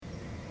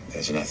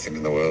There's nothing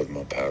in the world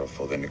more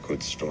powerful than a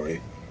good story.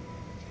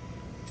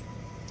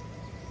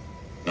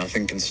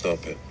 Nothing can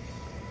stop it.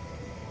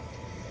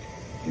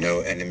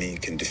 No enemy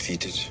can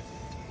defeat it.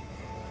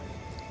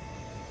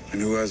 And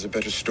who has a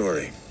better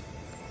story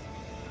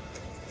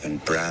than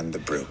Bran the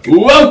Broken?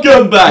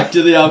 Welcome back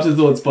to the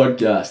AfterThoughts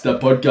podcast, a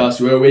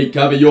podcast where we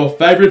cover your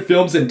favourite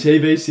films and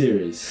TV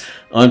series.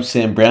 I'm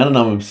Sam Brown and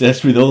I'm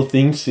obsessed with all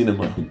things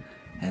cinema.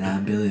 And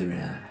I'm Billy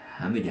Brown.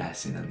 I'm the guy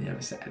sitting on the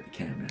other side of the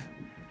camera.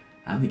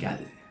 I'm the guy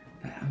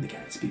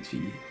that speaks for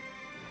you.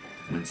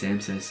 When Sam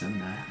says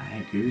something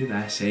I agree with,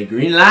 I say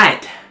green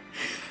light.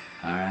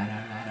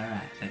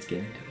 Alright. Let's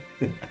get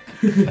into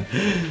it.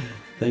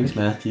 Thanks,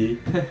 Matthew.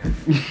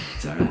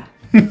 It's alright.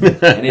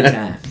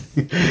 Anytime.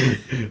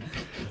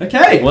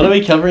 Okay. What are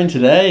we covering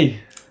today?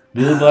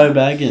 Bilbo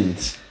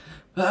Baggins.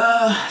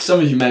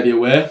 Some of you may be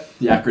aware,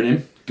 the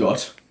acronym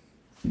GOT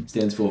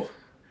stands for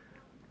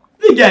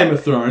The Game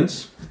of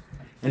Thrones.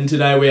 And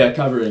today we are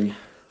covering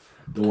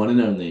the one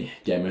and only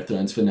Game of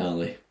Thrones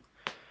finale.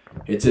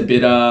 It's a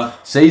bit,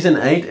 Season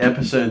 8,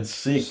 Episode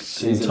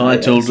 6,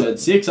 entitled... Episode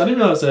 6. I didn't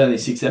know it's only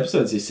 6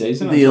 episodes this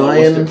season. The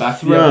Iron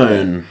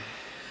Throne.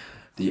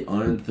 The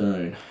Iron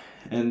Throne.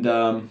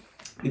 And,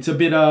 it's a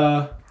bit,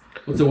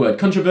 what's the word?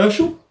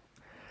 Controversial?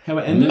 How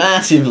it ended?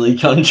 Massively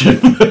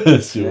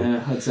controversial.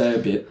 Yeah, I'd say a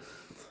bit.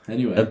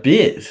 Anyway. A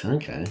bit?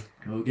 Okay.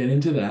 We'll get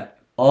into that.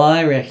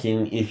 I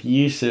reckon if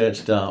you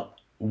searched up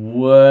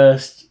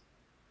worst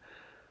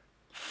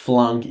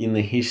flunk in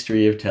the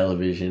history of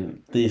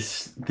television,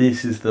 this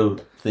is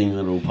the thing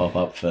that will pop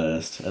up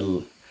first.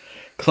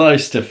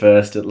 Close to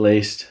first, at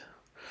least.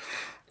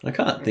 I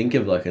can't think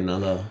of like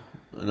another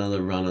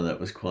runner that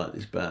was quite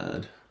this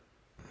bad.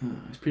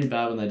 It was pretty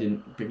bad when they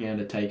didn't bring out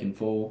a Taken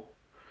 4.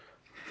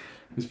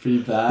 It was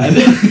pretty bad.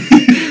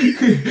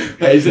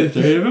 Wait, is there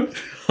 3 of them?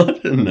 I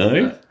don't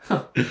know.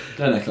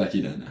 Don't act like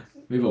you don't know.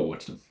 We've all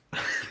watched them.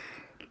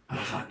 I'll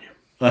find you.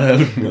 I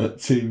have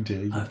not seen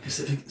Taken. I have a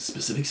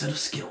specific set of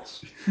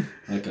skills.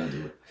 I can't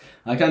do it.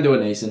 I can't do a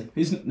Neeson.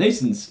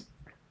 Neeson's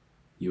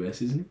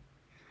US, isn't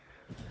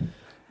he?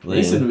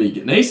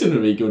 Neeson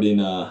would be good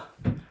in...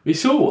 we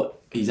saw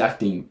his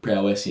acting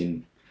prowess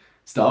in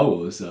Star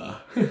Wars. I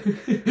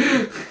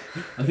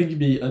think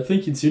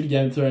you'd suit a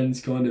Game of Thrones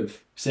kind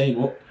of scene.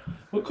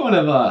 What kind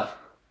of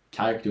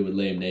character would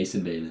Liam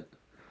Neeson be in it?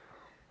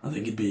 I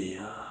think he'd be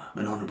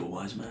an honourable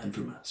wise man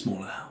from a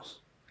smaller house.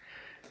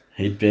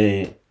 He'd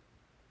be...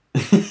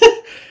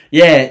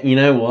 yeah, you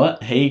know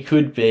what? He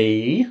could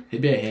be...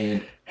 He'd be a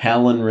hand.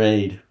 Howland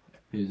Reed.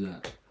 Who's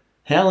that?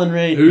 Howland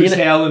Reed. Who's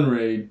Howland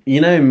Reed?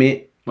 You know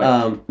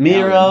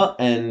Mira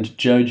and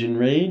Jojen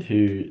Reed,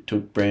 who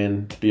took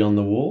Bran beyond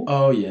the wall.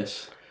 Oh,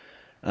 yes.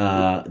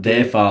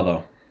 Their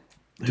father.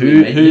 Do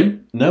we meet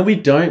him? No, we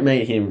don't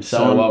meet him.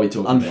 So why are we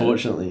talking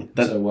unfortunately,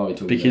 about it? So why are we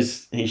talking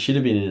because he should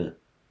have been in it.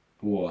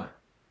 Why?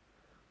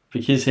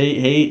 Because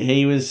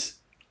he was...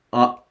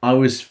 I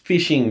was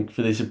fishing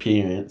for this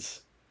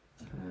appearance,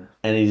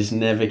 and he just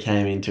never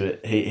came into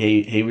it.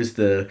 He was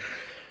the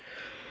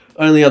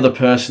only other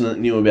person that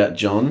knew about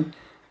Jon.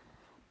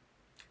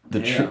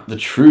 The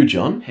true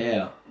Jon.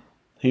 How?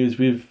 He was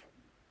with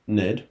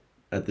Ned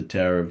at the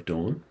Tower of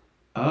Dawn.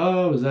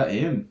 Oh, was that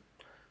him?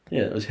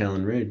 Yeah, it was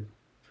Howland Reed.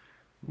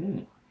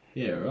 Ooh,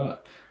 yeah, right.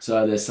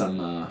 So there's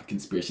some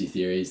conspiracy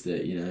theories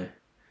that,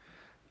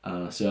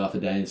 Sir Arthur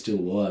Dayne's still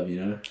alive,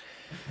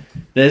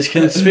 There's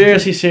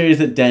conspiracy theories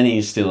that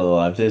Dany's still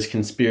alive. There's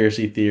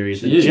conspiracy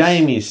theories that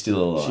Jaime's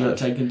still alive. She got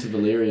taken to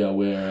Valyria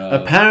where...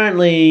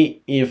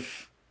 Apparently,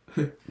 if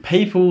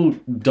people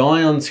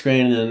die on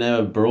screen and are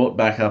never brought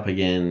back up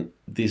again,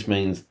 this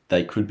means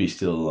they could be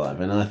still alive.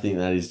 And I think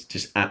that is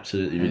just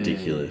absolutely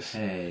ridiculous.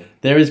 Hey.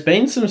 There has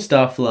been some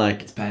stuff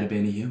like... It's bad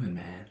being a human,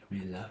 man.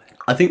 We love it.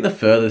 I think the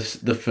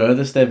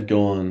furthest they've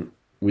gone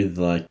with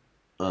like...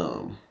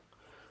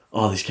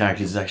 this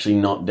character is actually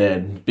not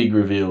dead. Big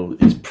reveal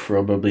is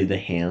probably the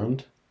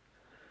Hound.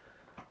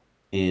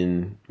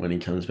 When he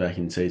comes back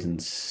in season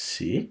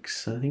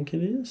 6, I think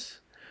it is.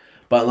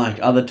 But like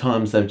other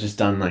times they've just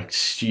done like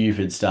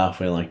stupid stuff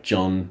where like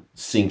Jon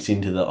sinks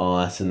into the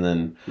ice and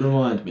then...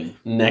 Remind me.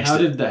 How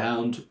did the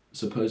Hound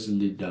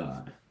supposedly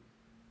die?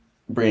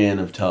 Brienne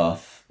of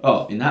Tarth.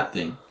 Oh, in that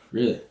thing?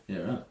 Really? Yeah,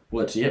 right.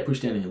 What, did you get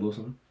pushed down a hill or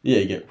something? Yeah,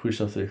 you get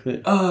pushed off the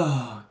cliff.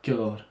 Oh,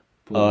 God.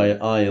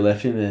 You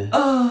left him there.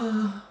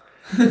 Oh.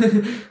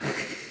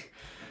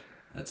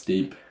 That's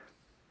deep.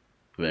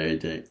 Very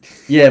deep.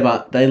 Yeah,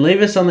 but they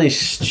leave us on these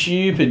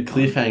stupid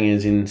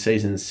cliffhangers in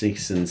season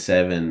 6 and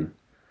 7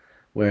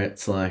 where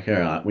it's like,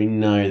 alright, we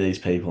know these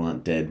people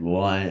aren't dead.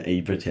 Why are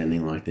you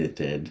pretending like they're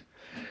dead?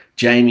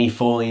 Jaime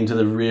falling into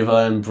the river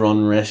and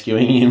Bronn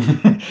rescuing him,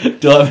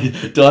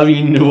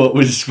 diving into what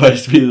was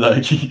supposed to be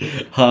like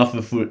half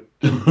a foot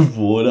of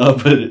water,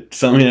 but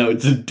somehow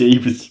it's the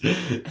deepest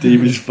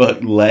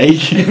fuck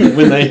lake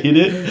when they hit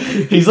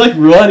it. He's like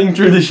riding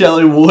through the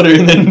shallow water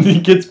and then he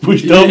gets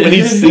pushed off and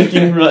he's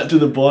sinking right to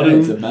the bottom. Yeah,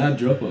 it's a mad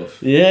drop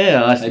off.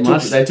 Yeah,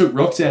 they took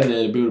rocks out of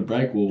there to build a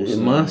breakwall. It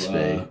must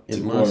be.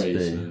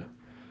 So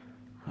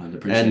I'd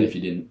appreciate it if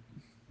you didn't.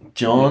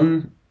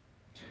 Jon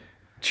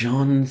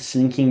Jon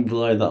sinking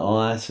below the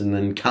ice and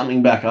then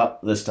coming back up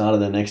at the start of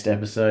the next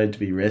episode to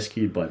be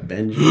rescued by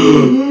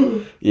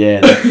Benjen. Yeah,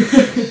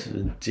 that's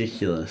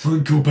ridiculous.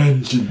 Uncle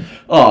Benjen.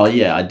 Oh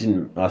yeah,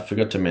 I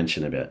forgot to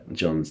mention about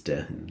Jon's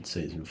death in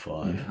season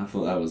 5. Yeah, I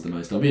thought that was the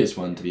most obvious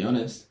one, to be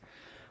honest.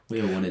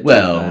 We all wanted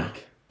Well, Jon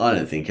back. I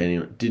don't think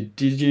anyone... Did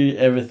you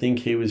ever think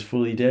he was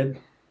fully dead?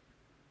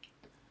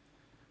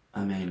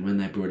 I mean, when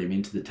they brought him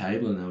into the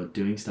table and they were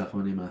doing stuff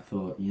on him, I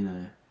thought, you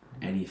know,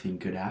 anything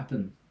could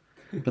happen.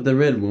 But the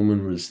Red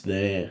Woman was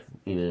there,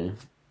 you know.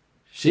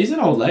 She's an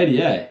old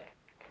lady, eh?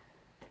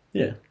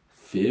 Yeah.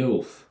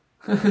 Filth.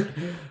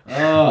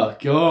 Oh,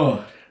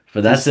 God.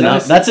 But that's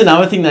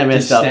another thing they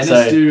messed up. Does So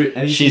Stannis do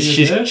anything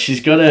with her? she's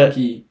got a...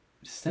 Does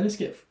Stannis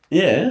get...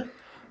 Yeah.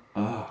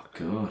 Oh,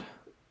 God.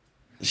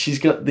 She's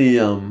got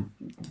the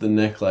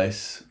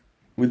necklace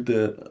with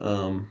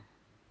the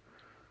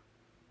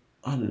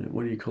I don't know,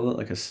 what do you call it?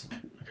 Like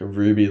a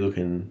ruby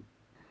looking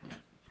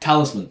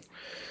Talisman.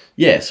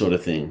 yeah, sort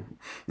of thing.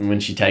 And when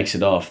she takes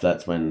it off,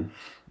 that's when,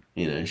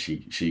 you know,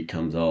 she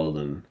comes old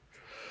and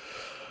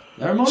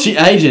she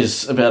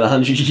ages about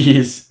 100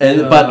 years.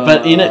 And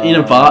but in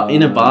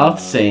a bath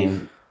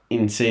scene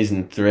in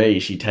season 3,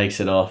 she takes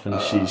it off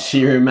and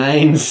she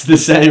remains the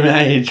same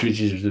age, which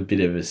is a bit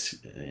of a,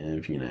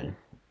 you know.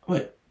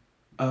 Wait.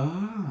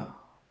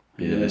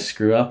 Bit of a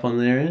screw up on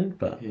their end,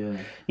 but yeah.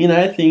 you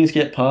know, things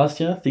get past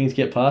you, like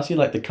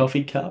the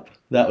coffee cup.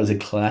 That was a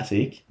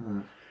classic.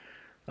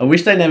 I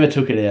wish they never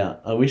took it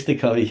out. I wish the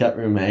coffee cup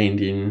remained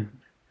in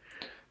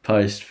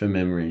post for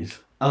memories.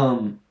 I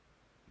was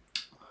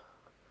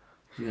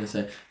gonna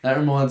say, that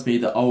reminds me,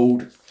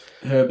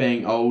 her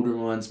being old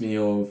reminds me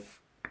of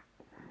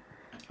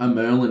a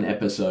Merlin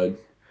episode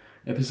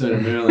of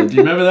Merlin. Do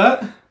you remember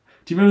that?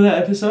 Do you remember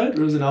that episode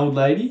where it was an old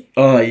lady?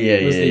 Oh,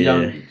 yeah, was yeah, the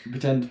young, yeah.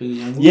 pretend to be the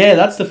young one? Yeah,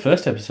 that's the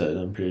first episode,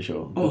 I'm pretty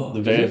sure. Oh,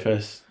 the very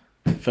first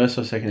or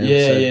second episode.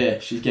 Yeah, yeah.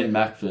 She's getting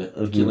back for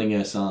killing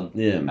her son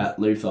at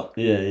Luther.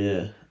 Yeah,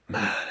 yeah.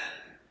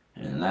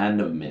 In a land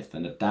of myth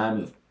and a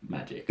time of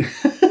magic,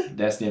 the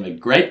destiny of a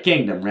great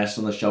kingdom rests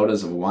on the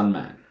shoulders of one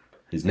man.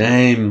 His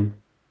name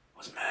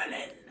was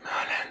Merlin.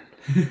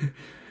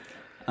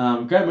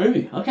 Great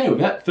movie. Okay,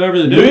 without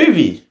further ado.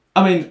 Movie!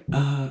 I mean,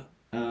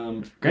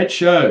 great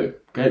show.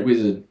 Great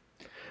wizard.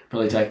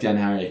 Probably take down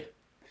Harry.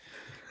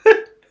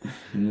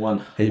 In one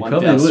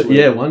fell swoop.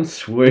 Yeah, one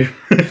swoop.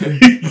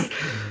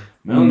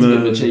 Merlin's a bit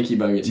of a cheeky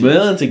bugger too.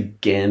 Merlin's a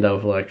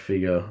Gandalf-like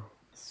figure.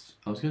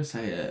 I was going to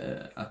say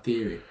a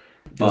theory.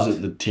 Was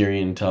it the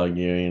Tyrion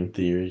Targaryen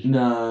theory?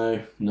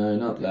 No,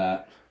 not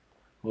that.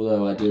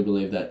 Although I do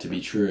believe that to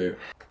be true.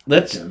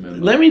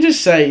 Let me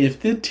just say, if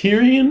the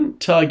Tyrion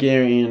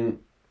Targaryen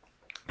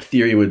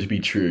theory were to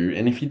be true,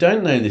 and if you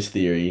don't know this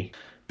theory,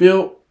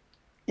 Bill,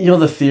 you're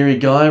the theory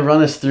guy.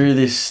 Run us through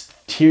this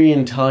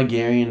Tyrion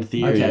Targaryen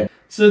theory. Okay.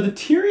 So the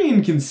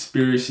Tyrion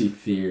conspiracy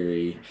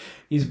theory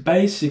is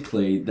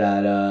basically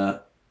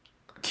that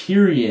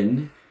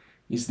Tyrion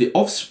is the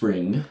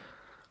offspring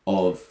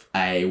of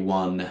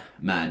one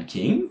Mad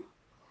King,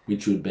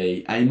 which would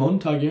be Aemon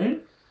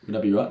Targaryen. Would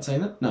I be right in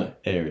saying that? No.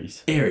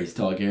 Aerys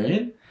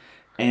Targaryen.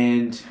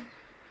 And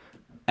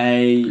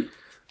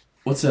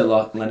what's her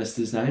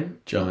Lannister's name?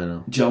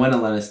 Joanna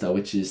Lannister,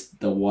 which is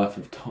the wife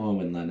of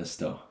Tywin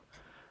Lannister.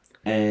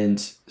 And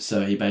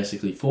so he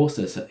basically forced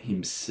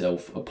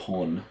himself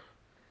upon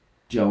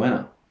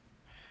Joanna.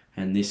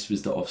 And this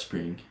was the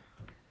offspring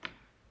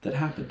that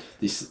happened.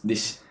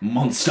 This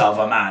monster of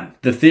a man.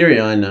 The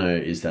theory I know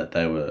is that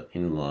they were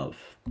in love.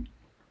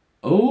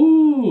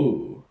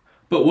 Oh.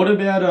 But what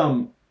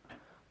about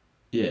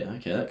yeah,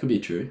 okay, that could be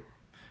true.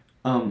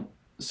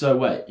 So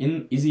wait,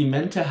 is he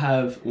meant to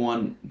have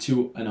an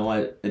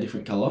eye a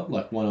different colour?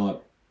 Like one eye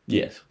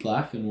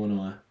black and one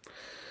eye?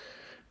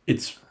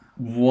 It's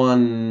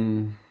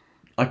one...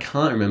 I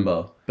can't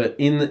remember. But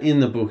in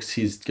the books,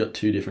 he's got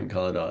 2 different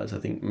coloured eyes. I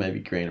think maybe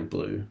green and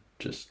blue.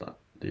 Just like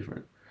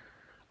different.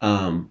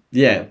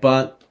 Yeah,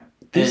 but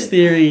this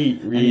theory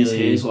really... And his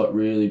hair's like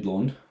really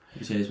blonde.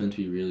 His hair's meant to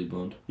be really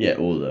blonde. Yeah,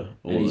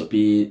 his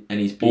beard.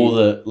 All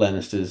the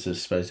Lannisters are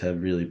supposed to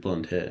have really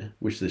blonde hair,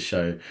 which the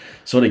show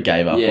sort of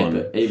gave up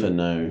on for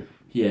no...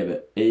 Yeah,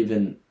 but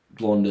even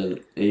blonder,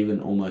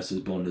 even almost as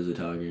blonde as a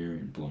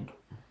Targaryen blonde.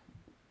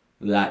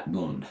 That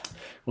blonde.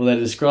 Well, they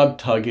described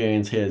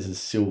Targaryen's hair as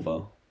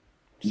silver.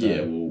 So.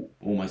 Yeah, well,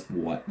 almost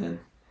white then.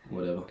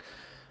 Whatever.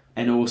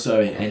 And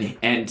also,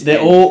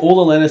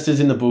 all the Lannisters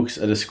in the books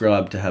are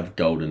described to have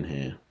golden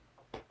hair.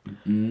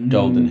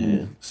 Golden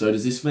hair. So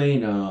does this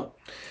mean,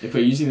 if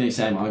we're using these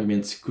same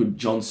arguments, could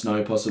Jon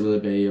Snow possibly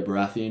be a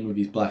Baratheon with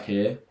his black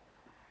hair?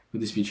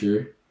 Would this be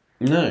true?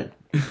 No.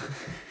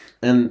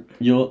 And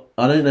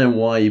I don't know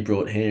why you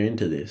brought hair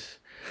into this.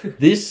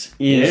 This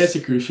is... Yeah, it's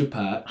a crucial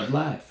part of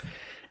life.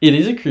 It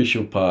is a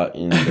crucial part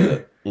in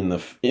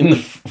the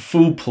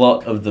full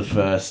plot of the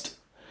first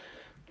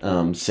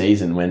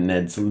season when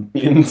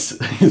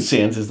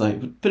Sansa's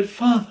like, but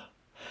father,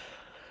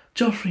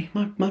 Joffrey,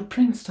 my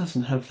prince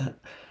doesn't have that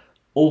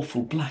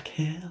awful black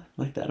hair,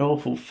 like that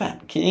awful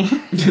fat king.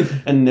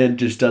 And Ned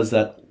just does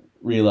that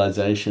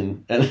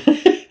realisation. And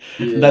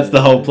That's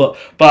the whole plot.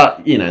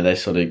 But you know, they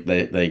sort of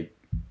they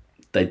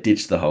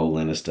ditched the whole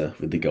Lannister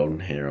with the golden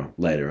hair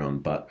later on.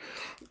 But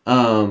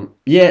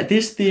yeah,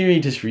 this theory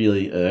just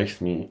really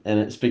irks me, and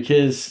it's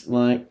because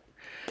like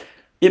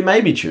it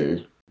may be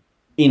true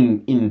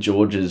in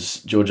George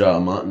R. R.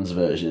 Martin's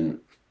version.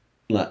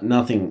 Like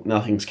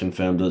nothing's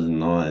confirmed or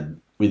denied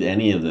with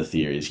any of the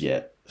theories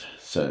yet.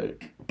 So,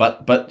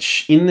 but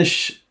in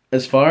the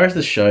as far as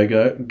the show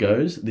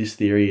goes, this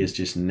theory is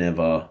just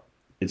never.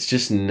 It's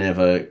just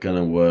never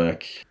gonna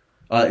work.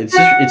 It's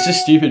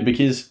just stupid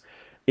because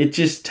it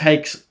just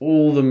takes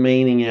all the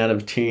meaning out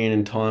of Tyrion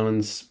and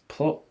Tywin's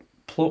plot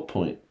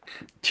point.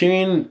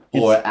 Tyrion,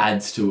 or it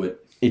adds to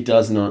it. It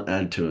does not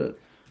add to it.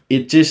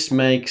 It just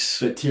makes.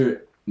 But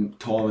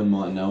Tywin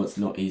might know it's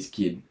not his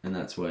kid, and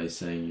that's why he's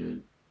saying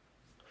you.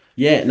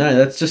 Yeah, no,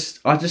 that's just.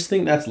 I just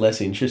think that's less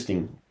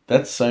interesting.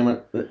 That's so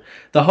much.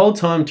 The whole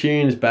time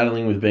Tyrion is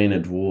battling with being a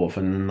dwarf,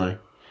 and like,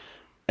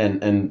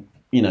 and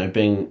you know,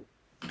 being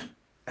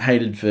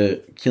hated for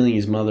killing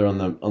his mother on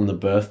the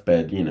birth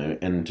bed, you know,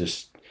 and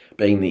just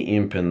being the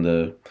imp and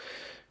the,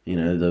 you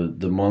know,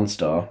 the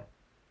monster,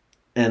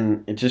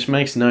 and it just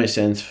makes no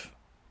sense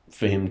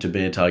for him to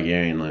be a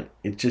Targaryen. Like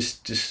it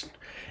just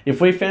if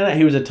we found out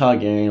he was a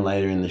Targaryen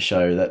later in the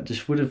show, that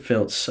just would have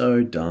felt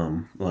so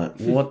dumb. Like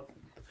what?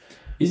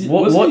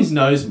 Wasn't his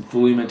nose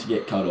fully meant to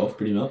get cut off?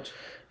 Pretty much.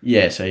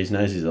 Yeah, so his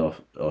nose is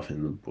off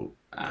in the book.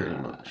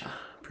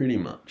 Pretty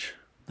much.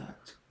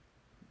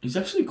 He's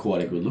actually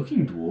quite a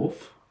good-looking dwarf.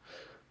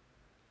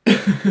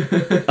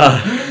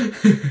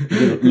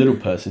 Little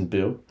person,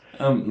 Bill.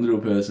 Little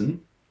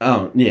person.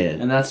 Oh, yeah.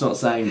 And that's not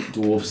saying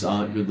dwarfs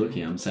aren't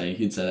good-looking. I'm saying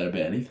he'd say that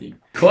about anything.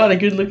 Quite a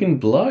good-looking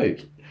bloke.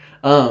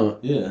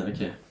 Yeah,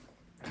 okay.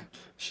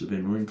 Should have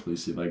been more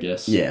inclusive, I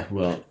guess. Yeah,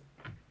 well.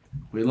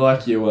 We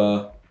like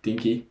you,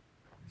 Dinky.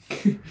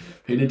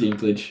 Peter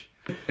Dinklage.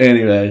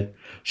 Anyway,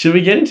 should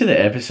we get into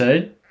the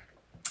episode?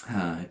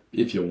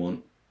 If you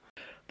want.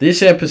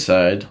 This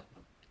episode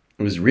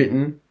was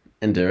written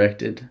and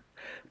directed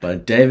by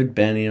David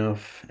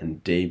Benioff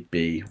and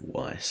D.B.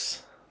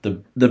 Weiss.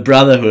 The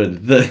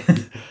Brotherhood,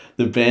 the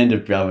band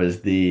of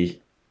brothers, the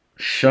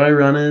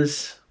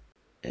showrunners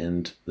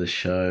and the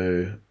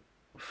show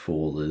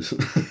fallers.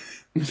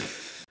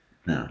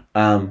 No.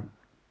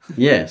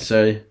 Yeah,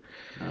 so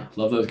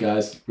love those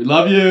guys. We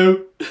love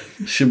you.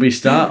 Should we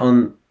start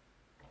on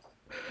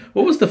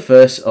what was the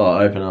first we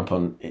open up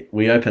on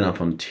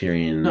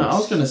Tyrion. No, I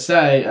was gonna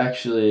say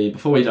actually,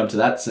 before we jump to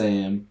that,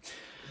 Sam,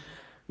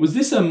 was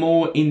this a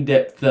more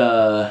in-depth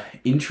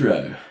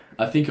intro?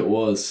 I think it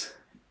was.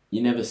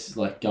 You never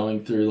like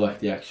going through like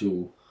the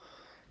actual,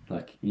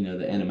 like, you know,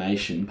 the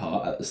animation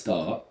part at the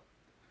start.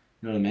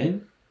 You know what I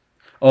mean?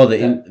 Oh, the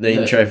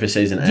intro for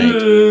season 8.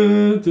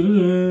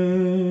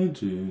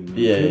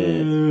 Yeah,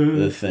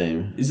 the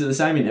theme. Is it the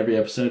same in every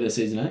episode of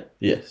season 8?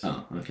 Yes.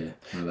 Oh, okay.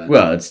 My bad.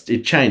 Well,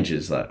 it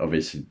changes. Like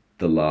obviously,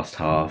 the last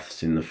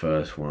half's in the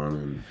first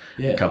one,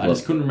 and I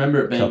just couldn't remember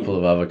it being a couple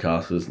of other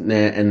castles. And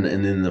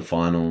then the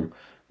final,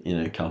 you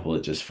know, couple,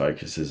 it just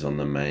focuses on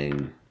the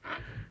main.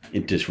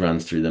 It just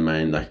runs through the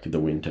main, like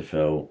the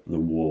Winterfell, the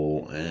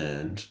Wall,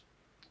 and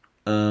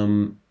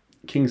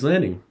King's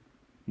Landing.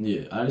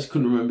 Yeah, I just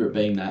couldn't remember it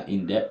being that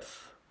in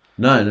depth.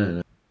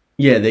 No.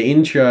 Yeah, the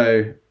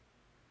intro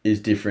is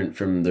different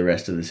from the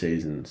rest of the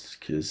seasons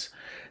because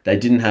they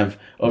didn't have.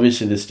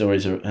 Obviously, the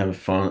stories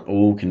have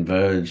all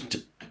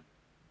converged.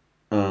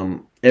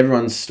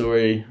 Everyone's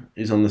story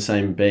is on the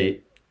same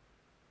beat,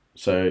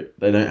 so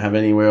they don't have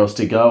anywhere else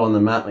to go on the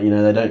map. You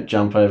know, they don't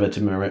jump over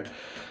to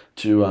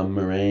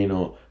Marine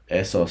or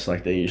Essos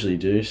like they usually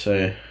do.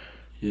 So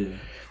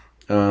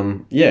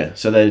yeah.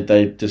 So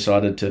they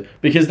decided to,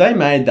 because they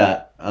made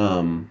that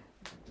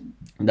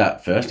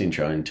first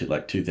intro into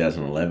like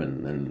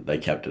 2011, and they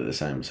kept it the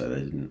same. So they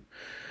didn't.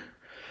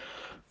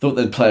 Thought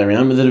they'd play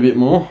around with it a bit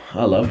more.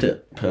 I loved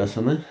it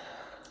personally.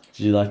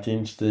 Did you like the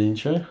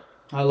intro?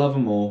 I love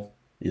them all.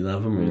 You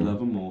love them all. We love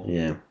them all.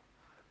 Yeah.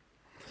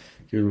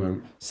 Good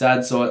one.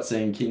 Sad sight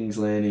seeing King's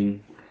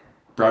Landing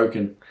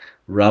broken.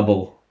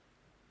 Rubble.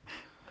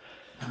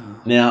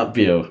 Now,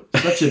 Bill.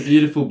 Such a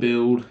beautiful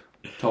build.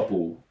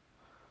 Topple.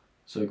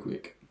 So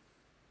quick.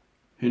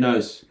 Who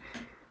knows?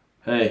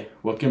 Hey,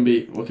 what can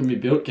be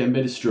built can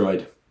be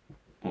destroyed.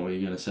 What were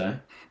you going to say?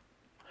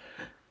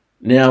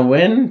 Now,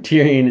 when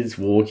Tyrion is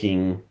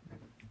walking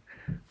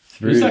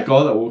through... Who's that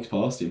guy that walks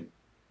past him?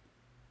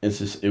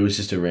 It was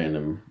just a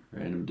random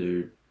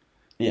dude.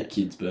 Yeah.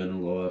 Kids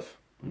burned alive.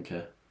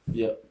 Okay.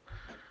 Yep.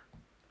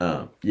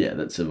 Yeah,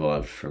 that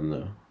survived from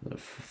the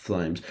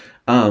flames.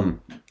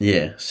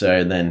 Yeah,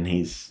 so then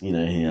he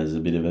has a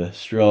bit of a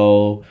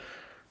stroll.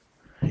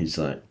 He's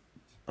like,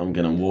 I'm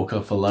going to walk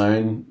off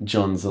alone.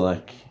 John's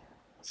like,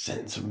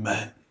 send some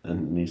men.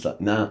 And he's like,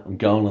 nah, I'm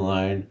going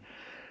alone.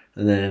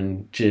 And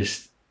then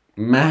just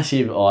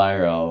massive eye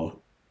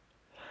roll.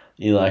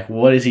 You're like,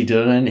 what is he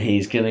doing?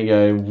 He's going to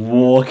go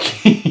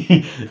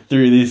walking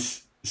through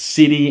this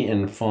city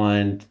and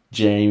find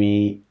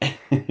Jaime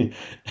and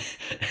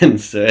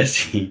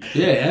Cersei.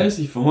 Yeah, how does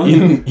he find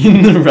him?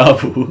 In the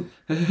rubble.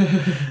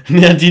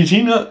 Now, did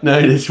you not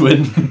notice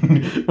when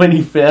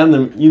he found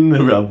them in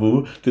the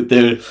rubble that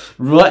they're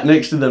right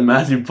next to the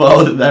massive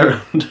pile that they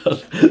were under?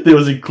 There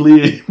was a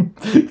clear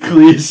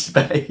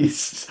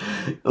space.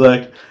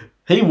 Like,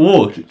 he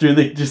walked through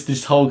just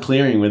this whole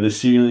clearing where the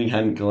ceiling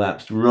hadn't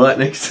collapsed, right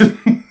next to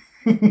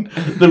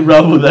the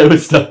rubble they were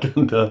stuck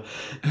under.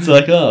 It's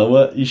like, oh,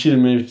 what? You should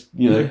have moved,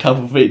 a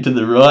couple feet to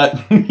the right.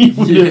 You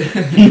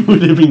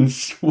would have been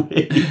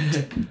sweet.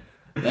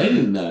 They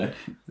didn't know.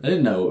 They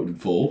didn't know it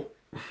would fall.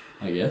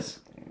 I guess,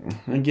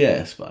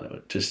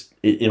 but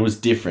it was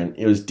different.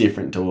 It was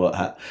different to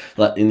what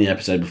like in the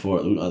episode before.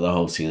 It looked like the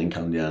whole ceiling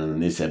come down, and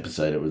in this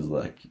episode it was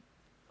like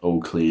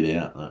all cleared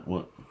out. Like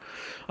what?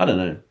 I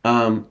don't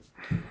know.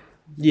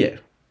 Yeah.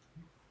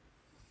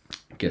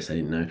 I guess I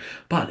didn't know,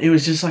 but it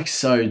was just like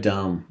so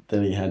dumb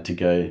that he had to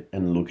go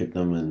and look at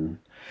them, and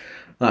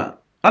like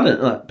I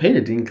don't like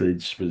Peter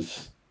Dinklage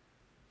was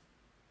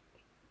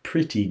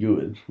pretty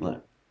good.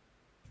 Like.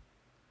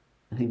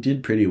 He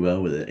did pretty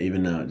well with it,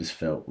 even though it just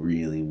felt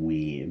really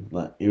weird.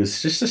 Like, it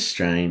was just a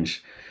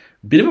strange,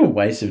 bit of a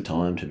waste of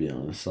time, to be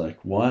honest. Like,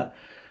 why?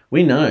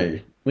 We know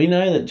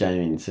that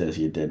Jamie and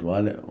Cersei are dead. Why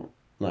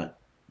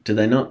do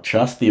they not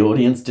trust the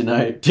audience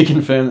to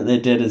confirm that they're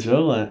dead as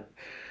well? Like,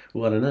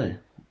 well, I don't know.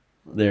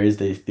 There is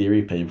these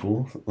theory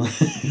people.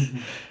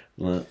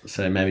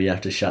 So maybe you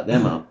have to shut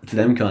them up, to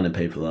them kind of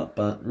people up.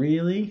 But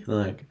really?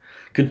 Like,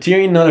 could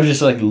Tyrion not have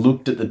just, like,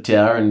 looked at the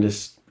tower and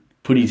just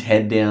put his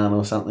head down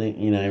or something?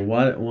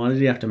 Why did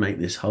he have to make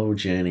this whole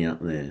journey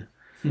up there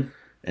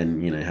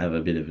and have a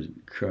bit of a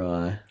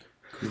cry?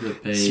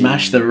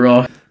 Smash the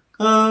rock.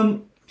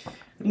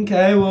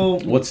 Okay, well,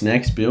 what's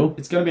next, Bill?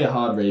 It's going to be a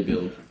hard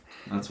rebuild.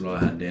 That's what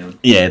I had down.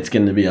 Yeah, it's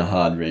going to be a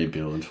hard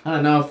rebuild. I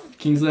don't know if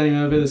King's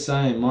Landing will be the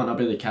same. Might not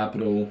be the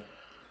capital.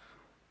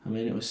 I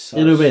mean, it was such...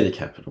 It'll be the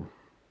capital.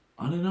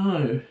 I don't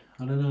know.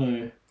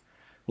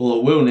 Well,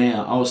 it will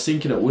now. I was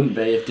thinking it wouldn't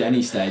be if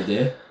Dany stayed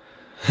there.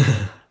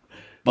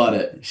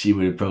 But she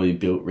would have probably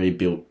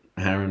rebuilt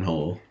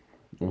Harrenhal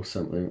or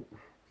something.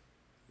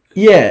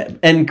 Yeah,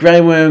 and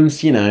Grey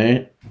Worm's,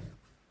 I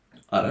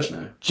don't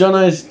know.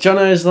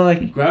 Jono's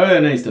like... Grey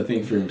Worm needs to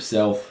think for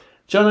himself.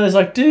 Jono's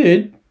like,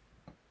 dude,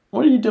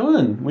 what are you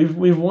doing?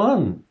 We've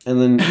won.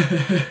 And then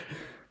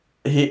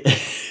he...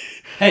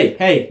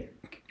 Hey,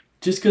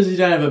 just because you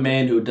don't have a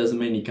manhood doesn't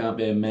mean you can't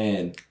be a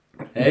man.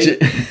 Hey?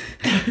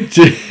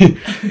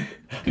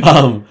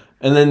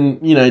 And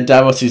then,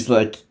 Davos is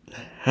like...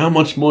 How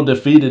much more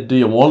defeated do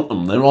you want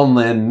them? They're on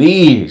their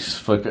knees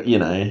for,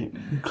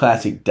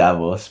 classic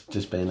Davos,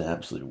 just being an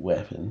absolute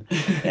weapon.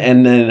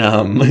 And then,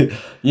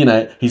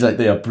 he's like,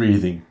 they are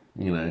breathing,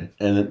 and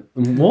then,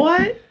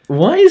 why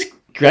is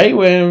Grey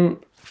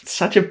Worm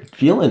such a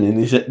villain in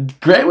this?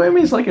 Grey Worm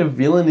is like a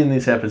villain in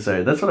this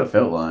episode. That's what it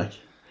felt like.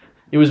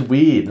 It was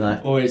weird.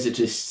 Like, or is it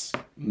just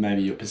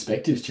maybe your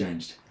perspective's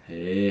changed?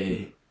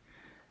 Hey,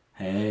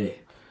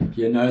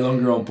 you're no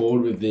longer on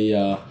board with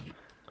the,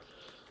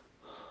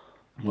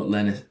 what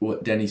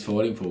Dany's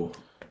fighting for.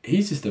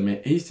 He's just a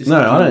man. He's just no,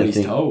 I don't he's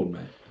think... told,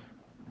 mate.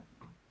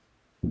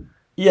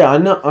 Yeah, I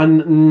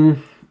know.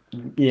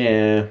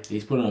 Yeah.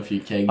 He's put on a few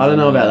kegs. I don't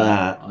know about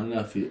that. I don't know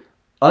if you...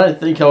 I don't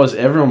think I was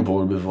ever on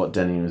board with what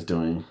Dany was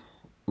doing.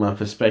 My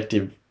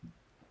perspective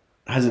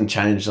hasn't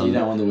changed on... You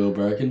don't want the wheel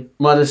broken?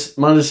 My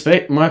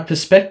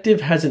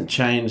perspective hasn't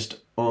changed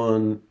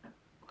on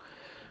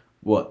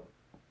what,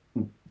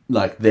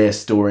 like, their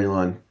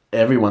storyline,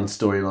 everyone's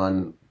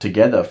storyline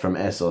together from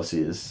Essos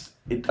is.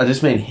 I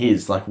just mean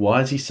his. Like,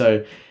 why is he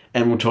so...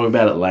 And we'll talk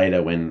about it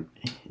later when...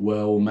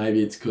 Well,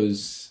 maybe it's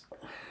because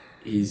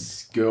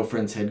his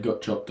girlfriend's head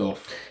got chopped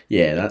off.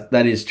 Yeah,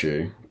 that is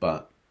true.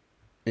 But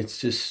it's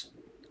just...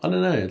 I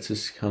don't know. It's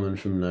just coming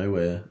from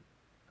nowhere.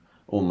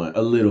 Almost.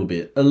 A little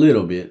bit.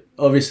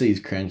 Obviously,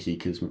 he's cranky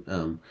because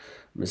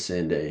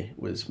Missandei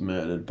was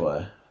murdered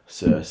by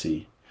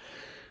Cersei.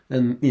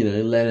 And,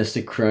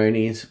 Lannister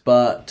cronies.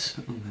 But...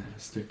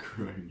 Lannister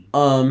cronies.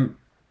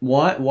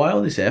 Why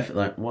all this effort?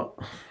 Like, what...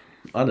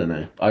 I don't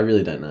know. I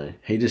really don't know.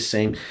 He's just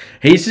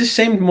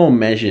seemed more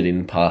measured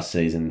in past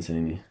seasons,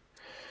 and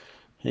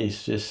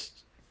he's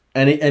just,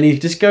 and he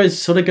just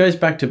goes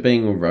back to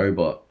being a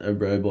robot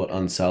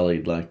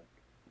unsullied. Like,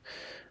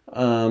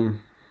 well,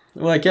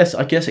 I guess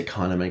it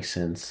kind of makes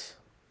sense.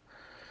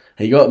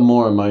 He got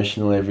more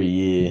emotional every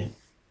year,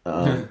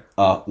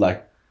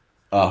 like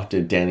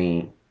after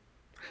Dany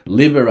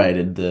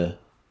liberated the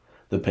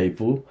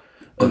people.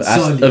 Of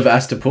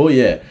Astapor,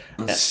 yeah.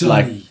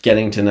 Like,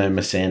 getting to know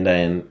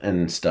Missandei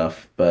and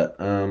stuff. But,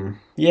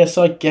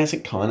 so I guess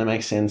it kind of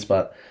makes sense.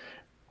 But,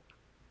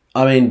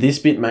 I mean, this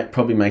bit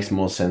probably makes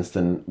more sense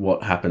than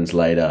what happens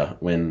later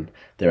when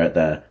they're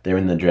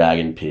in the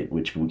dragon pit,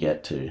 which we'll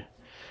get to.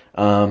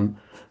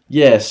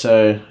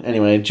 So,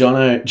 anyway,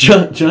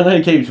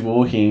 Jono keeps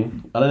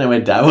walking. I don't know where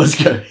Davos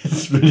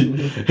goes, but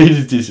he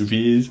just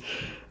disappears.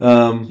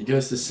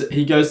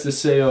 He goes to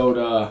see old,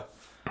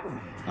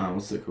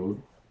 what's it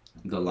called?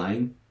 The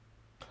lane,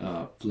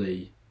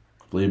 Flea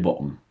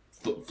Bottom.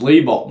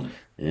 Flea Bottom.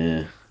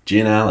 Yeah,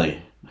 Gin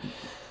Alley.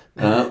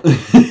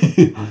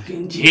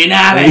 Fucking Gin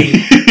Alley.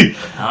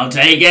 I'll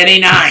take any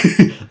night.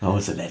 I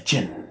was a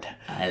legend.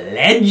 A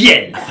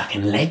legend. A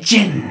fucking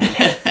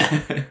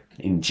legend.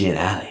 In Gin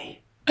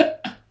Alley.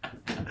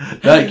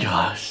 Oh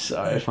gosh,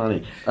 so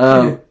funny.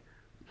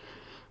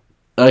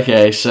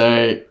 Okay,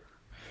 so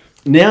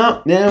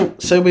now,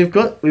 so we've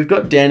got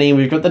Dany,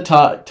 we've got the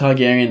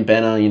Targaryen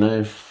banner, you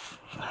know,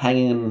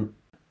 hanging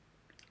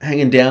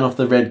down off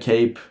the Red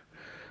Keep.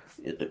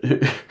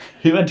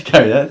 Who had to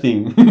carry that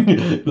thing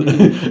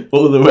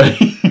all the way?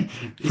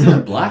 Is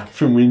that black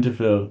from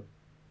Winterfell?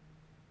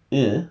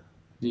 Yeah.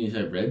 Did you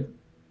say red?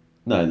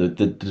 No,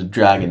 the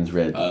dragon's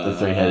red. The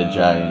 3-headed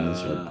dragon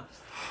is red.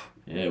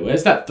 Yeah,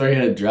 where's that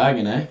 3-headed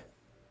dragon, eh?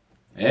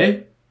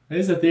 Eh?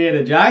 Where's the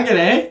 3-headed dragon,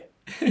 eh?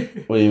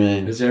 What do you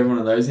mean? Is there one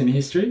of those in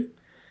history?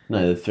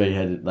 No, the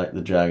 3-headed, like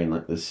the dragon,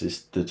 like the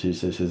two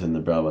sisters and the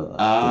brother. Like,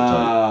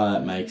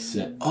 that makes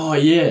sense. Oh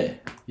yeah.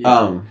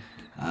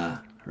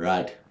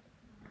 Right.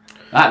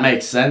 That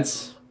makes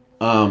sense.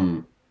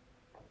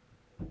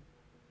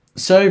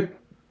 So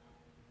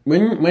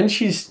when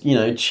she's, you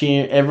know,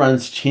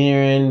 everyone's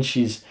cheering.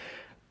 She's.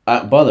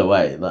 By the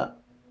way,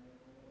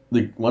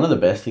 one of the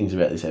best things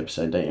about this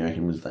episode, don't you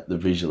reckon, was like the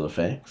visual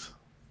effects?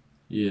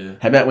 Yeah.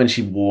 How about when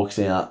she walks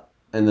out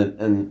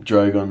and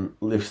Drogon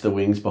lifts the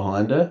wings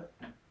behind her?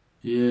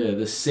 Yeah,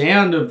 the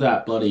sound of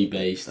that bloody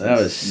beast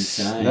is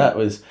insane.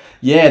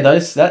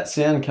 That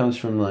sound comes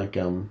from like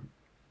a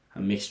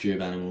mixture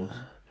of animals.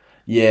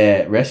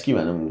 Yeah, rescue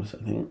animals,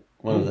 I think.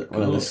 One of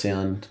the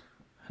sound.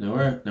 No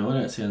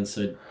wonder it sounds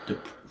so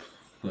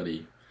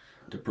bloody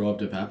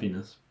deprived of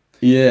happiness.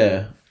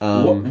 Yeah.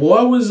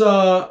 Why was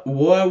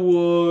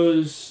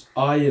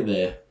Arya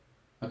there?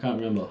 I can't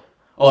remember.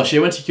 Oh, she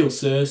went to kill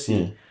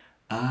Cersei.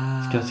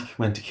 Yeah. She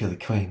went to kill the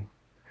queen.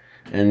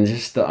 And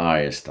just the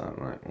Arya stuff,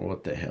 like,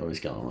 what the hell is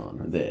going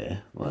on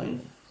there? Like,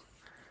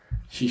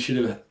 she should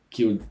have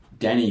killed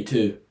Dany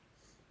too.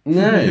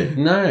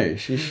 No,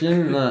 she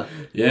shouldn't.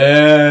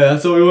 Yeah,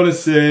 that's what we want to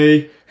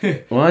see.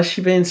 Why is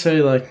she being so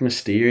like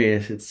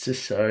mysterious? It's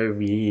just so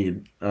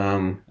weird.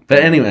 But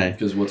anyway,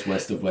 because what's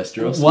west of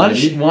Westeros? Why does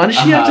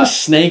she have to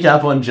sneak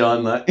up on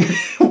Jon? Like,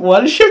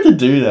 why does she have to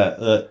do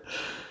that?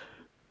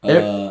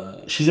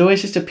 She's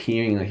always just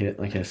appearing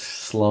like a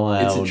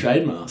sly. It's a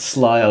trademark.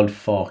 Sly old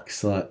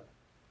fox. Like,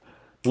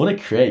 what a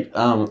creep.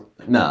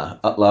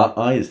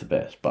 Arya's the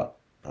best, but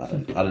I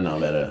don't know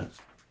about her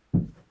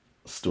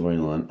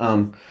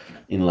storyline.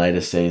 In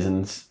later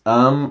seasons.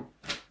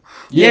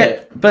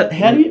 Yeah, but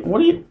what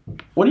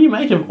do you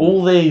make of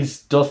all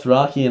these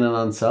Dothraki and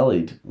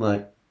Unsullied?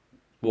 Like,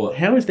 what?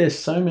 How is there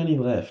so many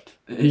left?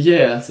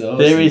 Yeah, that's what I was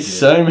There thinking. is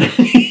so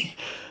many.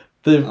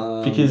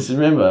 Because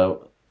remember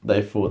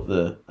they fought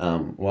the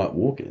White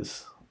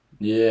Walkers.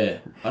 Yeah,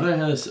 I don't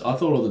know how. I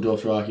thought all the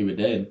Dothraki were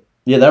dead.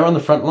 Yeah, they were on the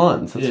front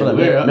lines. That's what I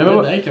mean.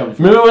 Where they come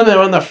from? Remember when they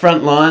were on the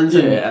front lines?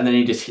 And then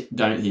you just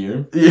don't hear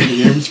them. Yeah. You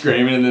hear them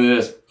screaming, and then they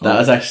just. That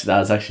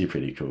was actually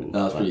pretty cool.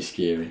 That was pretty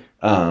scary.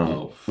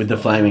 With the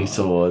flaming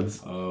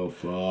swords. Oh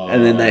fuck!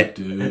 And then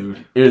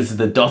dude. It was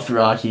the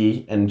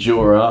Dothraki and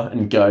Jorah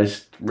and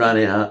Ghost run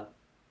out.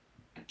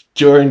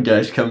 Jorah and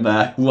Ghost come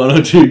back. 1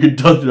 or 2 good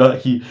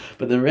Dothraki,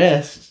 but the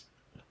rest.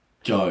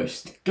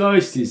 Ghost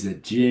is a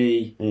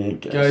G. Yeah,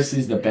 Ghost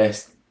is the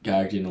best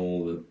character in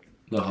all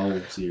the whole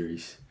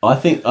series. I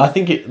think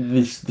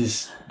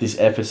this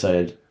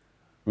episode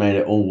made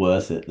it all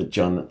worth it that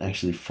Jon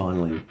actually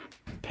finally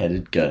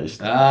petted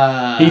Ghost.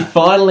 He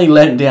finally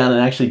leant down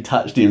and actually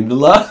touched him. The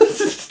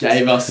last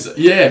gave us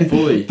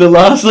fully. The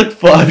last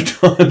 5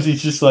 times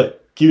he's just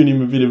giving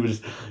him a bit of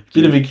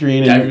a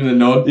grin. Gave him the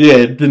nod.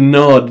 Yeah, the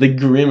nod, the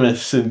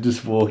grimace, and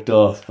just walked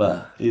off.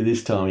 But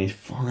this time he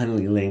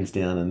finally leans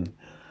down and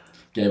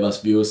gave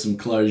us viewers some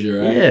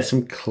closure, eh? Yeah,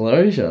 some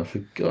closure, for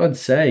God's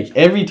sake.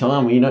 Every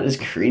time we're not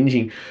just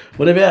cringing.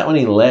 What about when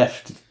he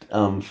left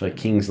for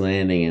King's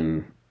Landing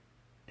and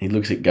he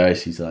looks at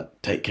Ghost, he's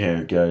like, take care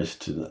of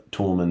Ghost to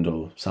Tormund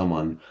or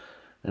someone.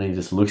 And he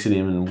just looks at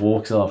him and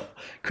walks off.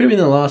 Could have been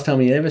the last time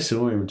he ever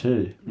saw him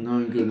too.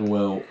 No, good and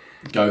well.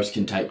 Ghost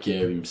can take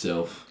care of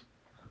himself.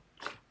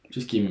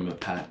 Just give him a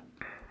pat.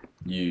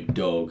 You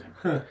dog.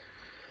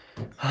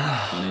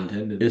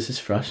 Unintended. It was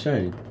just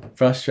frustrating.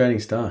 Frustrating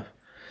stuff.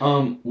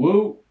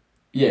 Well,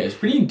 yeah, it's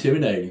pretty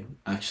intimidating,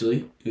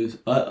 actually.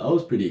 I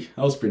was pretty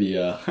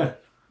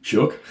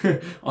shook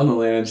on the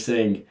lounge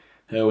seeing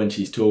her when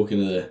she's talking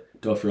to the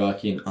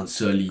Dothraki and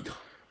Unsullied.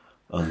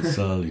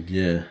 Unsullied,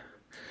 yeah.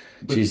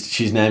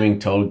 She's naming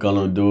Tol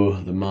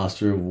Gonodor the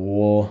Master of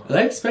War. Are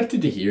they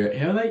expected to hear it?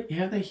 How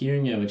are they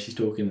hearing her when she's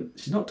talking?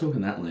 She's not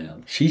talking that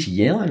loud. She's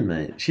yelling,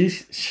 mate.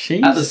 She's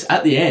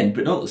at the end,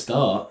 but not at the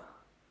start.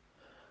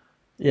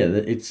 Yeah,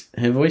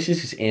 her voice is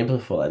just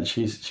amplified.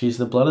 She's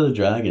the blood of the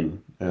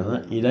dragon.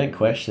 Right? You don't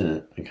question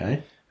it,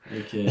 okay?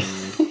 Okay.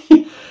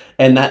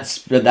 And that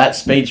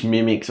speech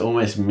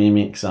almost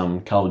mimics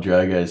Khal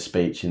Drogo's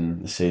speech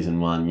in season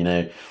 1. You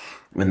know,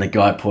 when the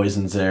guy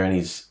poisons her and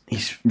he's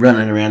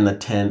running around the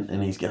tent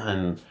and he's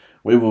going,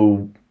 "We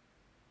will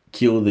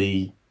kill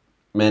the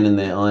men in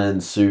their iron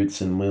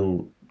suits and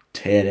we'll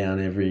tear down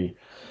every."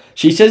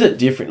 She says it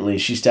differently.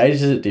 She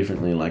stages it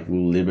differently, like,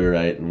 we'll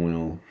liberate and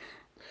we'll...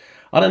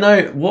 I don't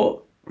know,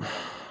 what...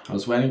 I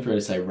was waiting for her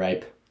to say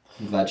rape.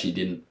 I'm glad she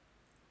didn't.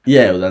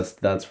 Yeah, well,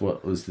 that's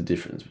what was the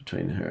difference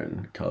between her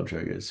and Khal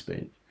Drogo's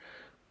speech.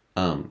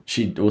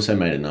 She also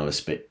made another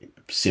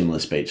similar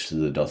speech to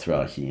the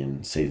Dothraki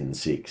in season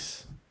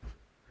 6.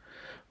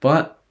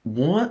 But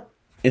what?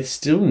 It's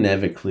still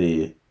never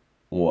clear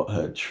what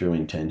her true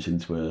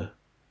intentions were.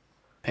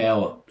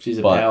 Power.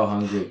 She's power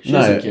hungry. She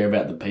doesn't care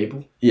about the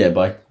people. Yeah,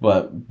 by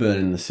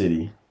burning the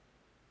city.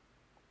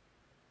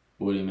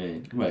 What do you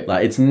mean? Wait.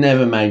 Like, it's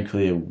never made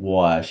clear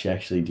why she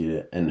actually did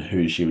it and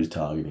who she was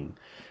targeting.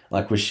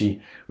 Like, was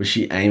she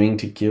aiming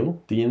to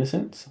kill the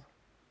innocents?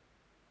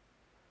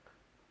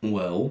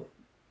 Well,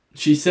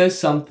 she says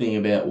something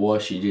about why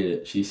she did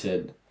it. She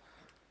said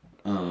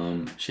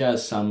she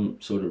has some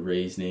sort of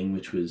reasoning,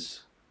 which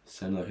was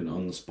sounded like an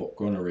on-the-spot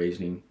kind of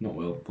reasoning. Not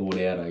well thought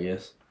out, I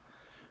guess.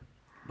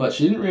 But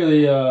she didn't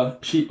really...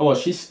 She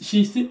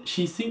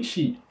thinks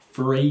she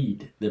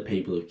freed the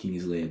people of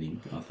King's Landing,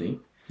 I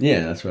think.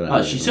 Yeah, that's what I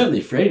mean. She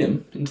certainly freed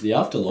them into the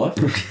afterlife.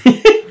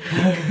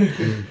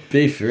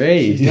 Be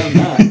free. She's done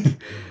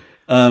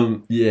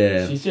that.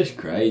 Yeah. She's just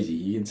crazy.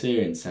 You can see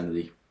her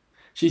insanity.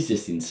 She's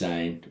just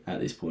insane at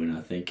this point,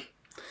 I think.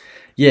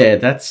 Yeah,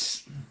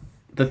 that's...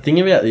 The thing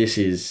about this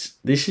is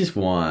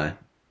why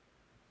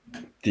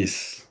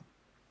this...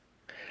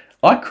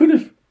 I could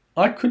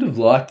have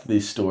liked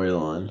this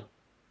storyline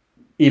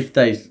if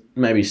they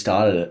maybe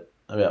started it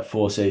about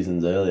 4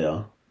 seasons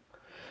earlier.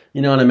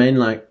 You know what I mean?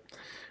 Like...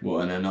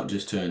 Well, and not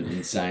just turn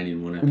insane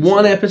in one episode.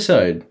 One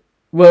episode.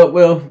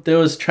 Well, there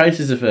was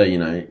traces of her, you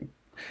know.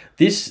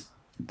 This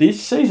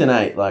season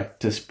 8, like,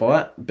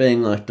 despite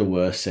being like the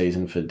worst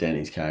season for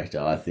Dany's character,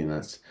 I think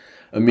that's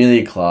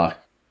Emilia Clarke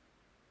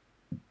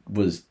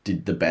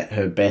did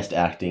her best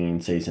acting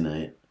in season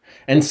 8.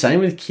 And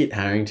same with Kit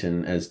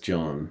Harington as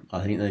Jon.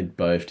 I think they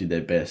both did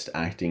their best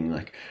acting.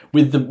 Like,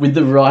 with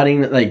the writing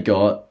that they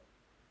got,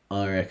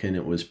 I reckon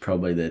it was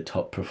probably their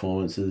top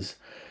performances.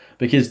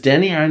 Because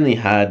Dany only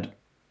had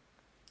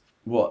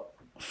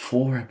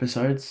 4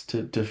 episodes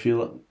to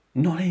feel it,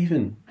 not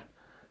even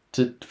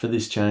for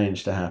this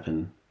change to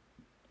happen.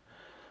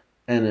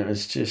 And it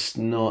was just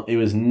not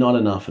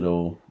enough at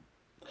all.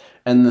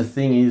 And the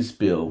thing is,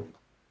 Bill,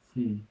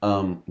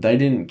 they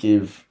didn't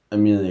give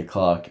Emilia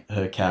Clarke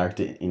her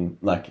character in,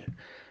 like,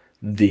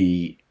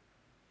 the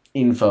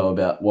info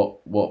about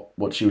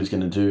what she was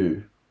going to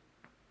do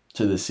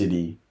to the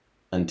city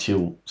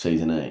until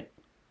season 8.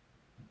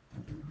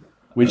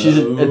 Which is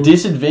a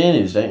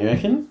disadvantage, don't you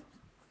reckon?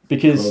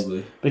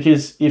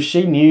 Because if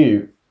she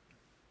knew,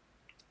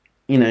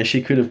 you know,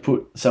 she could have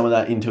put some of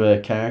that into her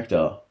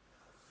character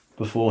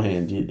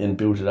beforehand and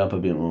built it up a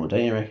bit more,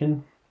 don't you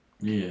reckon?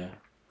 Yeah.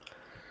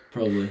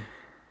 Probably.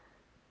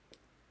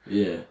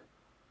 Yeah.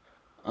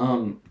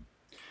 I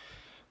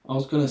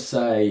was going to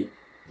say,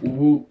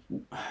 will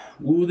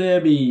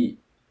there be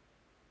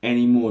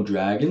any more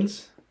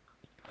dragons?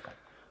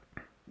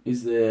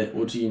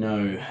 What do you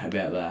know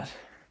about that?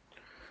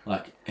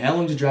 Like, how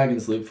long do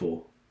dragons live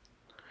for?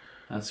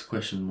 That's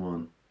question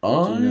 1.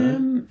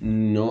 I'm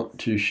not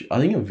too sure. I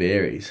think it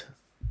varies,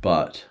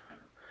 but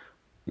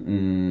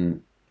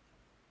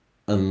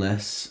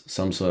unless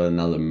some sort of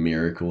another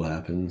miracle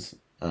happens,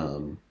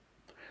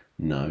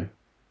 no.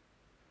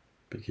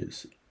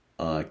 Because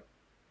a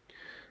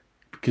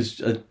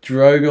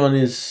Drogon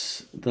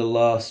is the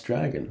last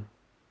dragon.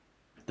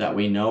 That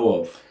we know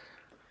of.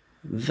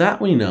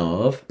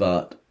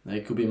 But...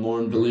 There could be more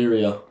in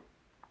Valyria.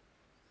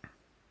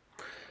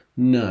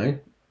 No.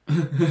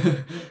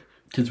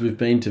 Because we've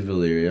been to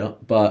Valyria,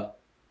 but...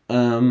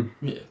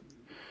 Yeah.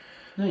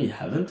 No, you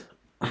haven't.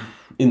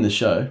 In the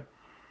show.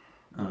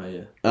 Oh,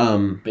 yeah.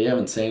 But you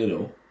haven't seen it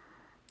all.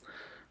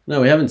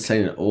 No, we haven't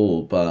seen it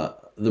all,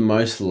 but the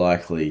most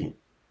likely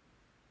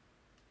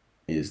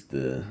is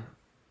the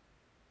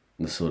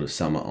sort of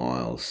Summer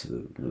Isles,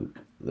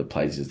 the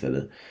places that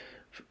are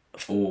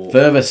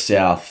further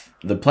south,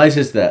 the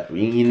places that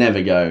you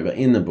never go, but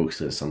in the books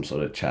there's some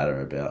sort of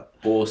chatter about.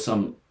 Or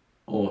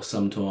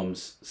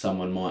sometimes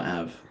someone might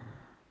have...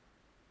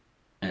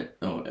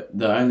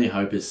 the only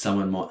hope is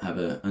someone might have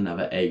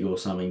another egg or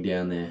something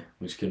down there,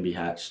 which can be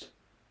hatched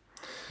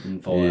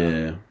in fire.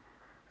 Yeah.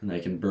 And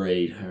they can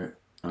breed her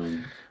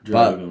dragon.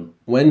 But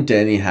when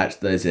Dany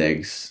hatched those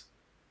eggs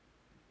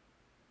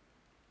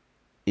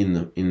in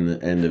the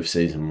end of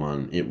season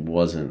 1, it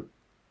wasn't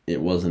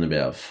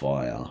about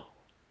fire.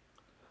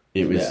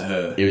 It was about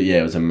her.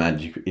 It was a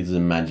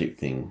magic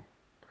thing.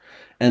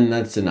 And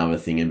that's another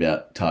thing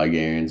about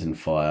Targaryens and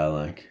fire,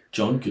 like...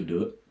 Jon could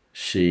do it.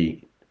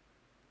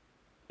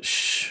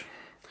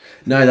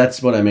 No,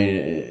 that's what I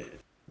mean.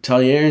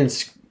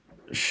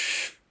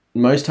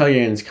 Most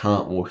Targaryens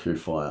can't walk through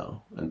fire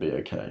and be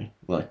okay.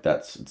 Like,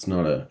 it's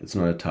not a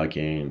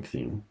Targaryen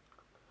thing.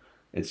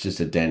 It's just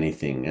a Dany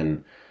thing,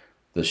 and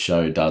the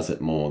show does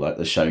it more. Like,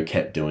 the show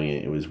kept doing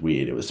it. It was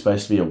weird. It was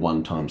supposed to be a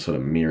one-time sort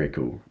of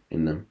miracle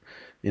in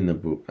the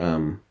book.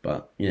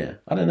 But yeah,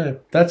 I don't know.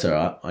 That's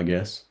alright, I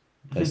guess.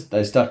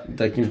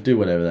 They can do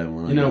whatever they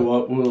want. You know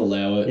what? We'll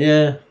allow it.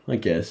 Yeah, I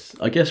guess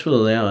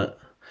we'll allow it.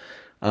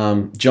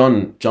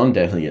 John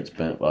definitely gets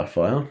burnt by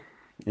fire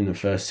in the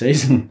first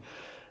season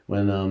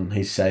when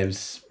he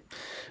saves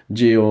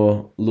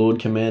Lord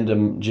Commander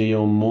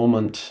Georg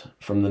Mormont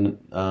from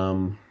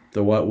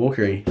the White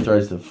Walker. He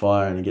throws the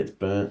fire and he gets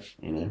burnt.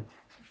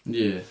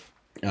 Yeah.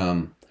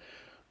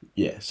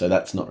 Yeah. So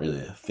that's not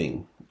really a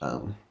thing.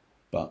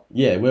 But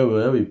yeah, where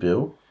were we,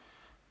 Bill?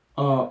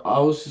 I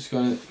was just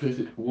going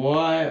to...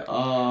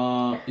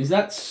 Why is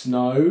that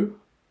snow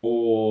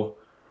or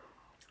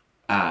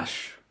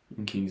ash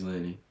in King's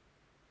Landing?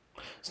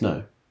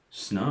 Snow.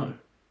 Snow?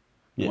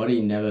 Yeah. Why do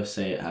you never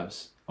see it have...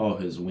 Oh,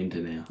 because it's winter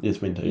now.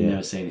 It's winter, You've yeah.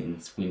 never seen it in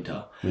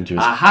winter. Winter is...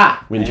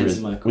 Aha!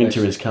 Winter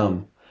Winter has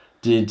come.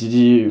 Did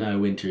you... No,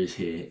 winter is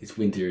here.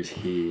 Winter is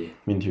here.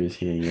 Winter is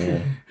here,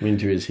 yeah.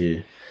 Winter is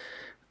here.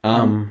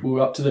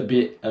 We're up to the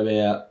bit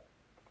about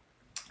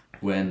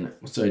when...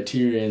 So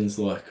Tyrion's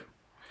like...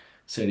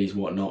 Said his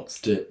whatnots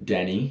to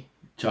Danny.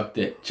 Chuck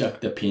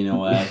the pin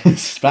away.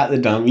 Spat the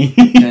dummy.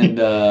 and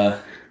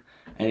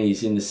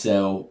he's in the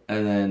cell.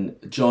 And then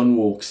John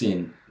walks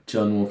in.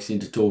 John walks in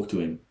to talk to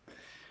him.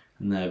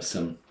 And they have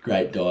some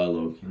great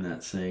dialogue in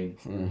that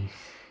scene.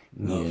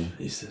 Love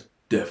is the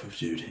death of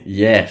duty.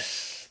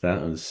 Yes,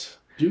 that was...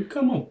 Did you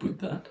come up with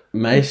that?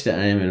 Maester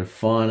Aemon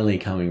finally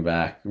coming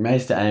back.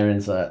 Maester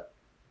Aemon's like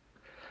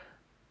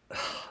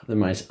the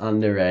most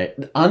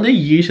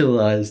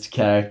underutilized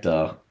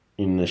character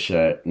in the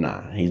show.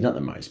 Nah, he's not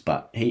the most,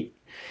 but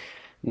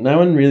no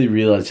one really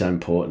realised how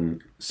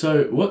important.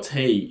 So what's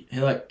he?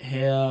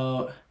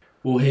 Well,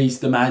 he's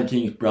the Mad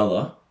King's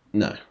brother.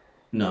 No.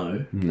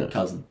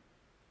 Cousin.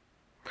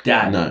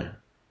 Dad. No.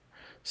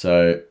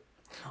 So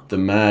the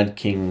Mad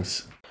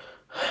King's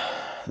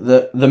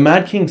the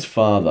Mad King's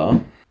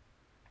father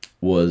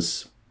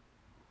was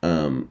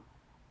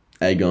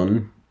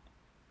Aegon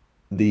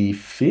the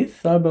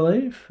Fifth, I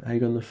believe.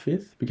 Aegon the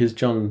Fifth, because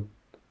John's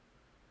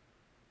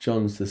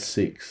the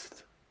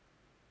sixth.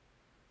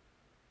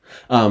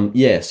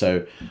 Yeah,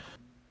 so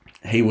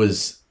he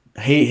was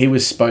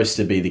supposed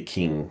to be the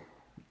king,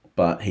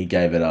 but he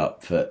gave it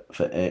up for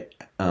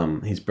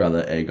his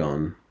brother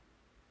Aegon.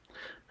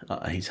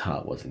 His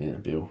heart wasn't in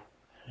it, Bill.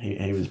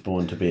 He was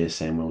born to be a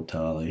Samwell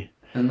Tarly.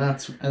 And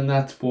that's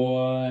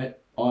why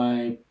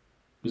I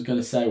was going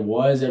to say,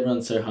 why is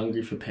everyone so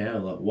hungry for power?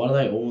 Like, why are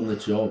they all on the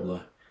job?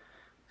 Like,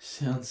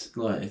 sounds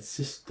like it's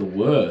just the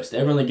worst.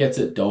 Everyone that gets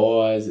it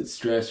dies. It's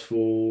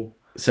stressful.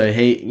 So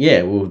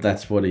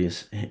that's what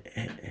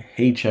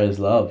he chose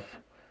love.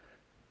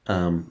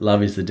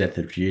 Love is the death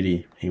of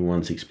duty. He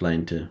once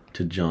explained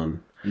to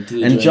John.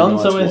 And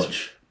John's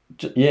always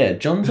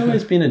John's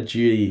always been a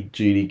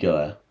duty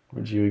guy.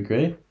 Would you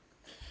agree?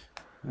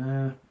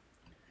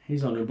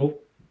 He's honourable.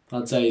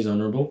 I'd say he's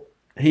honourable.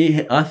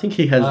 I think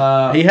he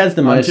has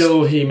the most...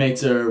 Until he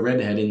meets a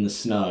redhead in the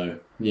snow.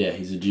 Yeah,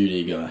 he's a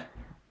duty guy.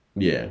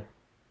 Yeah.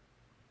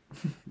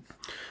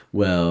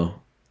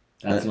 Well...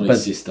 That's not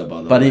his sister, by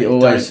the way. But he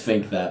always... Don't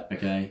think that,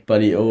 okay?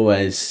 But he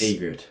always...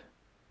 Egret.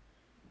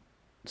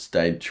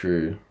 Stayed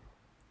true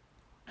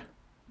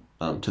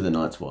to the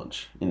Night's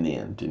Watch in the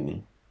end, didn't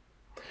he?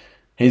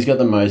 He's got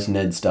the most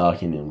Ned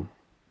Stark in him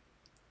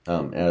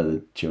out of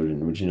the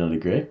children. Would you not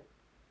agree?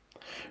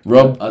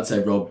 Rob... I'd say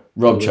Rob.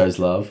 Rob chose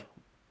love.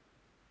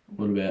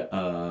 What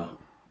about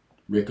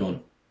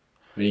Rickon?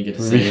 We didn't get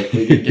to see it.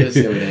 We didn't get to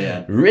see what he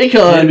had.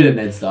 Rickon! He had a bit of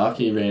Ned Stark.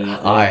 He ran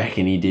out there. I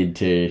reckon he did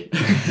too.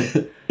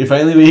 If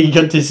only we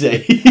got to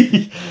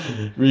see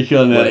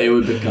Rickon. What he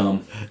would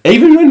become.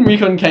 Even when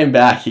Rickon came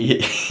back, he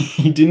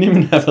didn't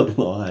even have a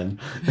line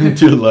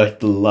until like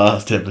the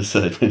last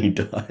episode when he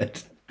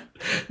died.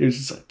 He was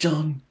just like,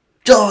 John!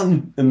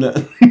 And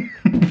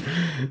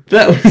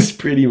that was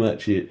pretty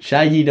much it.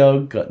 Shaggy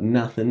Dog got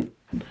nothing.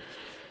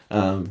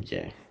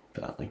 Yeah,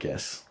 but I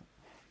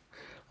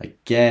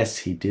guess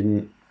he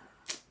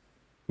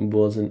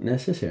wasn't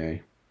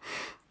necessary.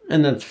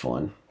 And that's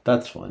fine.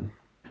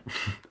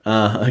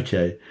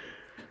 Okay.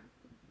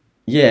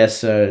 Yeah,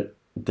 so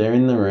they're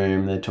in the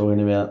room, they're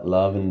talking about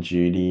love and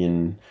duty,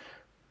 and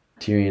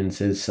Tyrion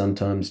says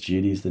sometimes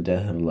duty's the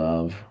death of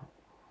love.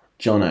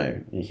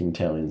 Jono, you can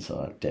tell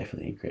inside,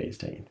 definitely agrees,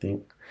 don't you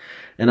think?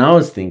 And I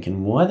was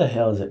thinking, why the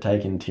hell has it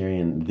taken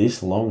Tyrion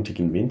this long to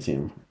convince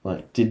him?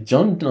 Like, did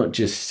Jon not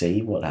just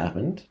see what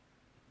happened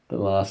the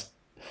last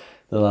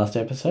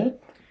episode?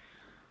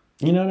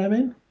 You know what I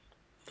mean?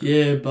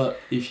 Yeah, but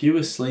if you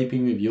were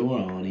sleeping with your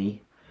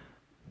auntie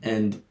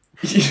and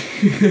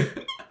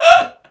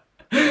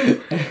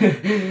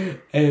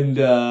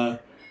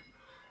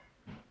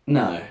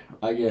no,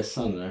 I guess,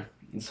 I don't know.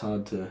 It's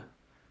hard to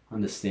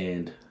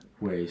understand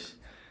where he's...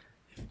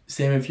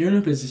 Sam, if you're in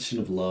a position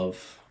of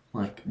love,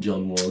 like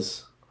Jon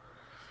was,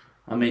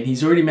 I mean,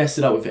 he's already messed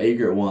it up with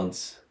Egret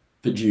once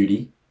for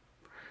duty.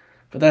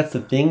 But that's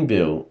the thing,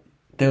 Bill.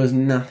 There was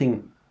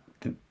nothing...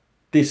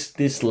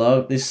 This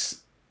love,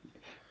 this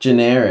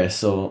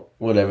generis, or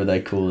whatever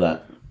they call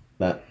that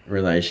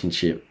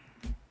relationship,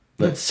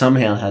 that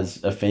somehow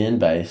has a fan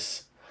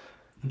base,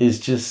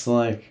 is just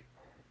like...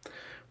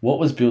 What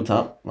was built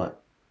up? Like,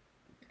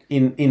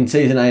 in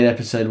season 8,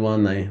 episode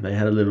 1, they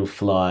had a little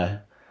fly.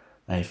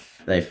 They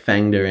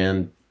fanged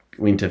around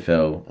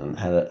Winterfell and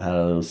had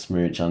a little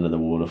smooch under the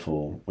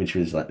waterfall, which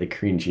was like the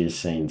cringiest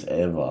scenes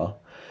ever.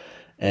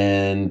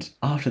 And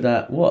after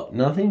that, what?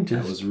 Nothing.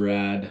 Just That was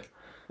rad.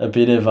 a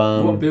bit of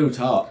What built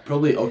up?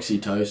 Probably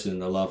oxytocin,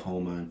 the love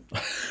hormone.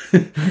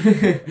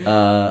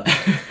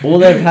 all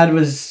they've had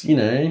was, you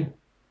know,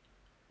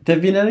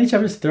 they've been at each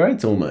other's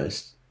throats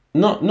almost.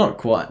 Not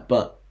quite,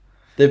 but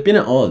they've been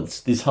at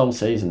odds this whole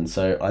season.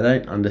 So I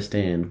don't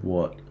understand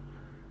what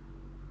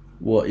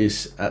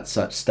is at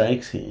such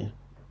stakes here.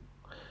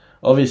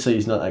 Obviously,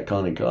 he's not that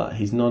kind of guy.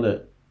 He doesn't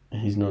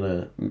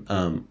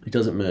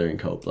murder in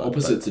cold blood.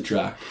 Opposites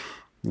attract.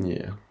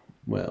 Yeah,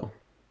 well,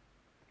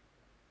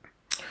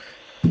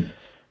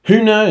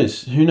 who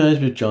knows? Who knows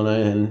with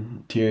Jono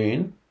and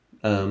Tyrion?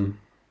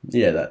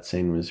 Yeah, that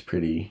scene was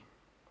pretty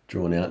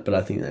drawn out, but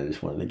I think they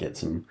just wanted to get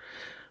some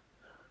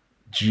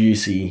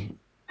juicy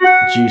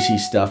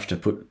stuff to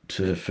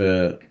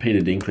for Peter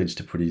Dinklage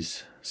to put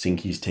sink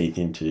his teeth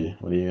into.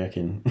 What do you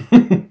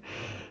reckon?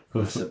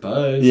 I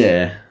suppose.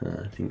 Yeah,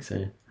 I think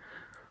so.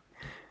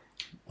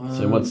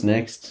 So what's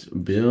next,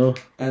 Bill?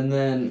 And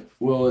then,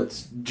 well,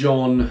 it's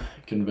John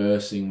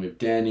conversing with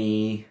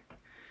Danny.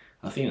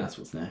 I think that's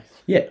what's next.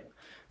 Yeah.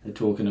 They're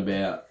talking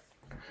about...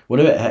 What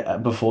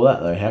about, before that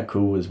though, how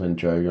cool was when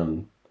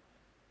Drogon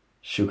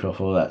shook off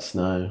all that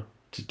snow,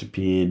 just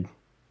appeared,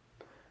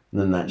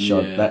 and then that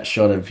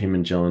shot of him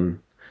and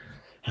John,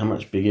 how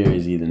much bigger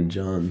is he than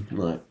John?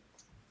 Like,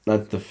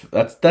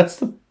 that's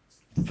the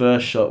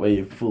first shot where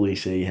you fully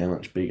see how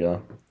much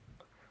bigger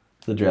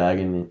the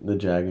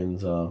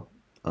dragons are.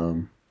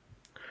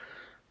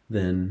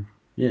 Then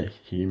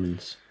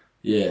humans.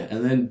 Yeah,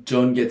 and then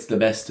John gets the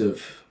best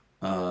of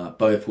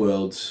both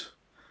worlds,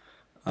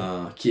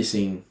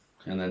 kissing,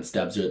 and then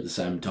stabs her at the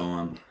same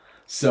time.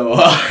 So,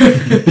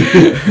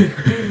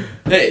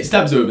 hey,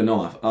 stabs her with a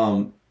knife.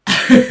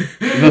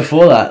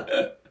 Before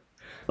that,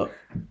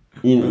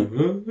 you know.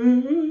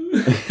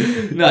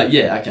 No,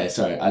 yeah, okay,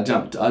 sorry, I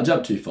jumped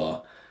too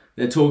far.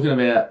 They're talking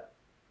about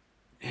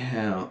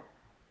how,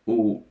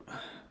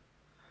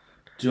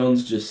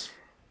 John's just.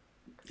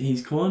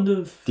 He's kind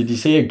of... Did you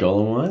see her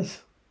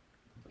Gollum-wise?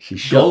 She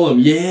shot...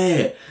 Gollum,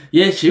 yeah.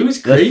 Yeah, she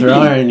was creepy. The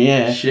throne,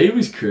 yeah. She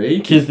was creepy.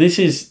 Because this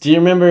is... Do you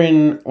remember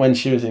when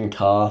she was in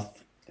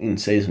Karth in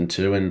season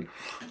 2 and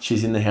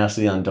she's in the House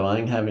of the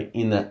Undying having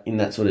in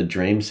that sort of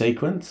dream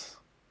sequence?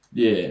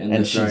 Yeah, and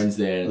the throne's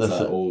there and it's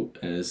like all...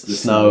 And it's the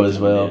snow as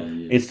well. Down,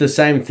 yeah. It's the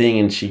same thing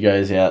and she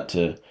goes out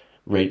to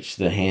reach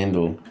the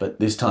handle, but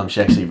this time she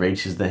actually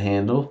reaches the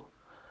handle.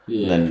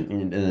 Yeah.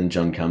 And then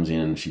John comes in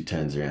and she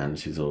turns around and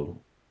she's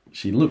all...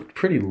 She looked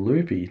pretty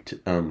loopy,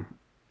 in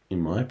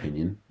my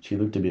opinion. She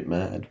looked a bit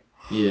mad.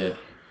 Yeah.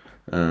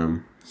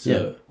 It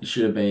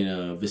should have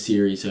been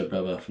Viserys, her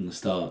brother, from the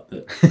start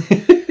that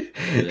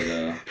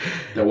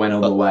went all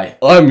the way.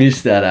 I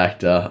missed that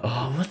actor.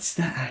 Oh, what's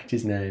that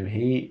actor's name?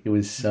 It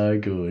was so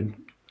good.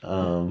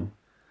 It'll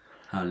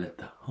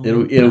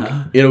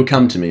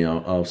come to me.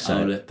 I'll say.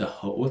 I'll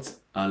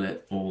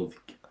let all.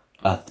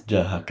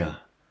 Athjahaka.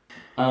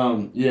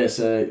 Yeah.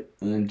 So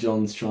and then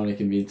John's trying to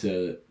convince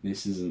her that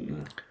this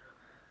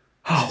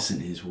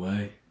isn't his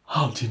way.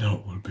 How do you know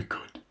it will be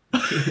good?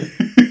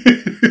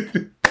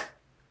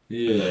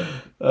 Yeah.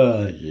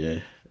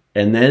 Yeah.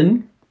 And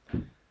then,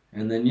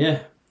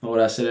 what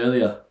I said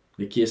earlier,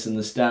 the kiss and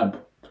the stab.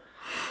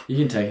 You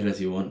can take it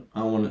as you want.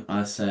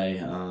 I say,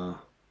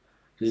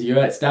 does he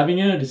go out stabbing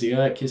her or does he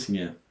go out kissing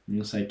her? I'm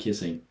going to say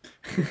kissing.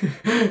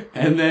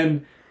 And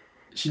then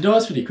she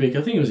dies pretty quick.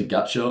 I think it was a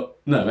gut shot.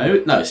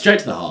 No, straight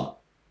to the heart.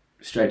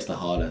 Straight to the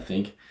heart, I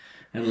think.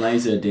 And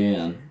lays her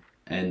down.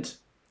 And,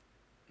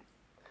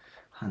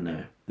 I don't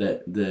know,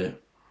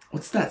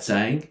 what's that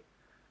saying?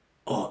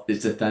 Oh,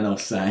 it's a Thanos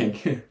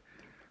saying.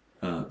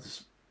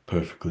 Just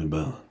perfectly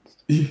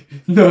balanced.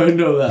 No,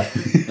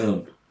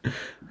 that.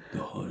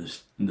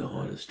 The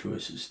hardest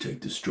choices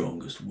take the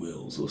strongest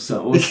wills, or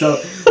something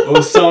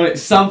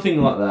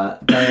like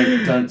that.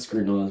 Don't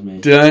scrutinise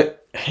me.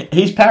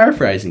 He's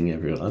paraphrasing,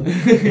 everyone.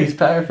 He's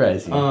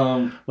paraphrasing.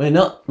 We're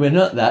not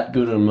that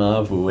good on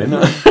Marvel. We're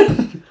not.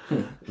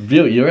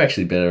 Bill, you're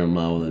actually better on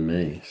Marvel than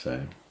me.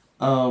 So.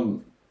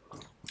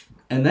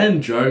 And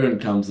then Drogon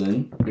comes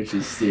in, which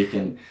is sick,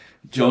 and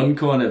John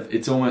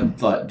it's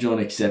almost like John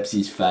accepts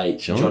his fate.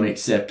 John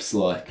accepts,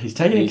 like... He's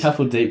taking a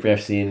couple deep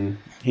breaths in.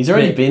 He's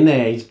already been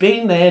there. He's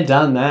been there,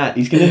 done that.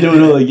 He's going to do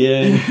it all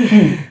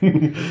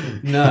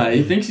again. No,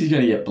 he thinks he's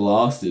going to get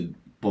blasted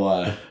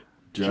by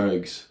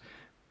Drogs.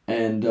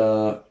 And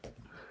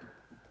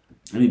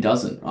he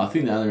doesn't. I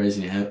think the only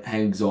reason he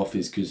hangs off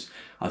is because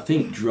I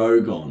think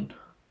dragons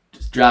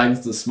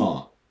are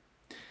smart.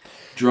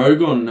 Are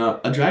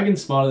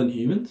dragons smarter than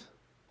humans?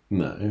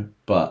 No,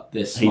 but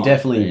they're smart, he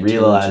definitely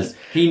realised...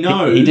 He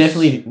knows. He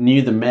definitely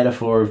knew the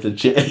metaphor of the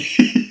chair.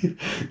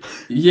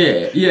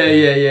 Yeah.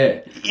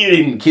 You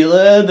didn't kill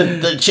her,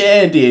 the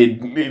chair did.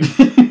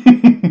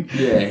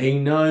 Yeah, he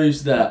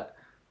knows that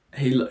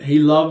he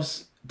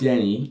loves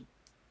Danny,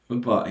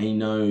 but he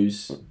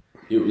knows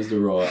it was the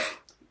right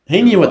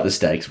He knew what the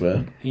stakes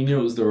were. He knew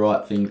it was the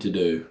right thing to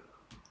do.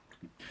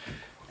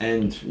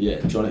 And,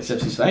 yeah, Jon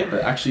accepts his fate,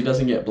 but actually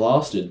doesn't get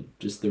blasted.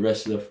 Just the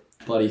rest of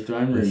the bloody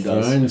throne room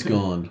does. The throne's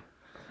gone.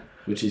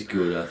 Which is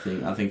good, I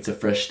think. I think it's a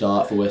fresh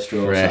start for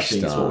Westeros. Fresh I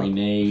think it's what we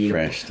need.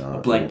 Fresh start. A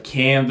blank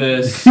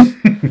canvas.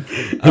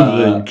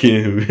 Blank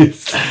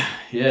canvas.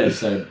 Yeah,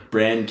 so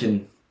Bran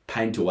can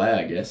paint away,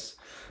 I guess.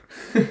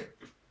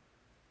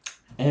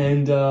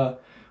 And what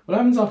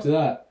happens after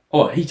that?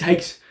 Oh, he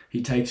takes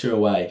her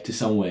away to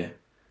somewhere.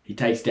 He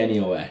takes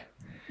Dany away.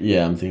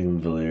 Yeah, I'm thinking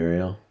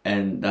Valyria.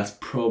 And that's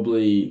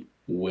probably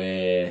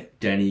where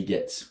Dany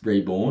gets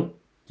reborn,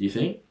 do you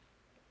think?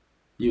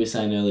 You were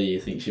saying earlier you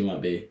think she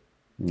might be...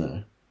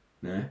 No.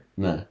 No?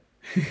 No.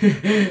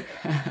 I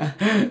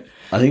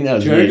think that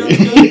was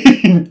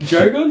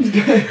Drogon's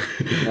gonna...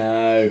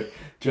 No.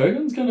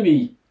 Drogon's gonna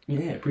be,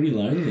 pretty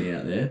lonely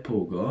out there,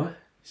 poor guy.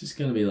 He's just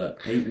gonna be like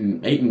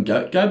eating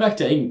goat.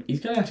 He's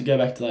gonna have to go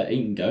back to like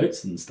eating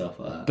goats and stuff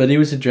like that. But he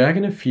was a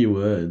dragon of few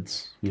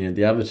words.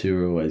 The other two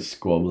were always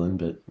squabbling,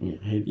 but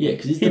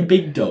because he's the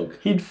big dog.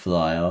 He'd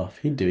fly off.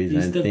 He'd do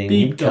his own thing.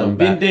 He'd come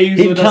back.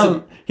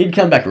 He'd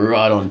come back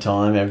right on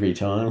time every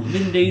time.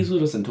 Vin Diesel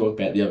doesn't talk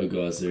about the other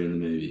guys that are in the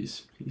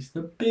movies. He's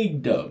the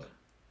big dog.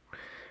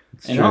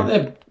 And aren't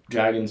their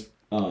dragons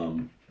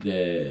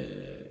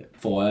their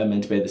fire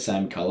meant to be the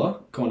same colour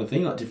kind of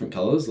thing, like different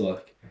colours,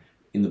 like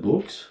in the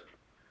books?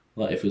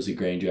 Like if it was a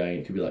green dragon,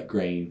 it could be like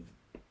green,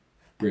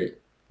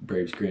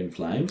 breathes green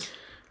flames.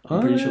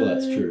 I'm pretty sure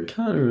that's true.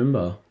 Can't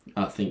remember.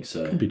 I think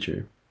so. Could be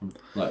true.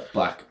 Like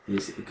black,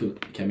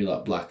 it can be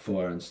like black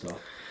fire and stuff.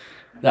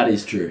 That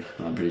is true.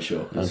 I'm pretty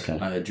sure. Okay.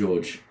 I heard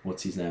George,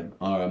 what's his name?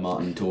 R.R.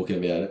 Martin talking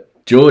about it.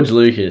 George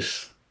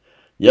Lucas.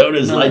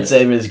 Yoda's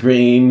lightsaber's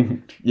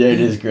green.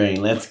 Yoda's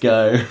green. Let's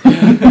go.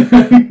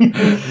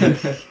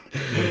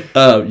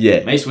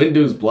 Yeah. Mace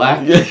Windu's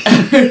black.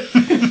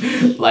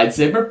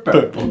 Lightsaber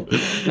purple.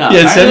 No,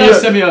 Yeah,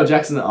 Samuel L.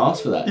 Jackson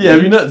asked for that. Yeah,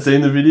 have you not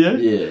seen the video?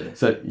 Yeah.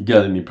 So, you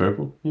got any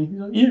purple?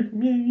 Yeah,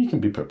 you can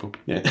be purple.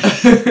 Yeah.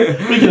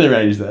 We can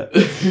arrange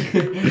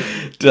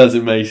that.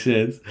 Doesn't make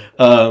sense.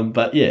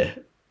 But yeah.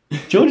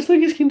 George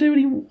Lucas can do what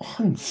he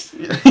wants.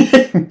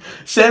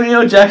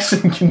 Samuel L.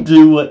 Jackson can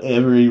do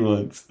whatever he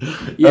wants.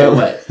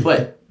 Yeah,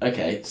 wait.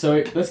 Okay,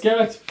 so let's go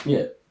back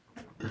to...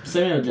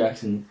 Samuel L.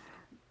 Jackson...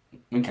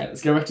 Okay,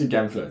 let's go back to the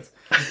game first.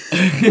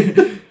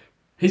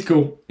 He's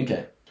cool.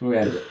 Okay, we're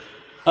out of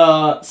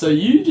it. So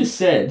you just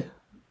said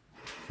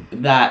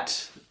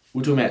that...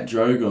 We're talking about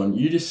Drogon.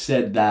 You just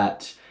said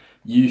that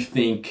you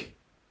think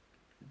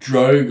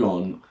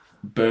Drogon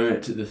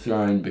burnt the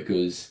throne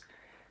because...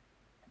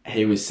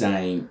 he was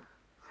saying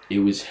it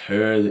was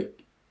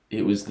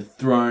it was the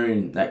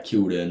throne that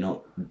killed her,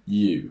 not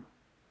you.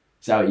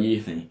 Is that what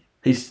you think?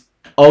 He's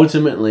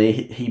ultimately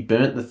he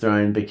burnt the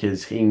throne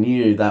because he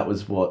knew that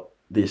was what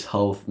this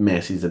whole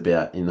mess is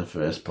about in the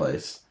first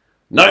place.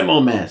 No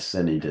more mess,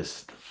 and he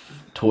just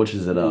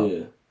torches it up.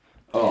 Yeah.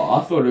 Oh,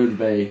 I thought it would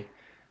be.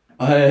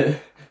 I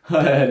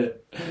had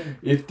it.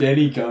 If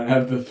Dany can't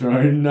have the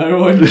throne,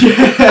 no one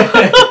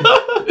can.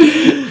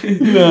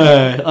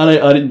 No,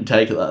 I didn't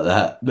take it like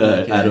that.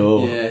 No, Okay, at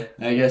all. Yeah,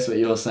 I guess what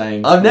you're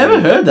saying. I've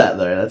never heard that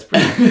though. That's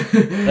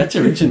that's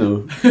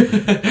original.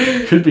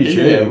 Could be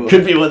true. Yeah, well,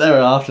 Could be what they were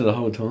after the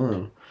whole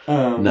time.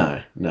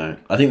 No. No.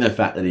 I think the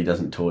fact that he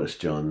doesn't torch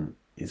Jon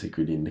is a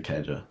good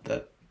indicator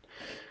that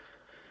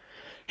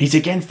he's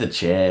against the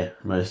chair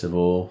most of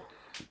all.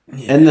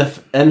 Yeah.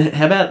 And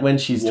how about when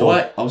she's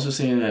talking? I was just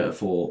thinking about it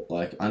before.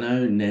 Like, I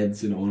know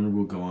Ned's an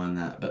honourable guy on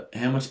that, but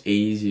how much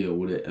easier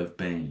would it have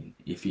been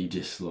if he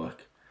just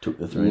like took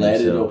the throne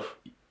let himself?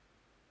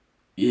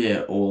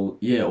 Or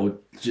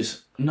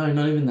just not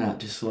even that.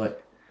 Just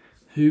like,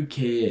 who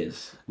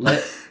cares?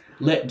 Let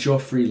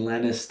Joffrey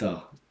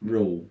Lannister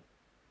rule.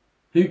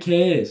 Who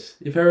cares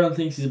if everyone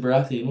thinks he's a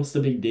Baratheon? What's the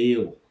big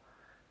deal?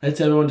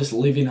 Let's everyone just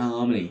live in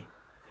harmony,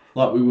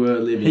 like we were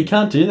living. He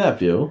can't do that,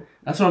 Bill.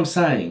 That's what I'm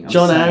saying.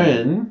 Jon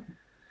Arryn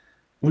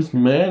was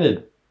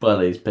murdered by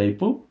these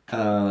people.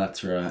 Oh,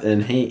 that's right.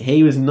 And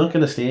he was not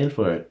going to stand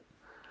for it.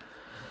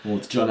 Well,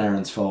 it's Jon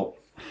Arryn's fault.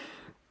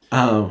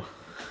 Oh.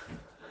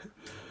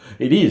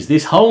 It is.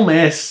 This whole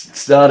mess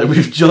started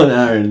with Jon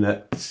Arryn,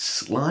 that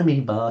slimy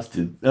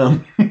bastard.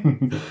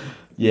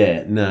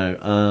 Yeah,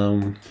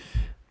 no.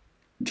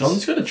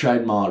 Jon's got a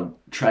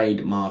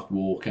trademark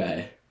walk,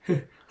 eh?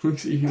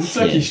 He looks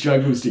like he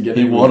struggles to get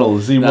it. He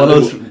waddles.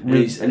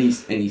 And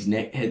his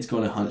head's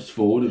kind of hunched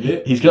forward a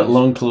bit. He's got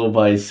long claw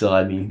by his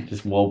side and he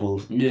just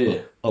wobbles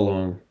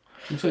along.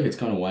 Looks like it's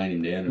kind of weighing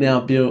him down. Now,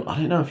 Bill, I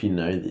don't know if you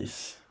know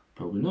this.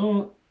 Probably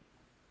not.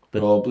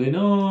 Probably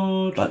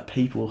not. But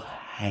people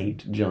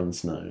hate Jon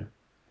Snow.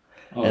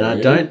 Oh, and I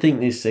really? don't think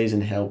this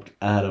season helped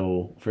at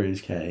all for his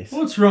case.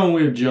 What's wrong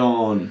with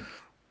Jon?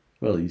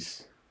 Well,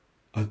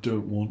 I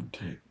don't want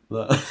to.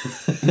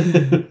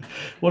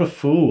 What a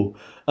fool.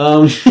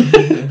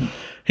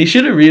 He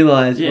should have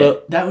realised. Yeah,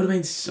 well, that would have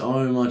been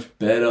so much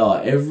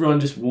better. Everyone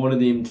just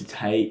wanted him to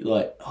take,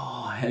 like,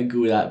 how good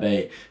would that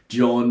be?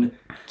 Jon,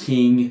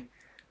 King,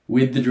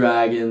 with the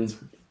dragons,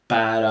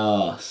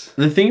 badass.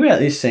 The thing about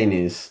this scene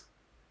is,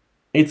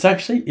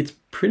 it's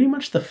pretty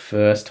much the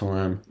first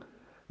time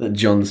that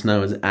Jon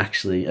Snow has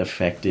actually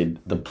affected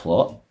the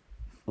plot.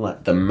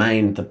 Like,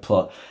 the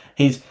plot.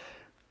 He's,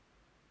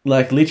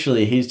 like,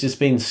 literally, he's just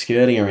been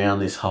skirting around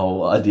this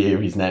whole idea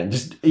of his name,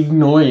 just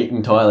ignoring it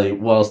entirely,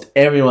 whilst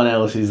everyone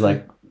else is,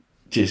 like,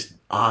 just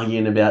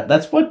arguing about,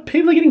 that's what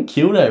people are getting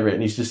killed over it,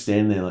 and he's just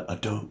standing there like, I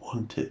don't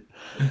want it.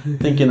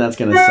 Thinking that's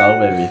going to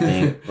solve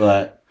everything.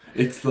 Like,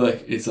 it's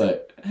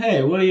like,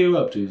 hey, what are you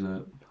up to? He's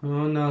like,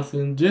 oh,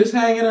 nothing, just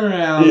hanging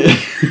around.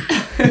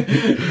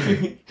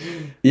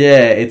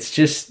 Yeah, it's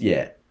just,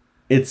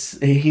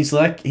 he's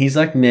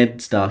like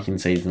Ned Stark in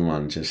season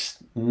 1, just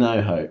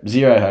no hope,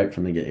 zero hope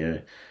from the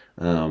get-go.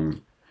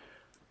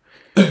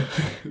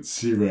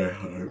 Zero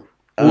hope.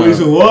 Well, he's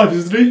alive,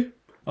 isn't he?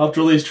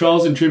 After all these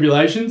trials and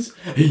tribulations,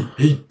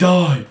 he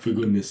died, for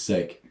goodness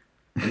sake,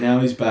 and now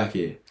he's back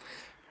here.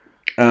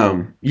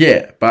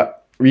 Yeah,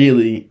 but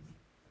really,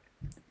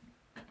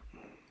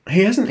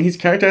 his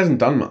character hasn't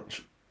done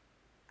much,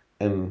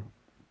 and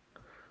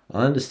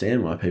I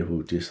understand why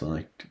people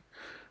disliked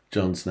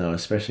Jon Snow,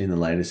 especially in the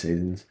later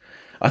seasons.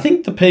 I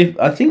think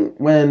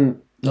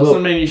when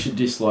doesn't mean you should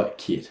dislike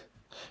Kit.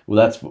 Well,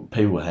 that's what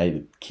people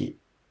hated Kit.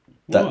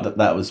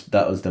 That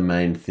was the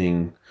main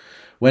thing.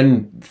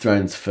 When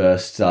Thrones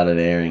first started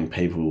airing,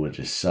 people were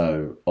just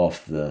so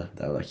off they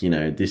were like,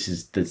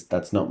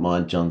 that's not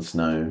my Jon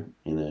Snow,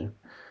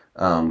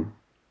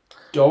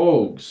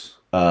 Dogs.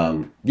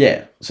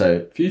 Yeah.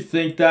 So if you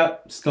think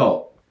that,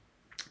 stop.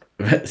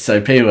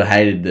 So people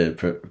hated the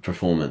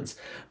performance,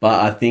 but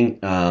I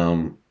think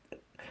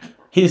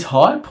his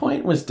high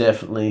point was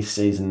definitely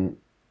seasons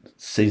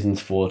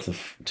 4 to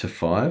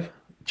 5.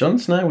 Jon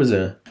Snow was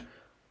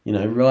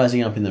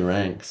rising up in the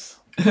ranks.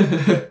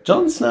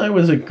 Jon Snow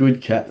was a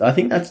good cat. I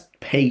think that's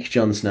peak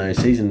Jon Snow,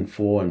 season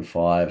 4 and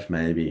 5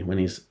 maybe, when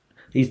he's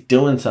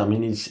doing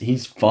something.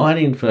 He's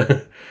fighting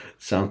for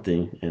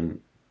something,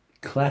 and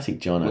classic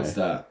Jono. What's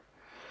that?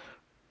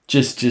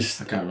 Just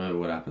I can't remember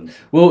what happens.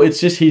 Well, it's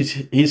just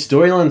his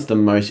storyline's the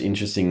most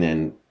interesting.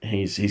 Then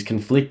he's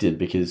conflicted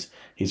because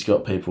he's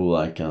got people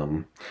like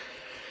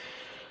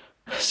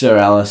Sir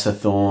Alistair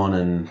Thorne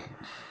and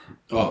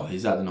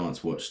he's at the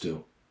Night's Watch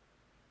still.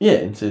 Yeah,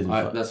 in season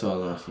 5. That's what I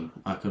was asking.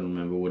 I couldn't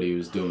remember what he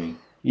was doing.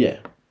 Yeah,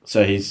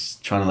 so he's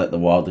trying to let the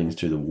wildlings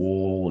through the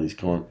wall. He's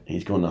gone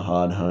to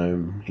Hard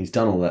Home. He's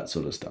done all that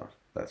sort of stuff.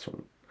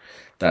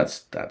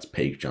 That's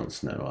peak Jon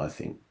Snow, I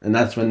think, and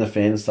that's when the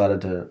fans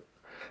started to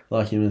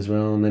like him as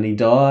well. And then he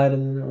died,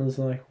 and then it was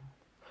like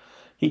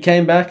he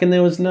came back, and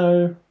there was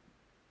nothing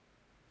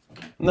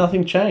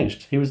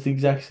changed. He was the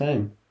exact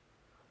same.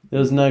 There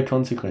was no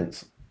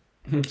consequence.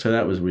 So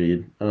that was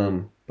weird.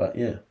 But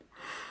yeah,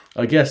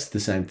 I guess the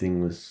same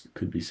thing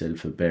could be said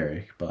for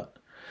Beric, but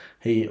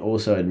he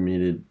also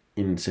admitted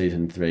in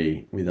season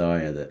 3 with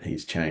Arya that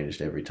he's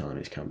changed every time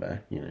he's come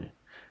back,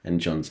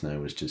 and Jon Snow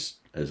was just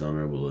as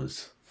honourable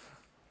as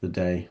the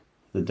day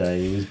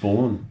he was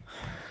born.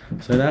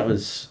 So that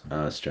was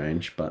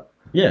strange, but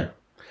yeah.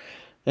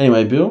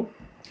 Anyway, Bill.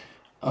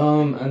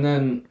 And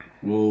then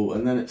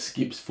it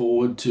skips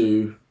forward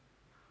to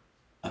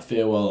not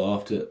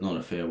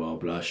a farewell,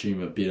 but I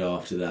assume a bit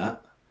after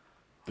that,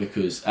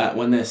 because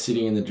when they're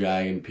sitting in the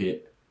dragon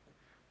pit,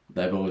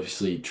 they've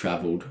obviously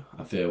travelled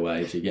a fair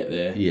way to get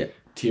there. Yeah.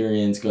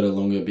 Tyrion's got a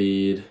longer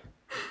beard.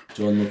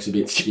 Jon looks a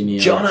bit skinnier.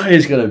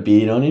 Jono's got a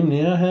beard on him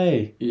now.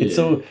 Hey, yeah.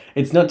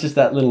 It's not just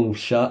that little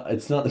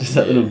It's not just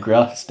that little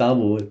grass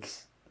stubble.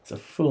 It's a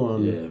full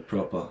on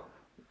proper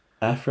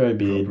afro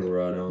beard. Proper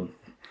right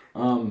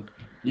on.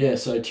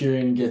 So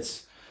Tyrion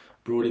gets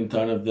brought in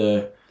front of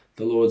the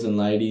lords and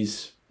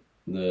ladies,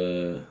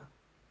 the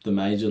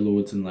major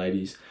lords and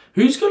ladies.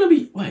 Who's gonna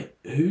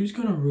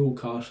rule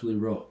Casterly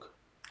Rock?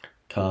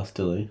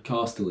 Casterly,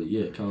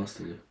 yeah,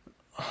 Casterly.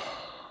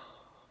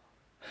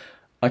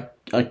 I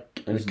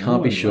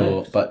can't be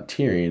sure, but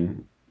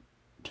Tyrion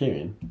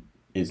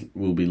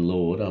will be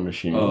Lord, I'm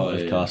assuming,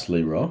 of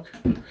Casterly Rock.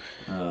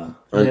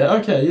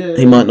 Yeah.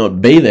 He might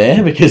not be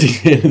there because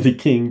he's the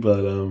king,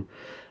 but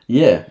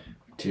yeah.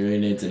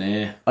 Tyrion needs an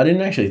heir. I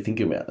didn't actually think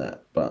about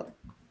that, but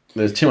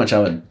there's too much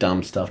other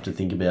dumb stuff to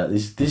think about.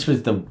 This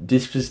was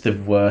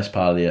the worst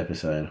part of the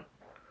episode.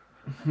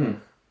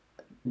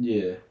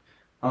 Yeah.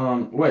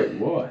 Wait,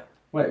 why?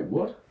 Wait,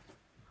 what?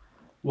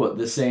 What,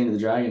 the scene in the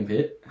dragon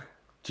pit?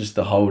 Just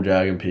the whole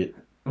dragon pit.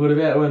 What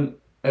about when...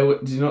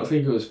 Did you not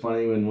think it was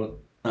funny when...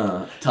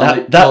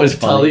 Tully, was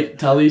funny.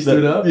 Tully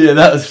stood up? Yeah,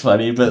 that was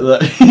funny, but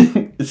like,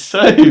 it's so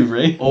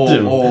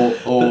random.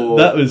 Or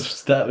that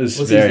was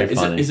very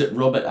funny. Is it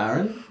Robert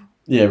Aaron?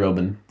 Yeah,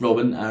 Robin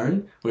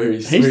Aaron, where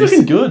he's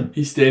looking good.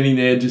 He's standing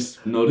there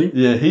just nodding.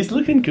 Yeah, he's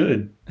looking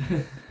good.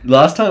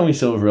 Last time we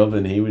saw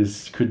Robin, he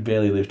could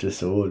barely lift a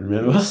sword.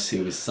 Remember?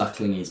 He was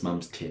suckling his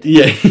mum's tit.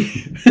 Yeah,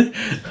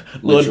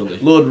 Literally.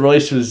 Lord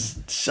Royce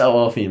was so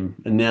off him,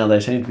 and now they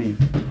seem to be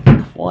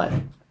quite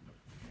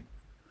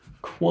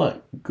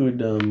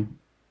good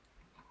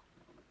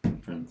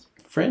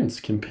friends,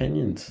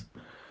 companions,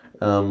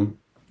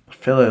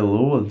 fellow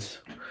lords.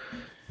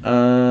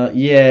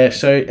 Yeah.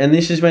 So, and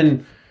this is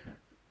when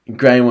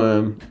Grey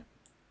Worm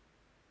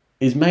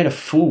is made a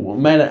fool,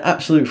 made an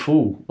absolute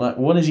fool. Like,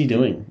 what is he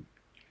doing?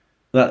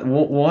 Like,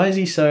 why is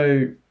he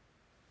so?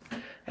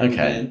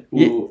 Okay,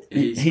 Well,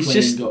 his he's queen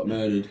just got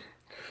murdered.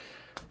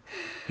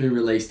 Who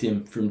released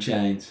him from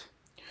chains?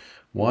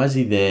 Why is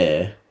he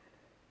there?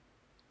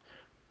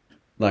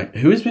 Like,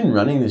 who has been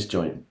running this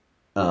joint?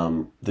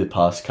 The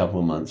past couple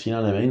of months. You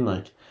know what I mean?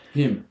 Like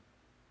him.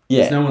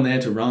 Yeah, there's no one there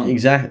to run.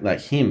 Exactly,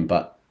 like him.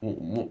 But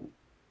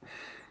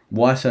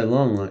why so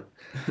long? Like,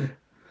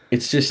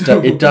 it's just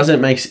it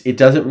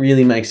doesn't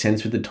really make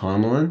sense with the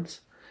timelines,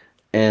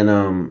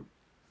 and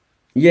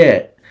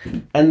yeah,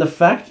 and the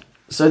fact.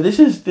 So this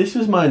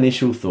was my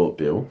initial thought,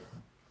 Bill.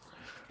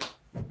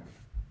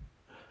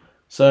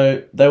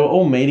 So they were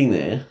all meeting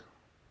there,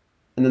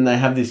 and then they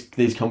have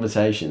these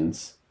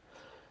conversations,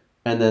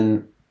 and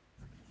then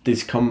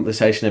this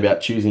conversation about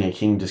choosing a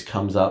king just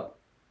comes up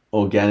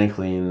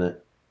organically in the,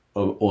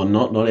 or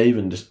not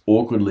even just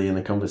awkwardly in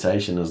the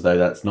conversation, as though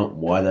that's not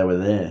why they were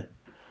there.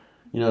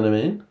 You know what I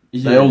mean?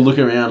 Yeah. They all look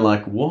around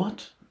like,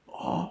 what?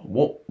 Oh,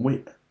 what?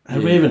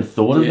 Have we even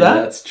thought of that?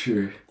 Yeah, that's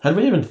true. Had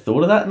we even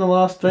thought of that in the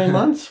last 3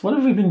 months? What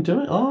have we been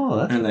doing? Oh,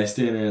 that's... And they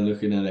stand around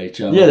looking at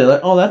each other. Yeah, they're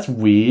like, oh, that's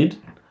weird.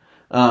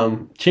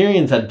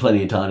 Tyrion's had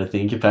plenty of time to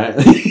think,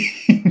 apparently.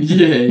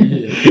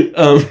 Yeah.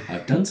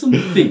 I've done some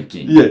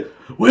thinking. Yeah.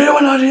 We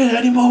will not hear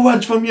any more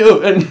words from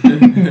you. And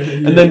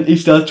and then he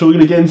starts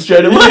talking again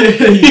straight away.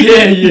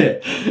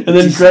 Yeah. And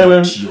then Grey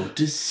Worm's... your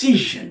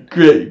decision.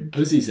 Great. What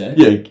does he say?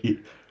 Yeah.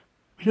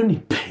 We don't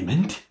need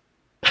payment.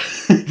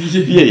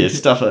 Yeah,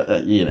 stuff like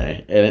that, you know.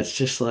 And it's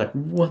just like,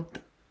 what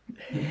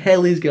the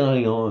hell is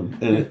going on?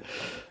 And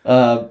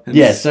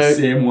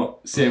so...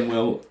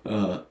 Samuel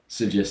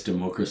suggests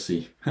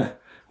democracy.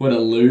 What a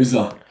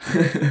loser.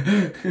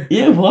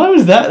 Yeah, why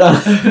was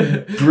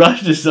that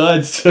brushed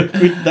aside so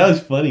quick? That was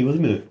funny,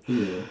 wasn't it?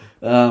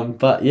 Yeah.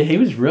 But yeah, he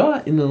was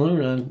right in the long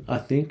run. I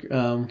think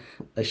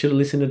they should have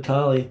listened to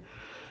Tali.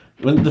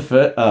 We'll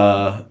get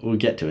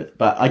to it.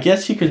 But I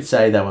guess you could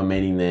say they were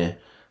meeting there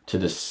to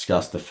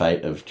discuss the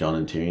fate of Jon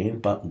and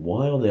Tyrion. But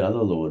why all the other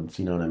lords?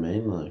 You know what I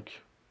mean?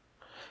 Like,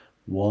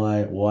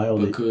 why all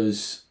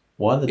because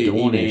why the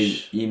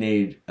Dornish? You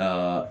need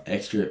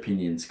extra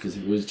opinions, because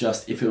if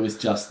it was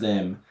just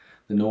them,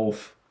 the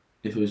North,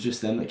 if it was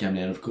just them that came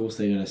down, of course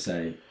they're gonna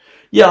say.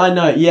 Yeah, I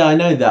know. Yeah, I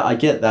know that. I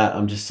get that.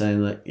 I'm just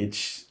saying, like,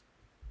 it's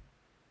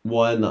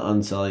why in the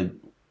Unsullied.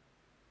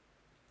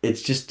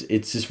 It's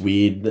just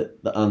weird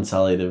that the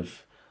Unsullied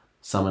have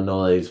summoned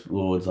all these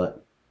lords. Like,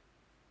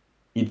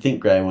 you'd think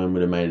Grey Worm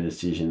would have made a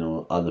decision,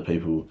 or other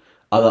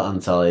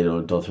Unsullied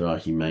or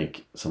Dothraki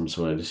make some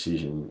sort of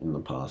decision in the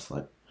past.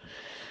 Like,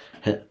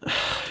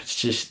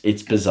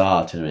 it's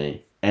bizarre to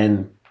me.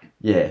 And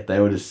yeah, they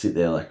would just sit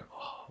there like,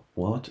 oh,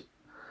 what?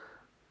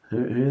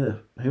 Who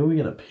are we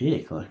gonna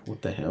pick? Like,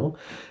 what the hell?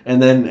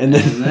 And then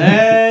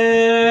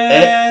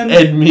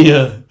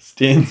Edmure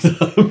stands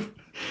up.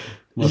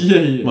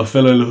 My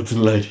fellow lords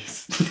and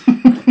ladies.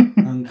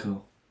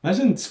 Uncle.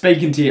 Imagine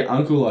speaking to your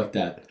uncle like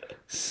that.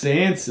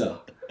 Sansa.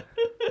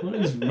 What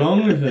is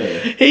wrong with her?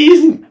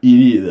 He's an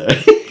idiot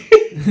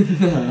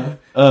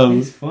though.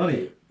 He's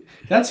funny.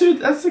 That's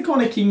the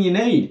kind of king you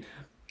need.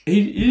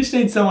 You just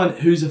need someone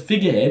who's a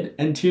figurehead,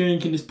 and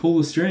Tyrion can just pull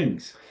the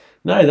strings.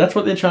 No, that's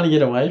what they're trying to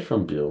get away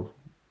from, Bill.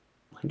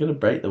 I'm gonna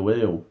break the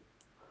wheel.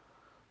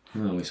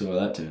 Oh, we saw how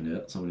that turned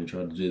out. Somebody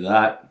tried to do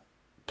that.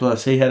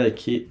 Plus, he had a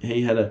kid.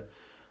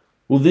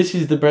 Well, this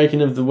is the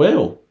breaking of the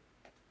wheel.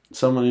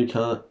 Someone who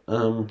can't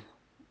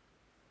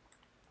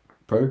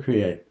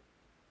procreate.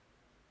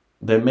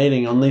 They're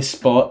meeting on this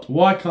spot.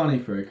 Why can't he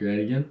procreate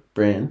again?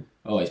 Bran.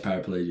 Oh, he's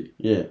paraplegic.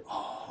 Yeah.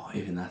 Oh,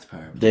 even that's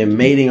paraplegic. They're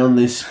meeting on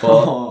this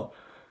spot. Oh,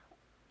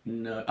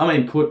 no. I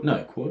mean, quad.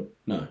 No.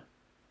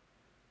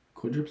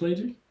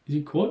 Quadriplegic? Is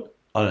he quad?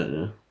 I don't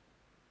know.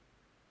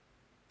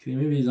 Can he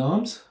move his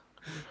arms?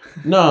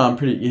 No,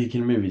 he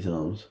can move his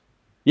arms.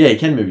 Yeah, he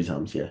can move his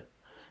arms, yeah.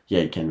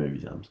 Yeah, he can move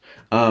his arms.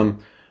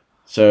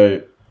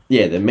 So,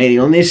 yeah, they're meeting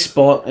on this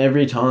spot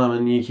every time a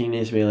new king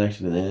needs to be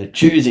elected, and they're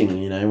choosing,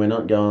 we're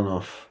not going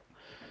off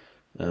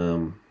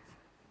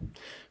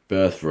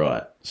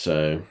birthright.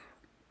 So,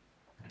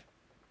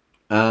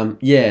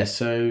 so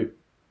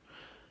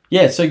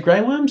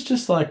Grey Worm's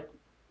just like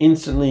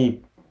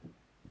instantly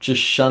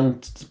just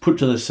shunned, put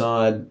to the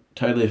side,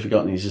 totally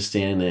forgotten. He's just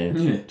standing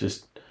there,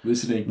 just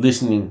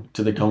listening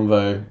to the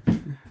convo.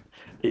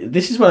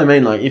 This is what I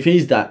mean. Like, if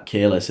he's that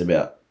careless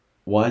about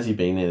why has he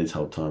been there this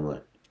whole time,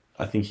 like,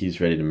 I think he's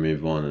ready to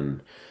move on.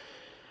 And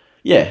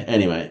yeah,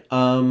 anyway,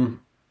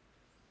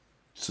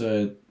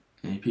 so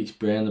he picks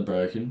Bran the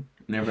Broken,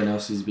 and everyone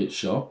else is a bit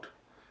shocked,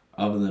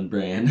 other than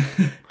Bran.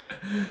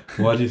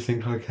 Why do you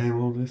think I came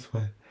all this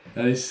way?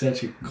 That is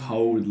such a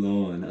cold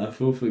line. I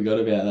forgot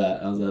about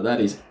that. I was like,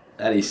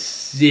 that is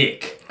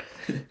sick.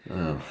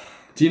 Oh.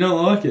 Do you not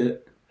like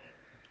it?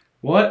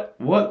 Why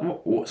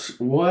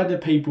do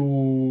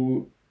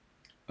people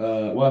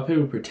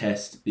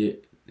protest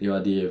the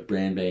idea of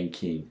Bran being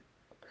king?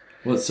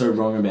 What's so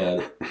wrong about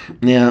it?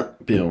 Now,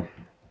 Bill,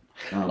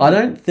 I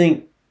don't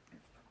think...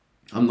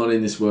 I'm not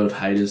in this world of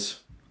haters.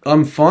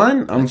 I'm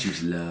fine. I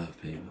just love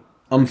people.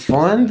 I'm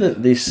fine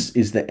that this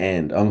is the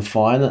end. I'm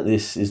fine that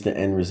this is the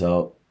end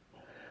result.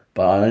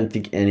 But I don't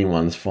think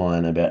anyone's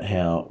fine about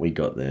how we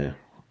got there.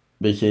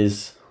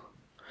 Because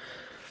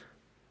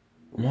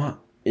Bran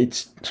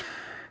is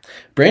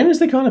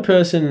the kind of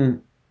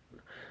person,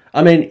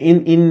 I mean,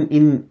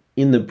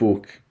 in the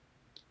book,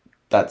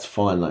 that's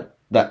fine. Like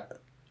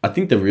that, I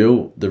think the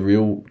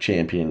real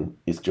champion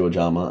is George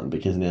R. R. Martin,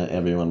 because now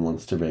everyone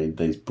wants to read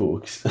these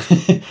books.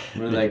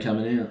 When are they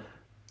coming out?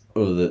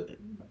 Well, there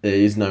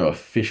is no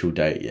official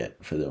date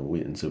yet for the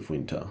Winds of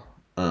Winter.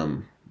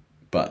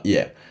 But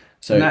yeah,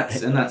 so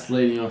and that's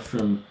leading off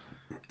from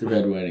the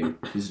Red Wedding,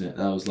 isn't it?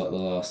 That was like the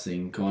last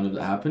thing kind of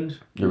that happened.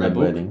 The Red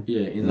Wedding.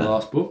 Yeah, in the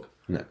last book.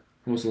 No.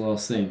 What was the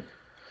last thing?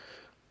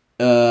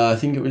 I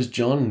think it was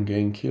John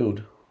getting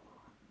killed.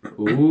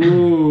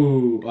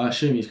 Ooh, I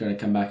assume he's going to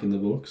come back in the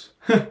books.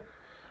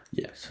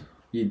 Yes.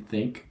 You'd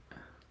think.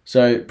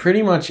 So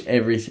pretty much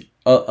everything,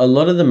 a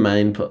lot of the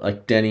main,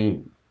 like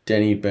Dany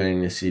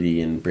burning the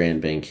city and Bran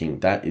being king,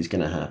 that is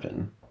going to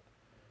happen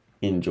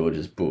in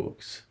George's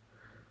books.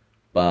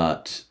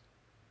 But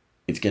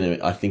I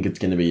think it's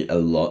going to be a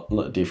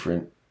lot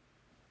different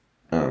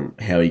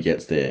how he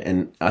gets there.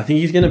 And I think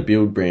he's going to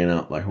build Bran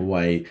up like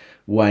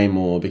way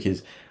more,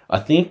 because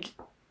I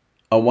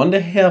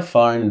wonder how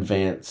far in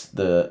advance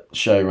the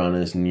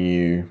showrunners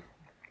knew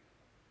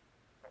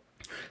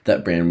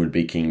that Bran would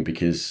be king,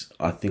 because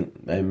I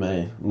think they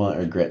might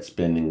regret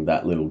spending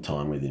that little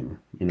time with him.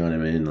 You know what I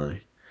mean?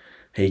 Like,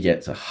 he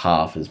gets a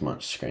half as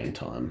much screen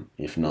time,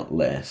 if not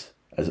less,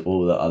 as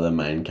all the other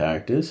main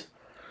characters.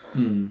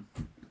 I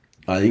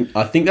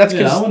think that's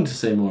because I want to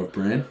see more of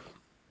Bran.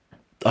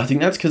 I think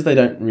that's because they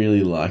didn't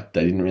really like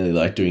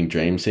doing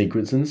dream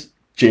sequences,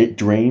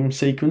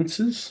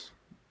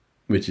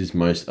 which is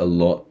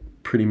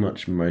pretty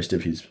much most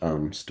of his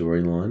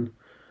storyline.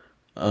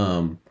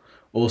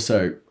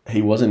 Also,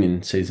 he wasn't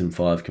in season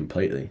 5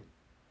 completely.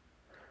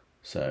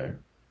 So,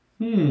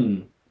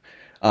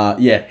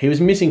 yeah, he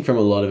was missing from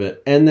a lot of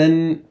it, and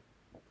then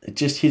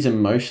just his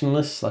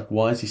emotionless. Like,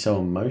 why is he so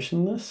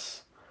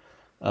emotionless?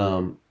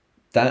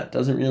 That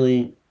doesn't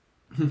really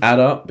add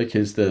up,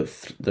 because the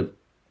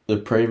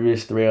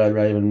previous Three-Eyed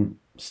Raven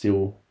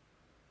still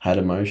had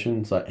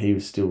emotions. Like, he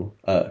was still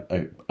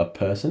a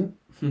person.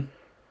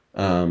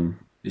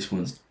 This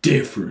one's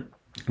different.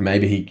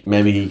 Maybe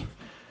he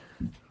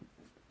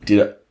did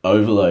it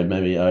overload.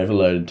 Maybe he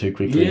overloaded too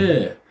quickly.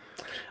 Yeah.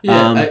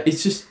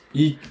 It's just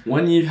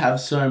when you have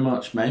so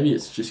much. Maybe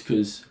it's just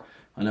because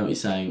I know what you're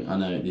saying. I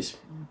know this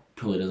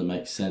probably doesn't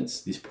make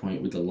sense. This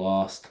point with the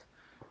last,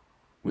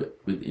 with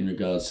in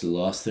regards to the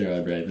last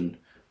Three-Eyed Raven,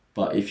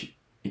 but if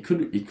it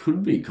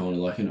could be kind of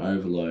like an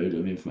overload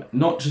of information.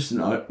 Not just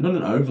not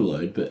an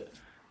overload, but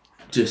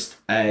just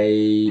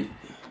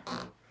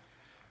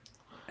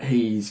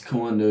he's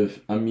kind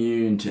of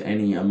immune to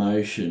any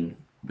emotion,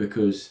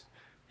 because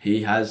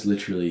he has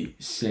literally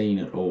seen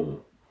it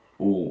all,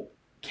 or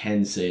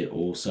can see it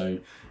all, so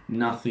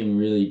nothing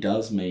really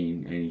does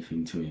mean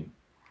anything to him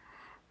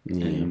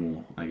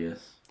anymore, I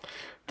guess.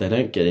 They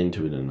don't get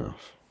into it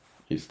enough,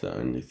 is the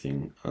only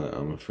thing,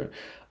 I'm afraid.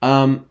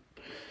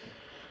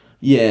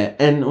 Yeah,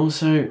 and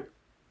also,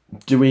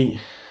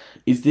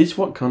 is this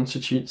what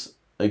constitutes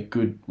a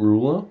good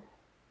ruler?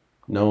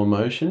 No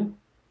emotion?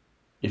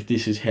 If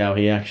this is how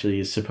he actually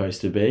is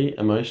supposed to be,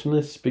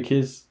 emotionless?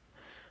 Because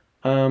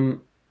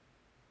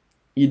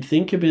you'd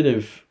think a bit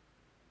of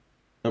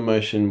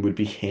emotion would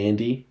be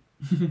handy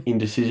in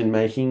decision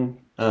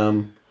making.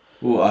 Well,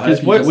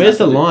 where's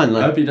the line?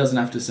 I hope he doesn't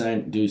have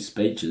to do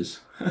speeches.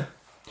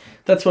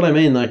 That's what I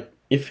mean. Like,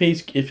 if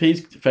he's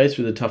faced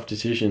with a tough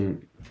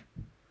decision,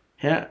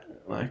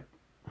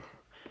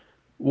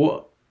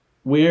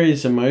 where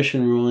is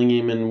emotion ruling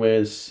him, and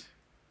where's...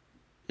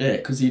 Yeah,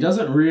 because he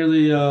doesn't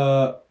really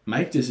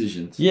make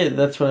decisions. Yeah,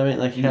 that's what I mean.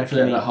 Like, how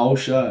can the whole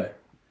show?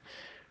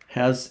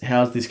 How's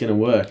this going to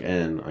work?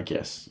 And I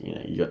guess,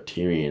 you got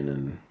Tyrion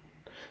and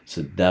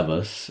Sir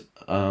Davos,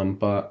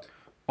 but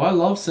I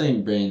love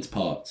seeing Bran's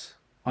parts.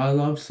 I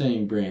love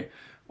seeing Bran.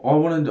 I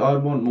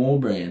want more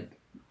Bran.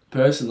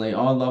 Personally,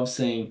 I love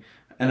seeing,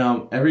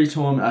 and every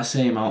time I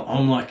see him,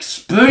 I'm like,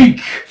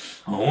 speak!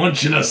 I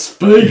want you to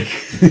speak!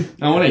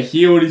 I want to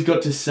hear what he's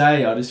got to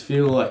say. I just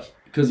feel like,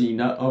 because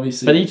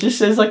obviously... But he just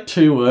says like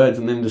 2 words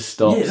and then just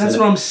stops. Yeah, that's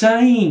what I'm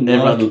saying.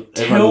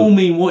 Tell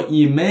me what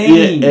you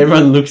mean. Yeah,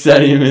 everyone looks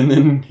at him and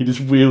then he just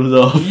wheels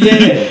off.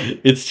 Yeah.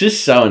 It's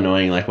just so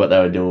annoying, like what they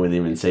were doing with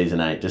him in season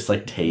 8, just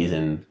like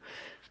teasing.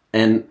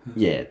 And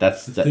yeah,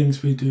 that's...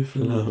 things we do for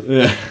love.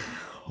 Yeah.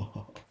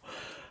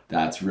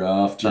 That's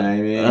rough,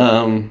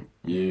 Jamie.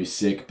 You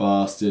sick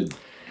bastard.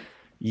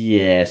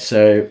 Yeah,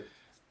 so...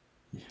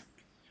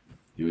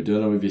 You were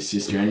doing it with your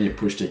sister and you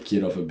pushed a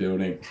kid off a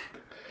building.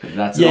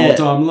 That's an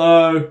all-time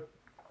low.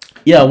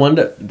 Yeah,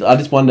 I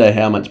just wonder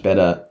how much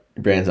better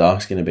Bran's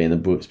arc's going to be in the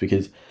books,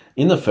 because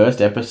in the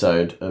first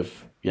episode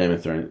of Game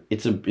of Thrones,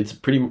 it's a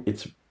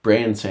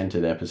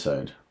Bran-centered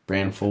episode.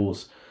 Bran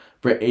falls.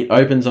 It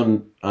opens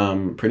on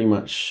pretty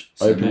much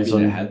so opens maybe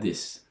on. They had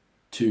this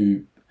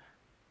 2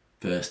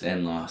 first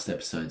and last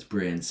episodes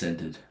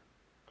Bran-centered.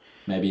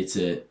 Maybe it's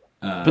a.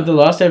 But the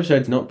last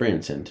episode's not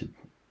Bran centered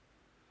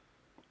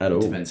at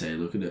all. Depends how you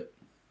look at it.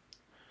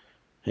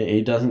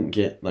 He doesn't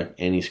get like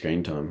any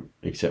screen time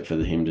except for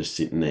him just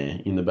sitting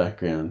there in the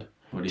background.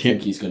 What do you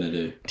think he's gonna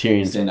do?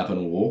 Stand up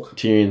and walk?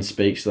 Tyrion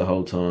speaks the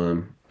whole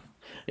time.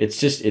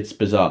 It's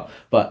bizarre.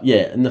 But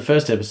yeah, in the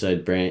first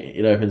episode,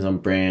 it opens on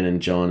Bran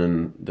and Jon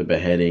and the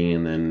beheading,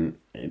 and then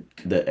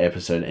the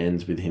episode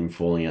ends with him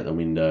falling out the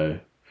window.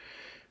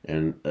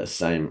 And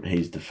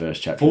he's the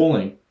first chapter.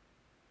 Falling?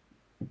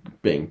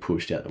 Being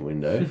pushed out the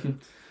window.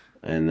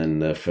 And then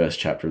the first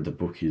chapter of the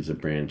book is a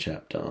Bran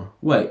chapter.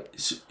 Wait,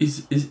 so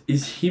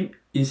is him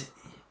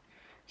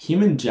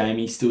and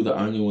Jaime still the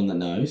only one that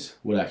knows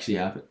what actually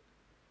happened?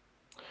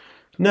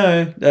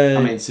 No.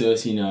 I mean,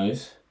 Cersei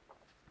knows.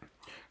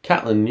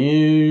 Catelyn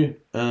knew.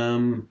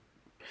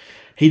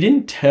 He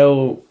didn't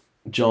tell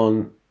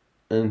Jon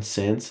and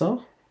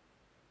Sansa.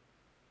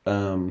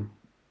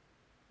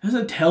 He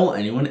doesn't tell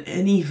anyone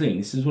anything.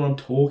 This is what I'm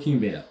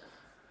talking about.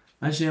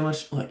 Imagine how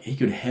much he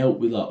could help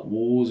with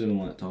wars and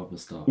all that type of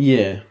stuff.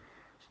 Yeah.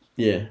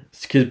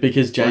 It's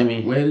because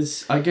Jaime.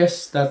 I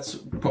guess that's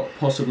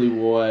possibly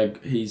why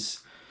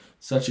he's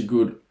such a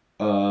good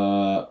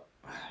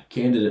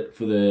candidate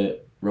for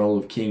the role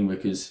of king,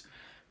 because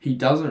he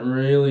doesn't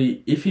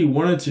really. If he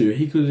wanted to,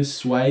 he could have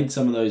swayed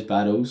some of those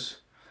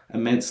battles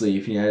immensely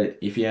if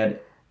he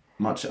had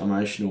much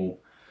emotional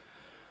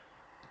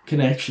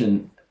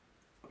connection,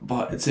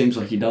 but it seems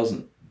like he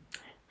doesn't.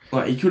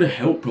 He could have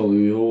helped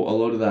probably with a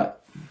lot of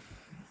that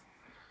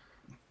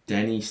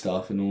Dany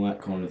stuff and all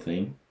that kind of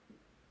thing.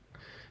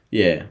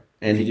 Yeah.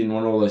 And he didn't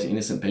want all those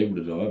innocent people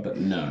to die, but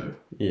no.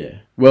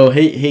 Yeah. Well,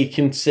 he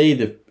can see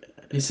the...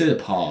 He see the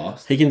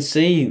past. He can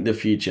see the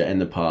future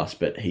and the past,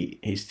 but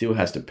he still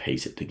has to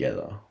piece it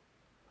together.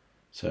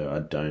 So I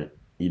don't...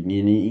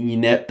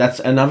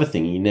 that's another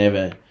thing. He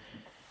never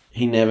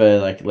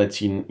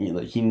lets you...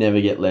 he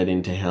never get led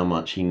into how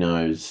much he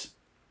knows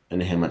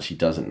and how much he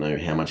doesn't know,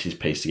 how much he's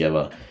pieced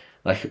together.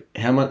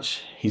 How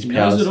much his powers... He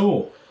knows it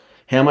all.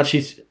 How much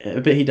he's...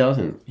 But he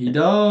doesn't. He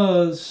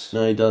does.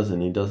 No, he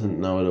doesn't. He doesn't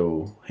know it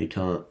all. He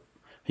can't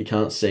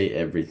see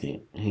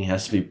everything. He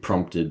has to be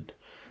prompted.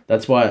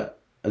 That's why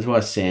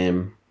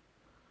Sam...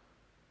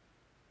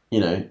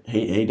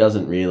 he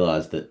doesn't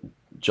realise that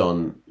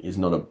Jon is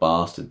not a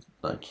bastard.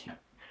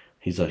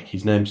 He's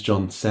his name's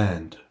Jon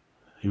Sand.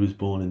 He was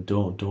born in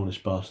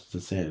Dornish bastards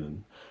of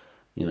Sand.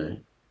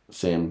 And,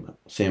 Sam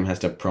has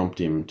to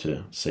prompt him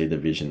to see the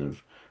vision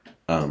of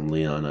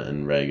Lyanna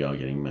and Rhaegar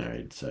getting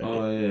married. So,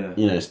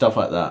 stuff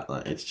like that.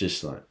 It's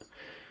just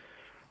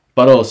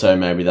but also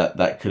maybe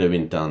that could have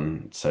been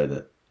done so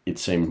that it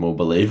seemed more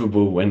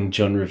believable when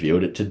Jon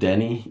revealed it to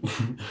Dany.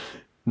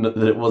 Not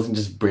that it wasn't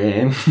just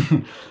Bran.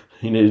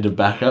 He needed a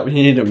backup. He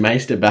needed a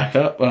mace to back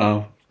up.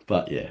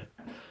 But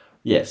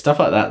yeah, stuff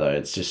like that though.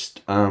 It's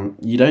just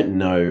you don't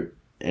know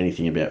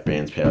anything about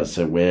Bran's powers.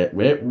 So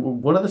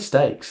what are the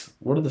stakes?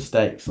 What are the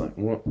stakes?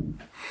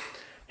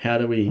 How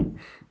do we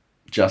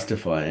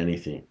justify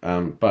anything?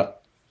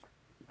 But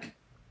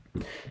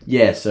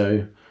yeah,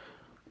 so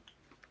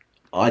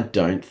I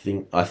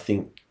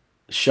think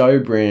show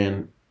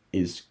Bran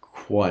is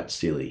quite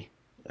silly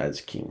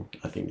as king.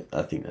 I think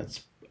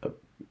that's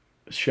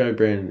show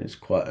Bran is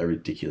quite a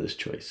ridiculous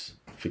choice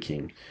for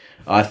king.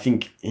 I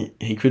think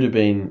he could have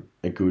been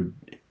a good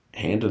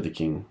hand of the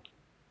king,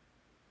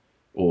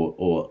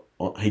 or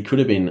he could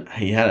have been.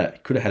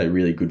 Could have had a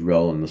really good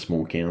role in the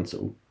small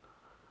council,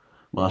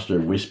 Master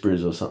of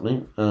Whisperers or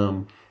something.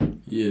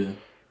 Yeah.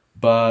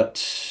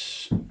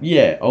 But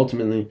yeah,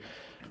 ultimately,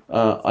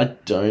 I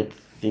don't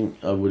think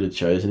I would have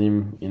chosen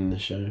him in the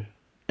show.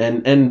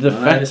 And the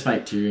fact just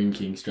make Tyrion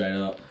king straight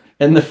up.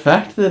 And the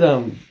fact that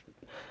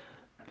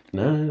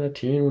that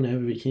Tyrion will never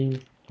be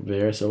king.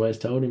 Varys always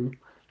told him.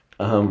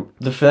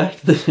 The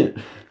fact that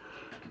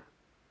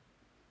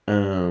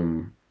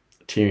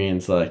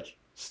Tyrion's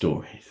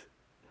stories.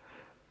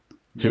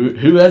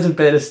 Who has a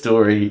better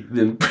story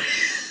than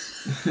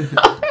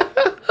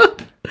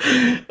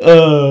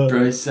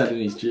Bro sat in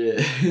his chair.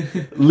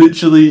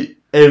 Literally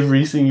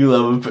every single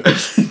other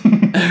person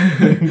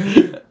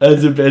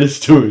has a better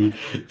story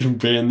than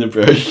Bran the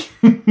Broken.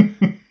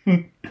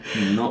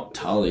 Not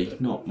Tully.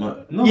 Not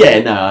much.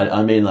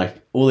 I mean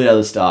all the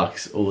other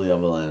Starks, all the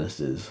other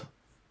Lannisters,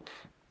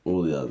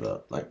 all the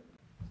other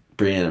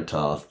Brienne of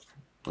Tarth,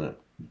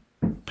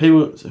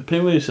 people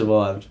who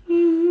survived.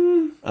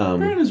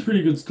 Bran is a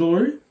pretty good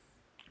story.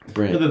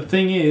 Bran. But the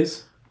thing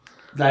is,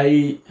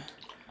 that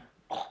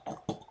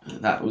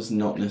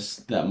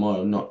might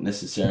have not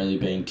necessarily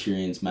been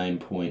Tyrion's main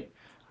point,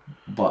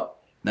 but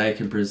they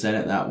can present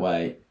it that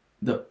way.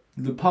 The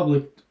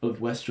public of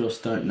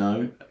Westeros don't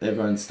know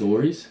everyone's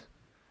stories,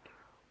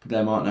 but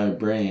they might know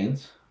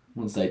Bran's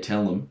once they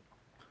tell them.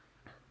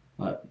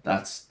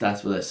 That's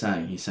what they're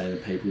saying. He's saying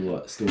that people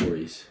like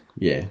stories.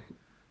 Yeah.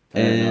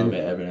 They don't know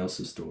about everyone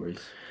else's stories.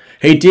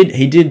 He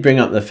did bring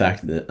up the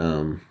fact that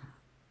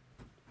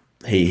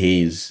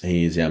he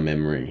is our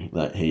memory.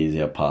 He is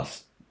our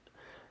past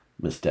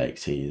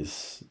mistakes. He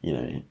is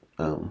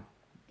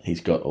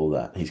he's got all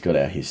that. He's got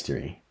our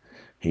history.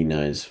 He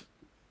knows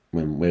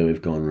where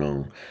we've gone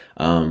wrong.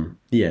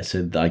 Yeah,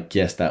 so I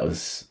guess that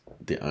was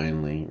the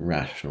only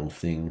rational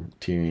thing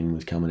Tyrion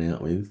was coming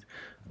out with.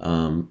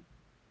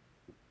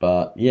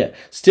 But yeah,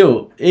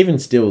 still,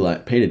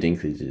 like Peter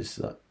Dinklage is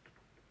like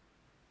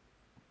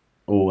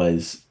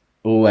always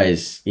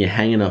you're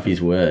hanging off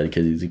his word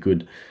because he's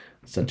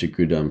such a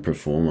good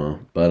performer.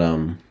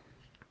 But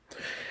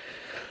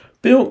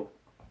Bill,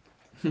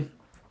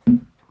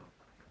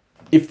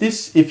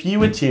 if you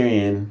were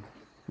Tyrion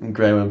and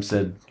Grey Worm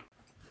said,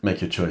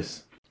 make your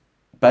choice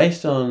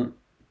based on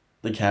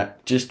the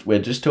we're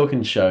just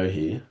talking show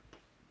here.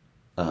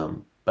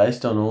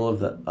 Based on all of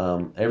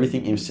the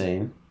everything you've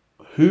seen,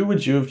 who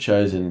would you have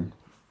chosen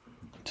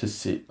to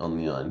sit on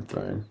the Iron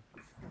Throne?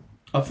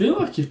 I feel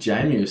like if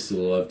Jamie was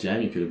still alive,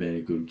 Jamie could have been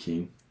a good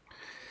king.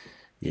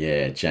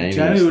 Yeah, Jamie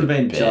would have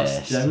been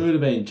Jamie would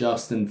have been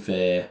just and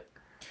fair.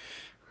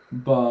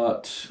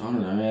 But I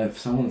don't know if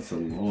someone's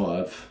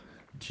alive.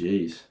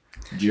 Jeez,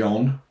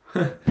 John.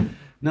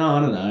 No, I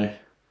don't know.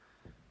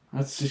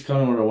 That's just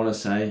kind of what I want to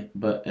say.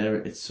 But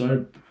it's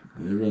so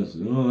everyone's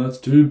that's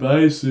too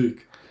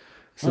basic.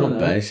 It's not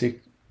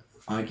basic.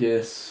 I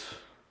guess.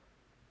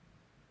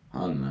 I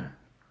don't know.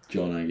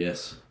 John, I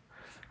guess.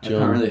 John. I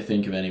can't really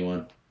think of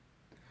anyone.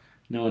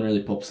 No one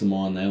really pops to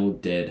mind. They're all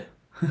dead.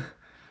 That's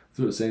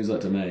what it seems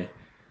like to me.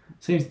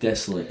 Seems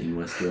desolate in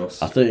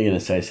Westeros. I thought you were going to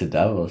say Sir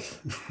Davos.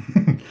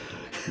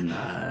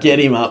 No. Get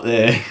him up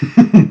there.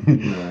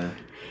 No.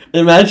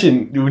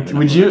 Imagine,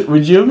 would you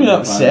have been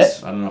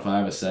upset? I don't know if I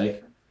have a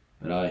say,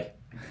 but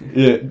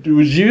Yeah,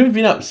 would you have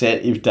been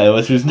upset if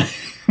Davos was No.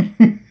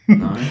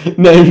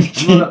 named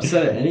I'm not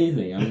upset at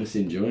anything. I'm just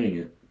enjoying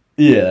it.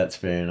 Yeah, that's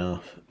fair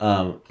enough.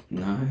 No,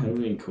 that would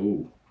have been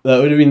cool. That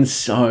would have been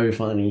so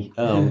funny.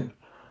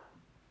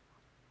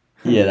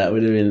 Yeah, that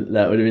would have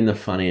been the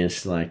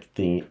funniest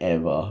thing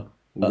ever.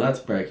 Well, that's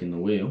breaking the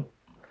wheel.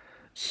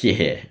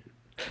 Yeah,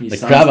 the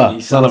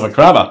crabber, son of a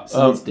crabber.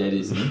 Son's dead,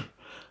 isn't he?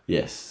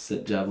 Yes,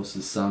 Set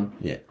Javos' son.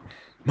 Yeah,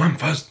 Mum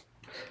first.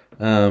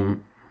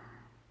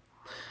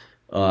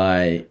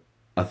 I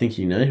think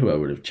you know who I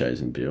would have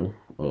chosen, Bill.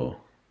 Or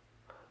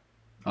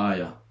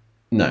Arya.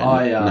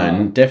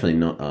 No, definitely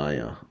not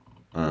Arya.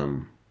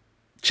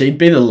 She'd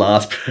be the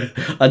last.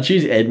 I'd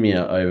choose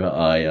Edmure over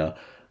Arya.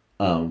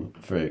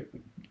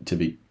 To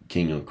be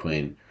king or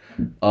queen.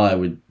 I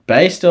would,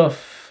 based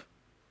off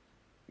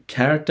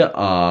character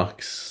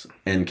arcs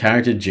and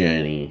character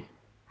journey,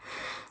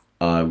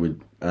 I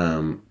would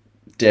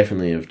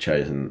definitely have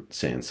chosen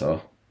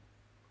Sansa.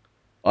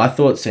 I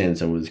thought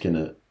Sansa was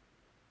gonna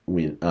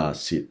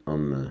sit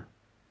on the,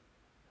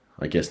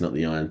 I guess not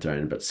the Iron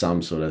Throne, but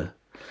some sort of.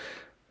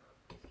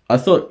 I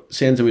thought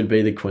Sansa would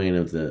be the queen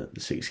of the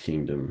Six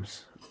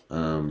Kingdoms.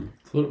 I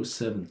thought it was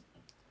 7.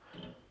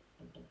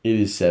 It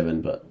is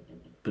 7, but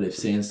if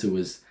Sansa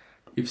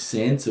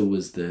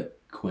was the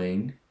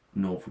queen,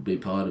 North would be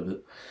part of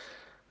it.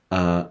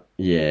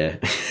 Yeah.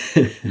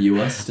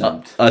 You are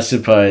stumped. I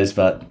suppose,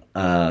 but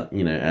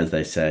as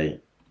they say,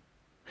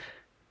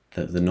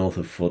 that the North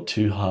have fought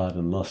too hard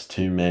and lost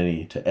too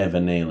many to ever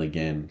kneel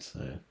again.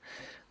 So,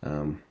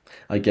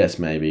 I guess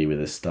maybe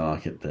with a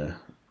Stark at the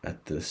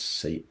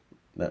seat,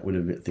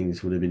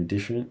 things would have been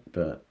different.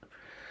 But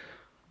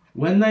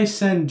when they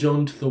send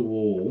Jon to the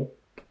wall,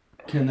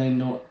 can they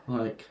not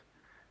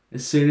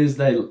as soon as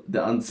the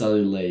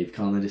Unsullied leave,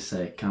 can't they just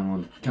say,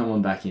 come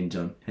on back in,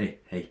 Jon. Hey,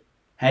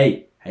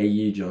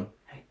 you, Jon.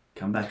 Hey,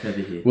 come back over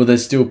here. Well,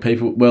 there's still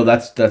people. Well,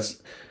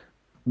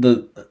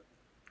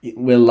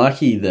 we're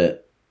lucky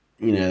that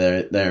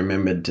they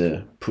remembered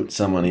to put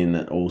someone in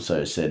that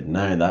also said,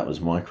 no, that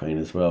was my queen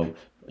as well,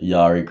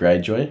 Yari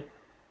Greyjoy.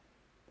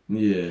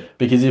 Yeah.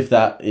 Because if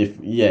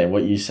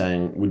what you're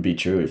saying would be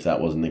true, if that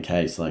wasn't the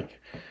case,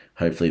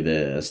 hopefully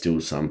there are still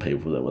some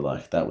people that were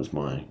like, that was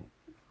my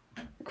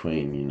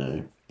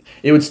queen,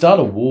 It would start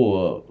a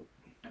war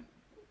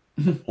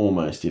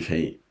almost if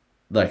he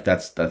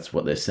that's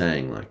what they're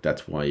saying.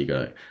 That's why you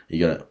gotta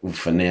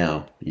for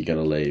now you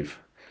gotta leave.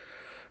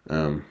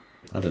 I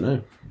don't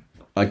know.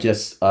 I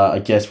guess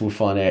we'll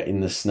find out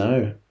in the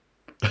Snow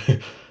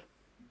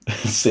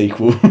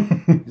sequel.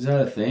 Is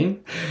that a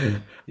thing?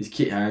 Is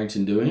Kit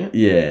Harington doing it?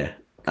 Yeah.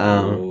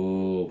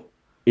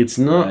 It's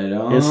not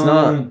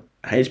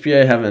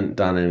HBO haven't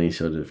done any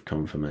sort of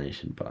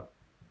confirmation, but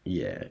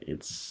yeah,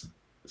 it's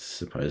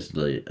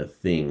supposedly a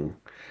thing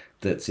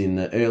that's in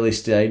the early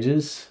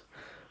stages.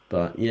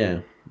 But yeah,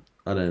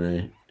 I don't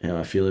know how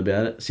I feel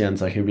about it.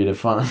 Sounds like a bit of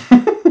fun.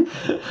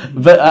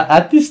 But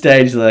at this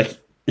stage, I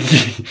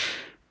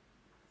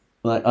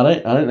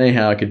don't know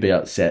how I could be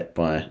upset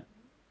by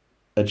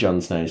a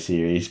Jon Snow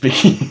series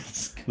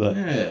because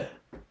yeah,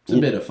 it's a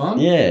bit of fun.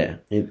 Yeah,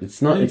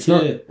 it's not.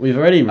 We've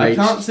already reached.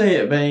 I can't see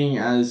it being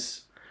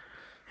as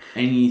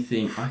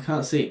anything. I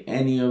can't see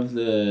any of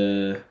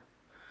the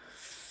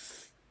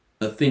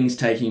things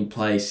taking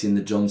place in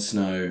the Jon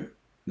Snow,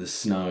 the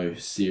Snow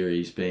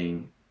series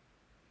being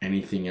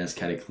anything as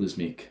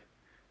cataclysmic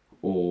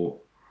or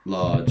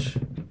large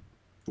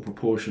or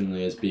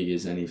proportionally as big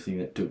as anything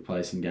that took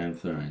place in Game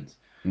of Thrones.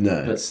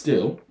 No. But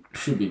still,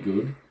 should be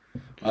good.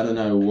 I don't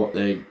know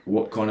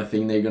what kind of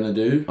thing they're gonna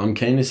do. I'm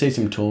keen to see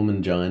some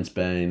Tormund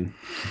Giantsbane.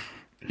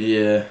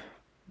 Yeah,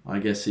 I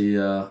guess he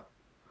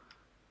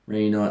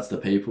reunites the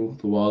people,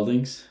 the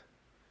wildlings.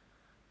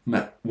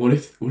 Matt, what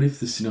if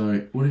the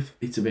snow? What if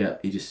it's about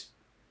he just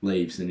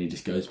leaves and he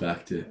just goes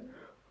back to?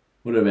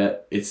 What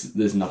about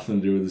there's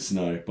nothing to do with the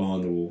snow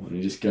behind the wall and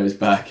he just goes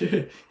back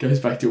to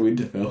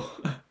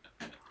Winterfell?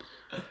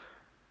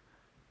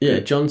 Yeah,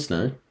 Jon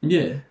Snow.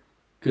 Yeah,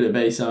 could it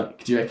be something?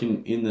 Do you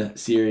reckon in the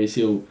series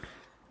he'll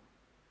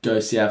go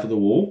south of the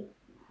wall?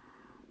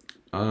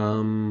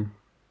 I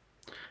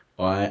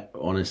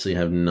honestly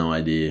have no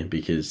idea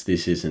because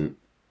this isn't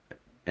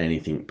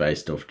anything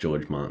based off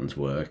George Martin's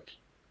work,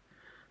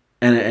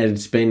 and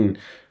it's been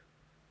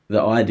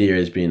the idea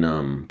has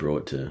been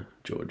brought to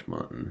George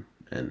Martin,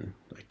 and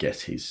I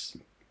guess he's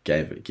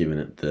given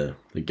it the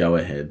go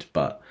ahead.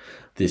 But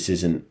this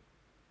isn't.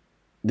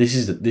 This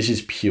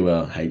is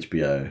pure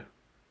HBO.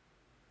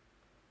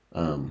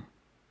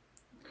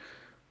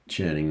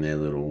 Churning their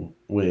little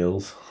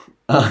wheels.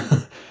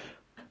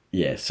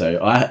 Yeah, so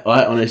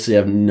I honestly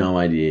have no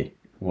idea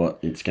what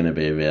it's going to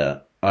be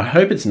about. I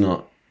hope it's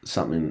not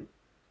something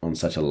on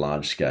such a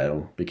large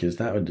scale because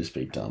that would just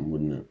be dumb,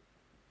 wouldn't it?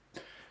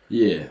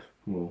 Yeah.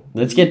 Well,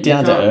 let's get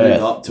down to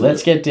earth.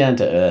 Let's get down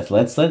to earth.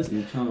 Let's.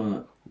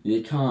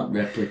 You can't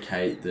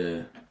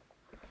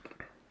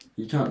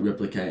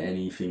replicate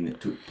anything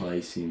that took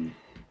place in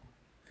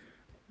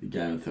the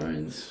Game of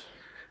Thrones.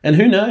 And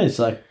who knows,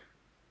 like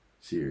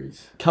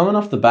series coming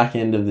off the back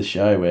end of the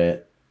show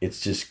where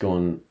it's just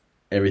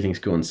everything's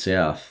gone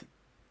south.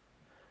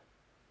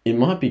 It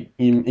might be.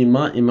 It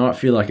might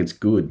feel like it's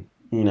good.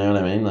 You know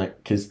what I mean?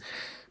 Like, because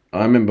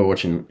I remember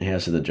watching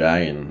House of the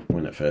Dragon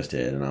when it first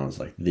aired, and I was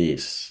like,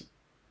 "This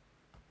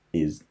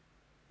is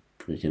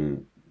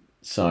freaking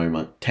so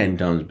much 10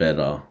 times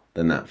better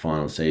than that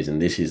final season.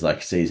 This is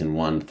like season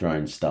 1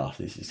 throne stuff.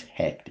 This is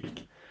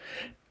hectic."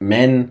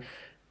 Men,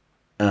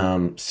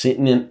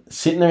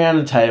 sitting around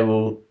a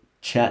table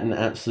chatting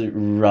absolute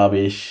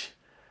rubbish,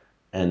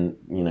 and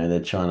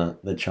they're trying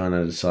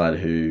to decide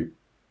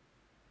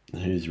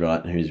who's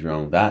right and who's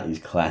wrong. That is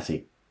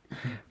classic.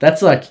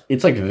 It's like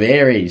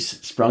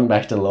Varys sprung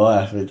back to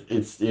life. It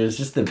was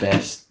just the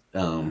best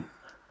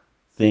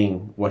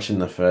thing watching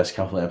the first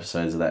couple of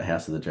episodes of that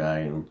House of the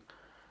Dragon.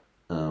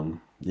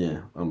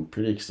 Yeah, I'm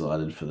pretty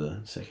excited for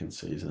the second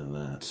season of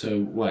that. So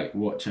wait,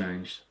 what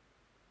changed?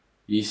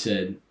 You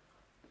said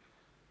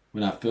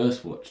when I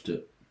first watched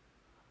it,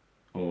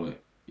 or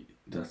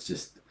that's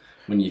just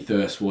when you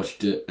first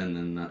watched it, and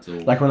then that's all.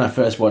 Like when I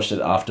first watched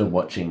it after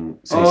watching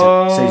season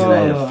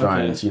 8 of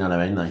Thrones, okay. You know what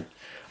I mean? Like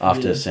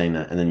after seeing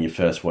that, and then you're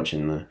first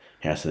watching the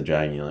House of the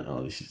Dragon, you're like,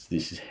 oh, this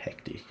is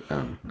hectic.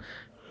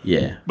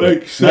 Yeah,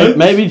 makes sense.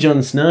 Maybe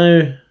Jon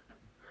Snow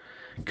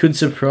could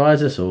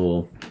surprise us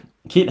all.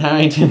 Kit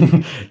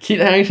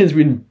Harington's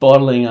been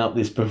bottling up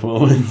this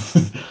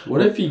performance.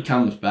 What if he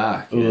comes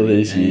back? All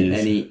these years.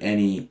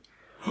 Any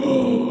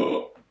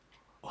I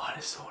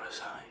just thought of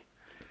something.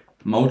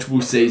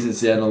 Multiple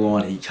seasons down the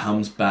line, he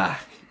comes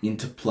back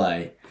into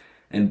play,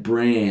 and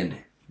Bran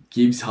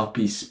gives up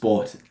his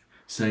spot,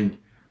 saying,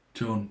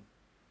 "John,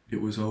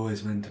 it was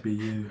always meant to be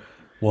you.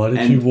 Why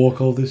did you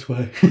walk all this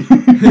way?"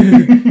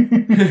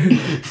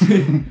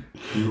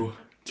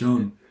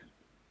 John,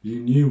 you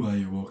knew why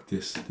you walked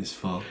this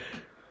far.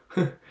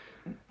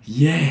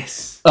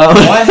 Yes.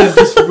 I have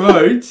this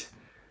wrote.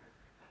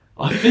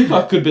 I think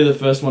I could be the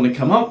first one to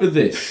come up with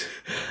this.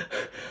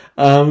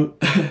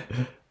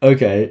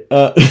 Okay.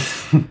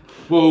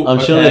 Well, I'm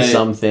sure there's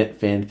some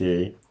fan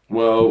theory.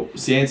 Well,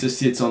 Sansa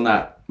sits on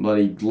that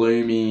bloody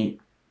gloomy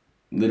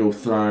little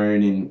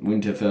throne in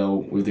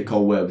Winterfell with the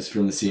cobwebs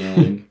from the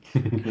ceiling.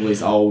 All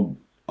these old.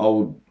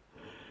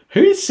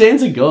 Who's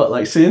Sansa got?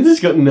 Like, Sansa's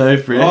got no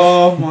friends.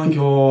 Oh my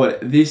god.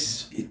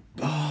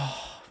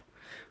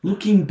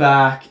 Looking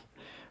back,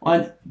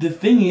 the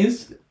thing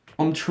is,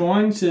 I'm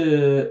trying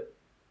to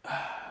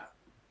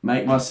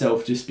make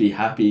myself just be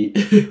happy.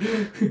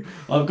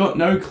 I've got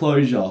no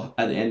closure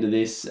at the end of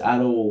this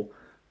at all.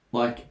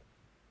 Like,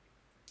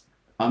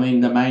 I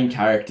mean, the main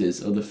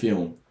characters of the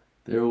film,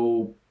 they're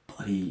all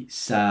bloody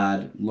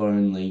sad,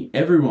 lonely.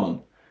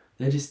 Everyone.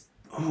 They're just,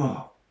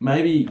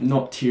 maybe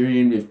not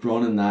Tyrion with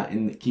Bronn and that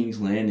in the King's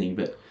Landing,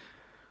 but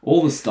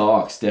all the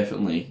Starks,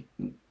 definitely.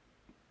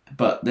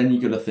 But then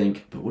you got to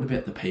think, but what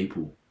about the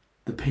people?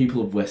 The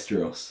people of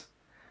Westeros.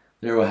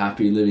 They're all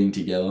happy living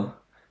together.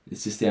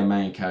 It's just our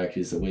main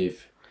characters that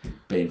we've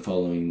been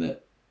following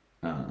that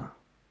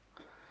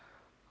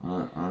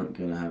aren't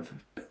gonna have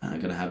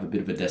a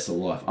bit of a desolate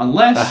life,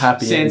 unless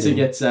Sansa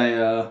gets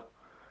a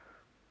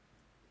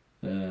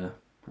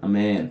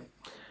man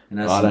and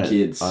has some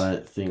kids. I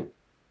don't think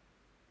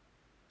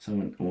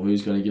someone. Or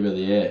who's gonna give her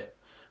the heir?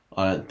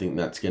 I don't think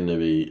that's going to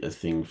be a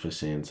thing for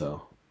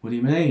Sansa. What do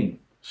you mean?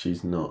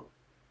 She's not.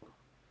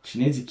 She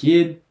needs a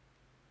kid.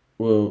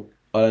 Well,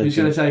 I don't. Who's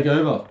going to take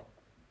over?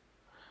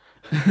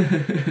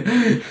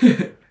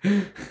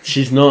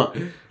 She's not.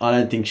 I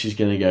don't think she's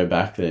going to go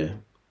back there.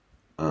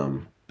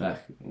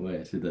 Back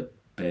where? To the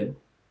bed?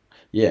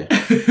 Yeah.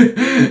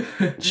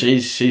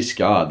 She's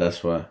scarred,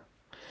 that's why.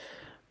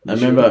 I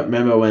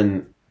remember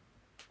when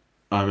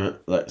I'm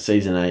like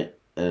season 8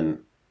 and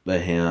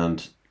the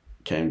Hound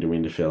came to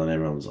Winterfell and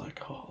everyone was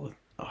like, oh,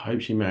 I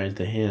hope she marries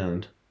the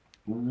Hound.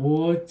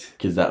 What?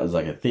 Because that was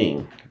like a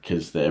thing.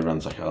 Because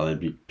everyone's like, oh, they'd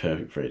be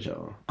perfect for each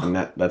other, and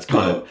that's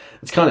kind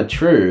of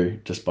true,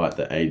 despite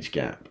the age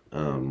gap.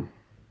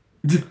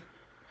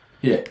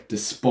 Yeah,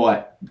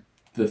 despite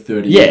the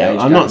 30. Yeah,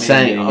 I'm not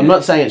saying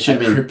it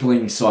should have been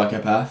crippling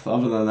psychopath.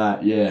 Other than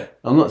that, yeah,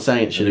 I'm not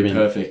saying it should have been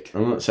perfect.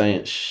 I'm not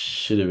saying it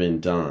should have been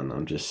done.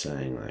 I'm just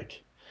saying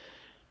like,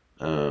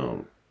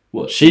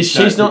 what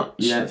she's not.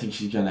 You don't think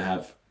she's gonna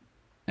have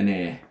an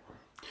heir?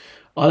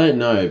 I don't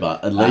know,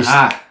 but at least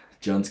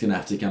John's gonna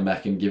have to come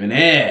back and give an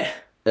heir.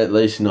 At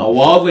least not a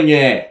wildling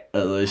heir.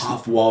 At least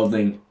half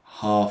wildling,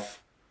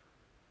 half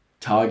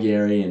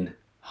Targaryen.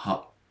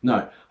 Half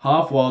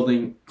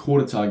wildling,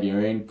 quarter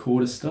Targaryen,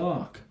 quarter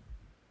Stark.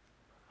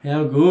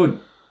 How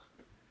good!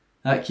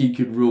 That kid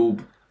could rule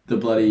the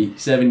bloody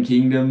 7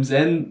 kingdoms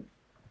and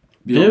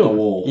build the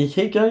wall. You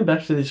keep going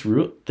back to this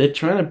route. They're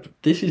trying to.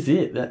 This is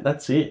it.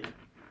 That's it.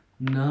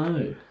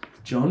 No,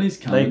 John is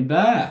coming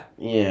back.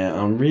 Yeah,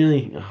 I'm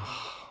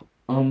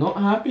not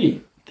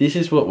happy. This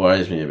is what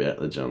worries me about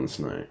the Jon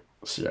Snow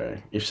show.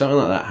 If something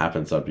like that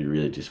happens, I'd be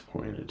really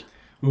disappointed.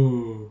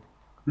 Oh,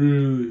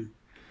 really?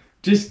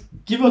 Just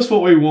give us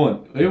what we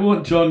want. We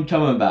want John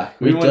coming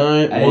back. We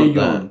don't want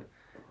that.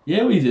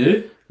 Yeah, we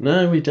do.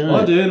 No, we don't.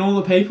 I do, and all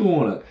the people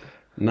want it.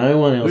 No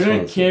one else wants it. We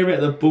don't care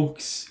about the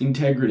book's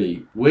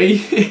integrity.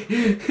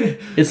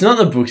 It's not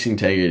the book's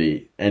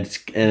integrity, and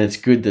it's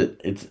good that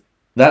it's...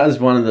 That was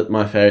one of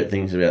my favourite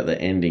things about the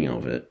ending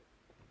of it.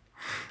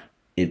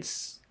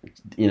 It's...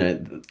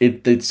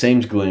 it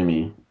seems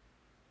gloomy.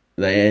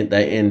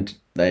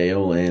 They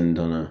all end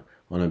on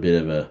a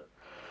bit of a...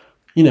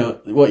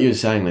 what you were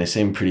saying, they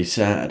seem pretty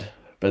sad.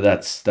 But I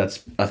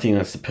think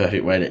that's the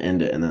perfect way to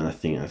end it, and then I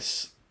think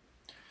that's...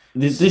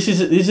 This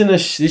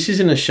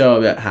isn't a show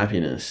about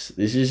happiness.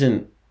 This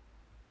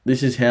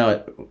is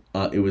how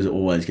it was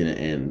always going to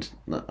end.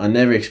 I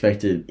never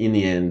expected in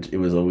the end it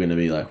was all going to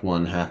be like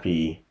one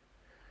happy.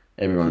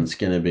 Everyone's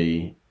going to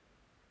be,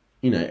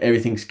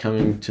 everything's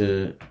coming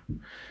to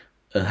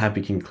a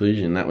happy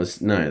conclusion.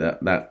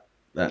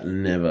 That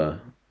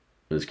never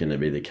was going to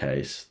be the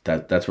case.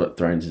 That's what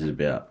Thrones is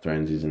about.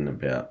 Thrones isn't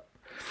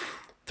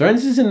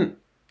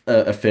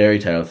a fairy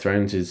tale.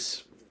 Thrones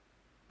is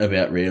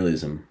about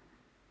realism.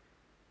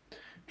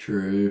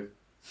 True.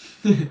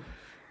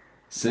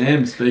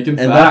 Sam speaking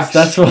and facts.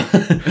 That's what.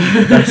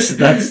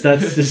 that's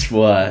just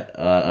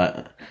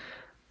why.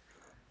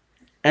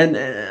 And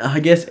I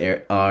guess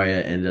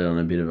Arya ended on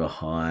a bit of a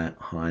high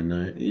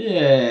note.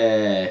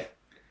 Yeah.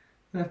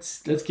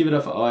 Let's give it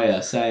up for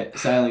Arya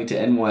sailing to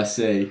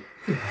NYC.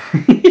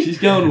 She's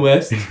going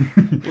west.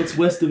 What's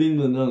west of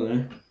England? I don't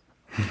know.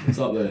 What's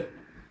up there?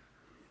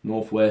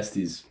 Northwest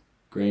is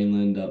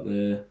Greenland up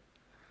there.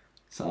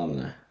 So I don't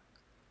know.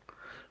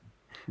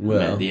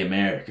 Well, the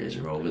Americas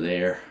are over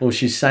there. Well,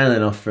 she's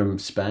sailing off from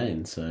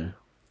Spain, so...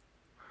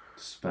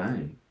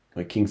 Spain?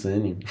 Like King's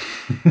Landing.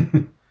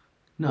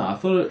 No, I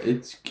thought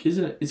it's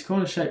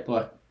kind of shaped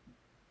like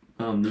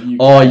the UK.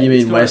 Oh, you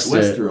mean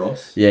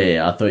Westeros?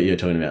 Yeah, I thought you were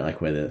talking about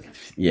like whether...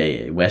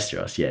 Yeah,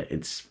 Westeros, yeah.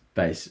 It's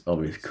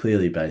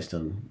clearly based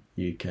on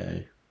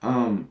UK.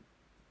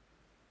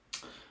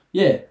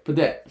 Yeah, but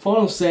that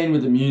final scene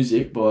with the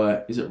music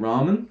by... Is it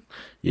Ramen?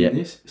 Yeah.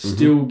 This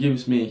still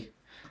gives me...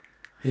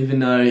 Even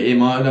though it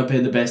might not be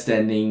the best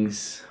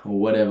endings or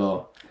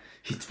whatever,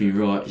 hits me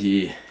right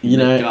here in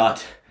the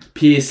gut,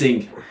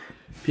 piercing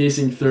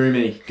through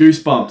me,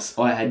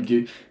 goosebumps. I had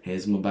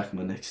hairs on my back of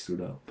my neck stood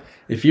up.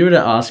 If you were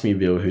to ask me,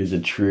 Bill, who the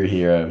true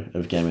hero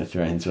of Game of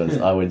Thrones was,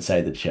 I would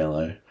say the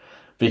cello,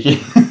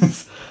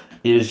 because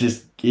it is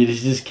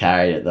just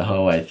carried it the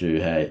whole way through.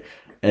 Hey,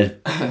 and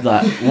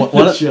like I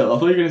thought you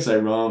were gonna say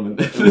ramen.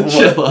 The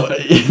cello.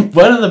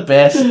 One of the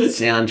best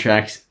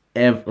soundtracks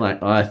ever,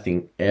 like I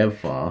think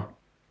ever.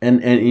 And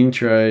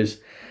intros,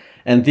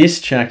 and this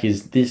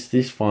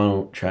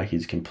final track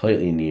is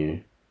completely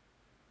new.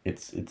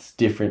 It's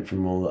different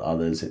from all the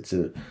others. It's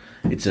a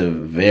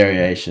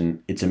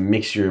variation. It's a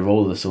mixture of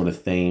all the sort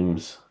of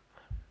themes,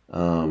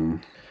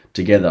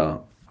 together,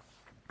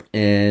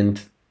 and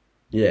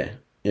yeah,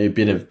 a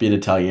bit of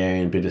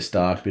Targaryen, bit of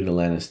Stark, bit of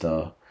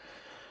Lannister.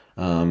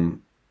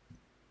 I'm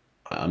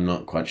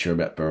not quite sure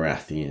about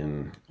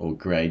Baratheon or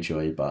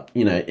Greyjoy, but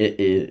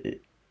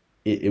it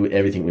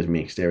everything was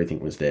mixed. Everything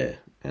was there.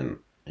 And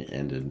it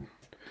ended.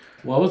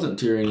 Why wasn't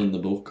Tyrion in the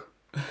book?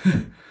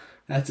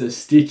 That's a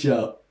stitch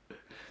up.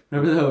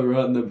 Remember they were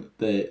writing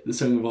the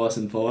Song of Ice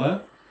and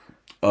Fire?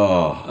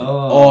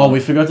 Oh, we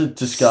forgot to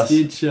discuss.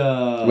 Stitch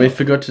up. We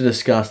forgot to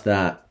discuss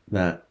that.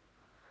 The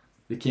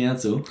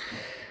council.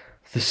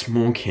 The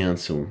small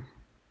council.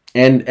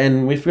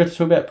 And we forgot to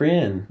talk about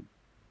Brienne,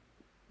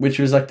 which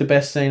was like the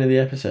best scene of the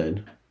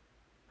episode.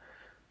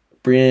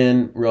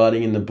 Brienne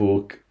writing in the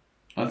book.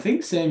 I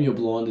think, Sam, you're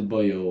blinded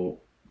by your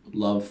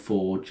love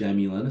for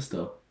Jaime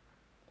Lannister,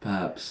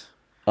 perhaps.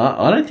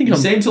 I don't think You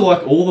seem to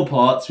like all the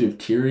parts with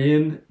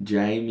Tyrion,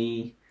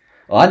 Jamie.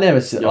 I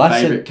never said. Your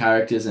favourite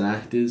characters and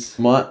actors.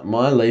 My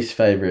least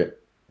favourite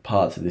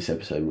parts of this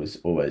episode was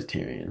always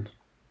Tyrion.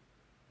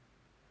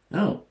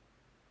 Oh.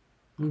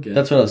 Okay.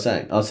 That's what I was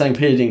saying. I was saying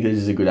Peter Dinklage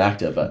is a good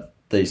actor, but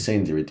these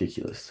scenes are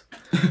ridiculous.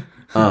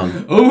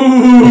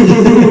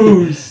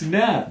 Ooh,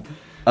 snap.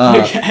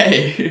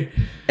 Okay.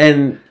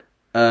 And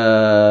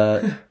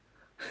Brienne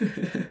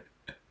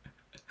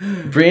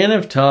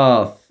of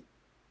Tarth,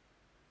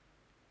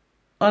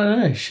 I don't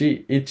know. Is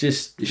she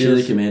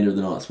the commander of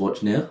the Night's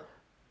Watch now?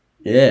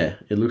 Yeah,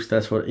 it looks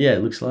like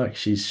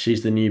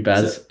she's the new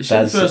Baz. Is she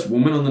the first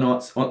woman on the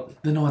Night's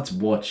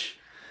Watch?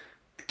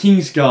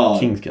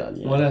 Kingsguard.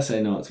 Kingsguard, yeah. Why did I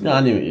say Night's Watch? No,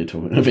 I knew what you were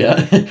talking about.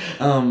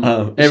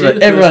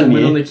 Everyone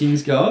knew on the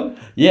Kingsguard?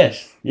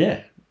 Yes,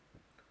 yeah.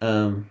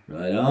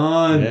 Right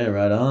on. Yeah,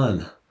 right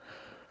on.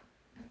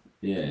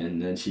 Yeah, and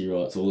then she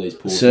writes all these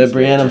portraits. Sir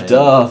Brienne of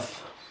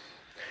Tarth.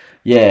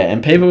 Yeah,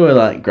 and people were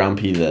like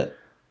grumpy that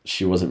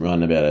she wasn't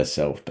writing about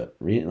herself, but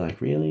really,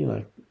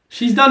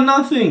 she's done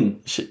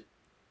nothing.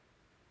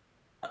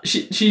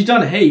 She's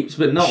done heaps,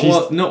 but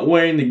not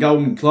wearing the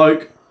golden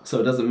cloak, so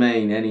it doesn't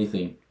mean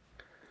anything.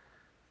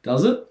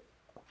 Does it?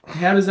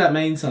 How does that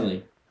mean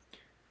something?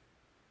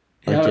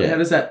 How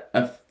does that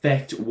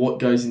affect what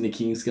goes in the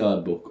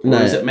Kingsguard book?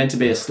 Or is it meant to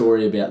be a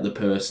story about the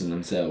person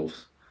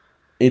themselves?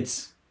 I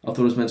thought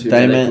it was meant to be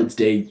about their good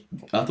deeds.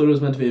 I thought it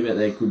was meant to be about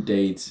their good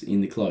deeds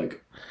in the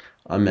cloak.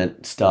 I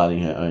meant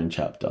starting her own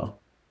chapter.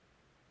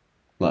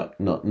 Like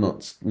not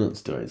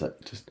stories,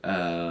 like just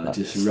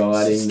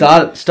writing.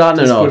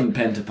 Starting it off. Putting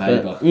pen to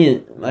paper.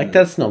 But,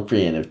 that's not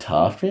Brienne of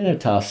Tarth. Brienne of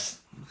Tarth's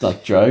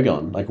like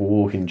Drogon, like a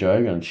walking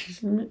Drogon.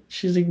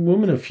 She's a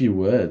woman of few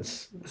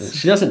words.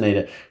 She doesn't need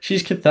it.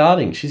 She's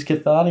catharting. She's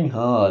catharting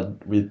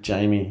hard with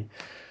Jamie,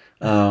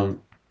 and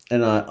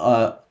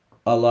I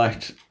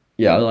liked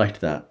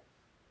that,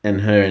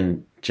 and her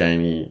and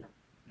Jamie.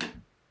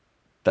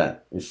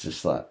 That is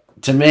just like,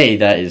 to me,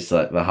 that is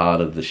like the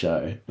heart of the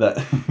show.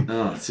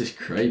 It's just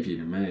creepy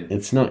to me.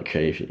 It's not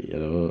creepy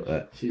at all.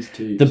 She's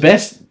too. The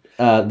best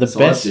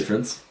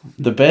difference.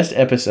 The best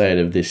episode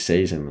of this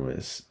season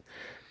was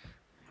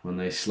when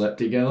they slept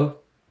together.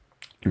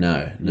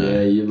 No.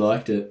 Yeah, you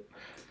liked it.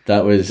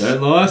 That was.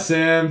 Don't lie,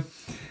 Sam.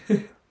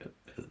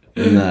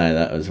 No,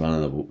 that was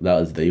that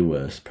was the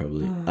worst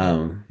probably.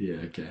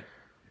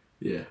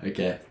 Yeah.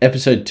 Okay.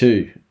 Episode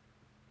 2,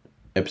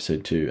 A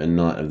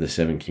Night of the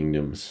Seven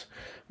Kingdoms,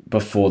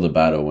 before the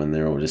battle when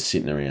they're all just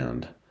sitting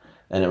around,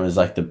 and it was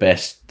like the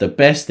best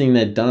thing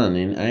they'd done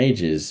in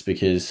ages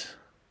because.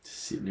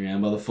 Sitting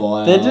around by the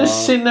fire. They're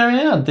just sitting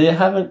around. They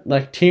haven't,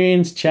 like,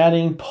 Tyrion's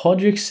chatting,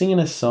 Podrick's singing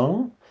a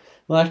song.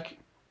 Like,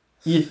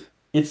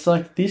 it's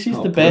like, this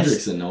is the best.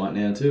 Podrick's a knight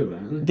now too,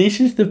 apparently. This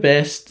is the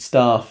best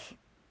stuff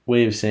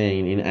we've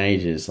seen in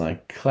ages.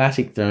 Like,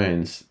 classic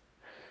Thrones.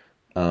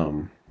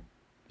 And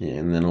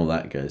then all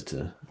that goes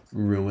to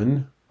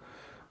ruin.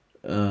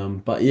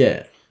 But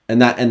yeah.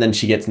 And then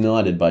she gets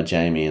knighted by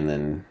Jamie, and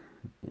then,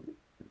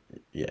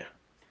 yeah.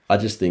 I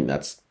just think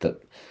that's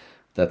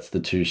the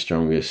two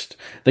strongest.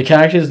 The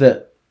characters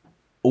that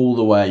all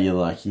the way you're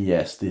like,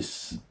 yes,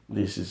 this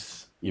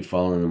is, you're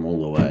following them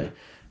all the way.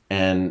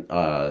 And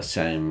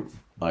same,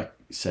 like,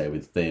 say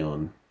with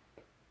Theon.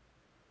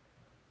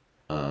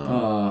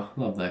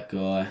 Love that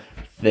guy.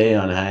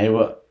 Theon, hey,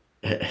 what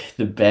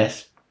the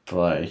best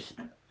bloke.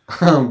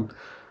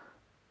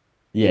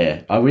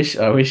 Yeah, I wish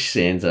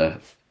Sansa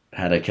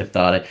had a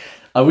cathartic.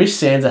 I wish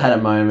Sansa had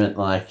a moment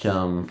like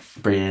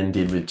Brienne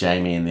did with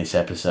Jamie in this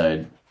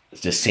episode.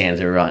 It's just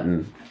Sansa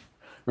writing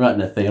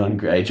a Theon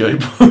Greyjoy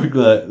book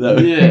like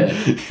that.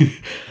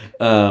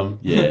 Yeah.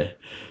 Yeah.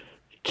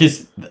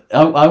 Because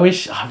I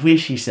wish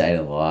he stayed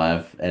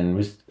alive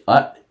and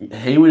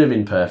he would have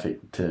been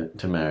perfect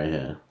to marry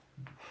her.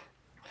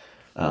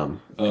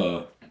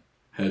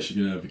 How's she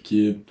gonna have a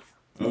kid?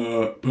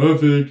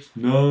 Perfect.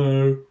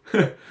 No.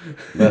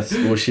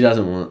 She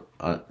doesn't want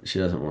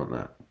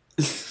that.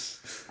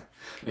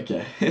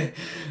 Okay.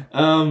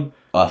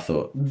 I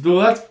thought. Well,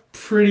 that's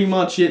pretty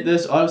much it.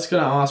 I was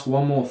going to ask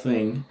one more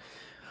thing.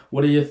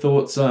 What are your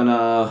thoughts on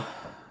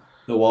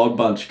the Wild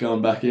Bunch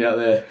going back out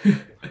there?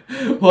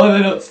 Why are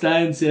they not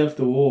staying south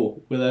the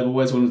wall, where they've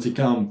always wanted to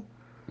come?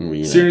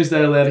 As soon as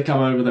they're allowed to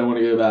come over, they want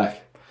to go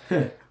back.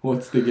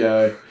 What's the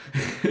go?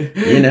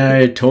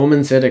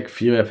 Tormund said a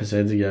few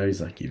episodes ago,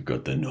 he's like, you've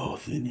got the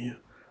North in you.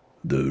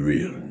 The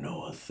real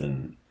North.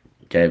 And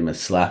gave him a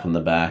slap on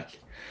the back.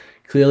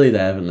 Clearly they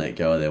haven't let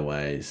go of their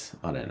ways.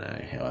 I don't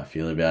know how I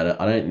feel about it.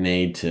 I don't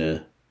need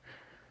to...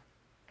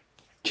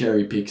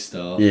 cherry pick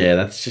stuff.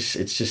 Yeah, it's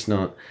just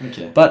not...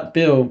 Okay. But,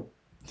 Bill...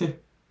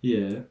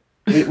 Yeah.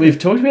 We've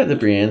talked about the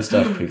Brienne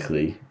stuff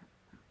quickly,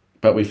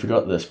 but we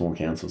forgot the small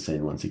council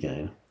scene once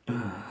again.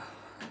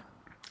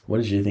 What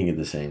did you think of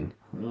the scene?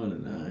 I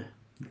don't know.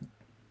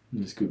 It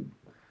was good.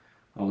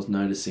 I was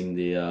noticing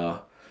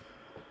the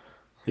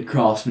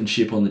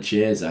craftsmanship on the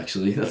chairs,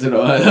 actually. That's what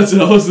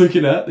I was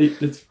looking at.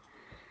 It's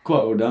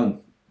quite well done.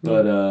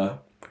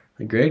 But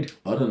Agreed.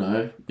 I don't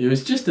know. It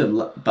was just a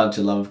bunch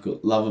of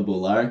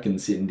lovable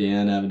larrikins sitting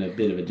down having a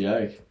bit of a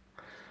joke.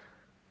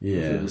 I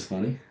thought it was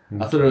funny.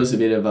 I thought it was a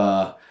bit of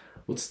a,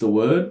 what's the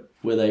word?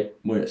 Where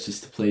it's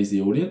just to please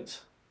the audience.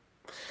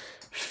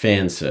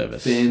 Fan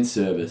service. Fan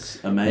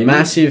service. Amazing.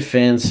 Massive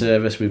fan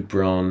service with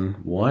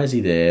Bronn. Why is he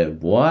there?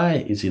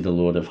 Why is he the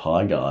Lord of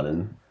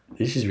Highgarden?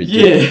 This is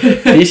ridiculous.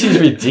 Yeah. This is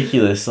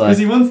ridiculous. Because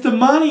he wants the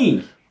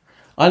money.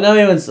 I know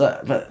he wants,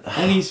 but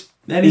and he's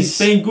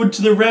been good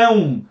to the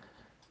realm.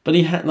 But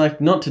he had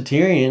not to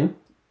Tyrion.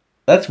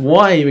 That's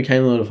why he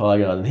became Lord of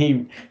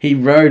Highgarden. He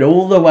rode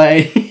all the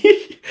way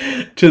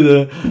to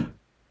the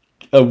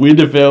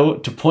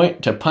Winterfell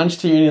to punch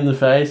Tyrion in the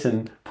face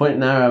and point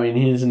an arrow in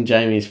his and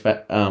Jaime's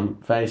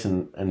face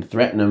and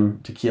threaten him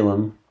to kill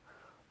him.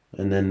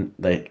 And then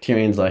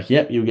Tyrion's like,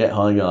 "Yep, you'll get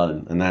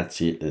Highgarden," and that's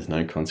it. There's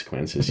no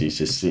consequences. He's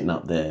just sitting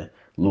up there,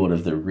 Lord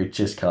of the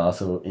richest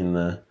castle in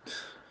the.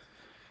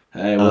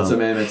 Hey, what's a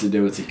man meant to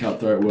do? It's a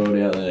cutthroat world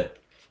out there.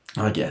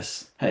 I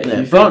guess. Hey,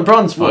 yeah,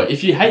 Bronn's fine.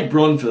 If you hate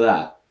Bronn for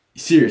that,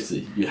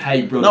 seriously, you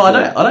hate Bronn. No, I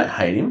don't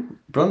hate him.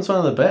 Bronn's one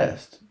of the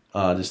best.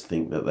 I just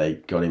think that they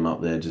got him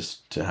up there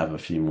just to have a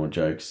few more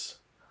jokes.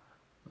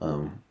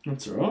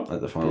 That's alright.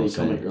 At the final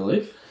scene. Comic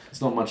relief.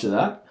 It's not much of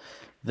that.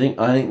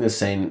 I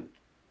think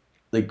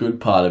the good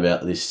part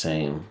about this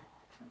scene,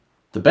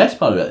 the best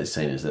part about this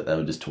scene is that they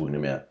were just talking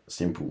about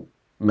simple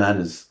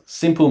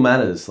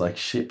matters like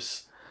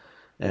ships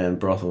and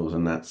brothels,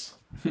 and that's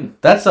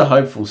a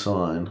hopeful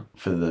sign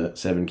for the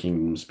Seven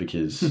Kingdoms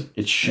because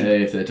it should.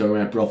 Hey, if they're talking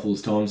about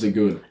brothels, times are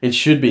good. It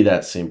should be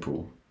that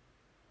simple.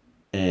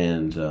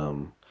 And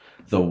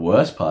the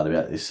worst part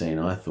about this scene,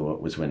 I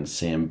thought, was when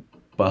Sam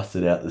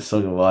busted out the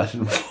Song of Ice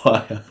and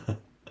Fire.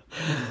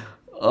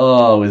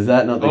 Oh, was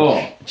that not the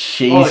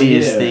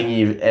cheesiest thing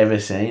you've ever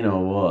seen,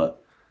 or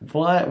what?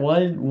 Why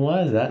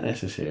is that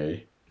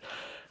necessary?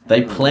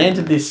 They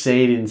planted this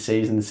seed in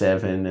season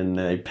 7 and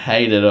they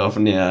paid it off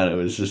now. And it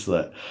was just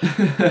like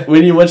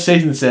when you watch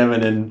season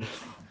 7 and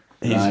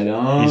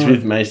he's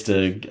with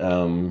Maester,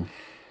 the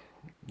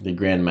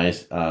Grand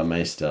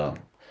Maester,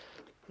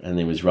 and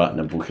he was writing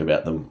a book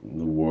about the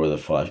War of the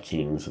Five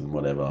Kings and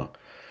whatever.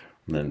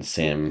 And then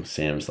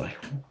Sam's like,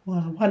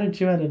 well, why don't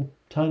you add a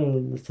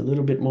title that's a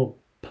little bit more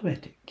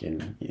poetic?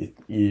 And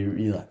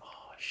you're like,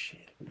 oh shit.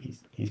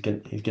 He's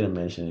gonna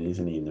mention it,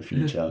 isn't he, in the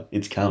future?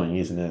 It's coming,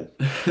 isn't it?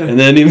 And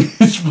then in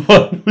this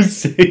one was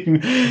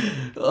scene,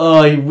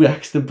 he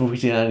whacks the book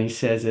down and he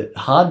says it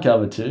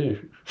hardcover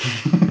too.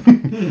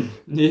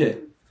 Yeah.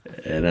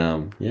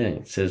 And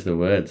it says the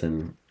words,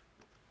 and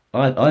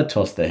I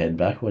tossed the head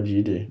back. What did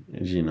you do?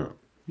 Did you not?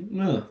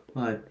 No,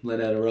 I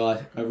let out a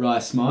wry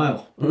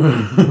smile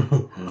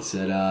and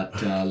said,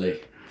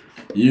 Tarly,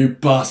 you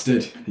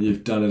bastard,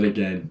 you've done it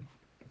again.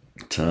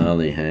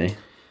 Tarly, hey.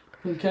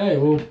 Okay,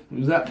 well,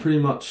 was that pretty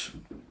much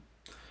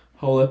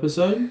whole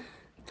episode?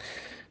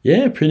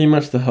 Yeah, pretty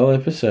much the whole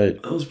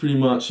episode. That was pretty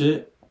much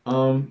it.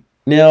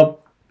 Now,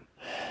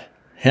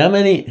 how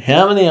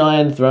many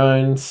Iron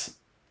Thrones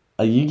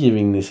are you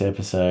giving this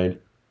episode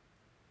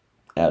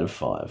out of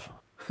 5?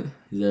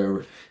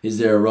 Is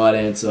there a right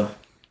answer?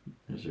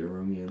 Is there a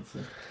wrong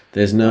answer?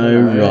 There's no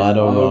right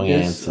or wrong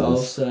answers. I'll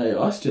say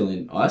I still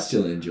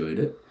enjoyed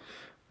it.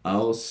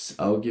 I'll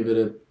give it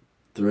a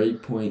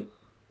 3.75.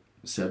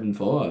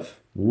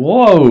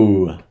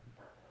 Whoa!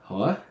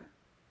 High?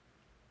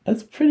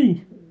 That's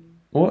pretty.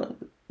 What?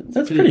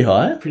 That's pretty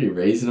high. Pretty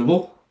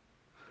reasonable.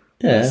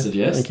 Yeah. I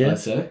suggest. Okay. I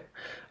say.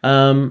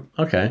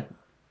 Okay.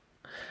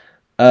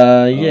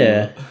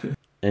 Yeah.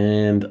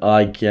 And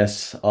I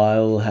guess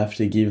I'll have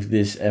to give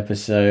this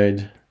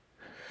episode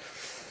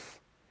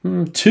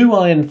 2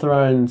 Iron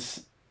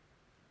Thrones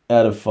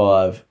out of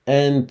 5,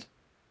 and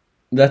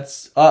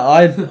that's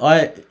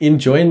I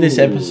enjoyed this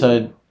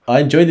episode.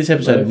 I enjoyed this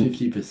episode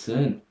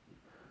 50%.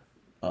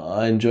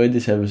 I enjoyed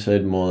this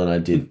episode more than I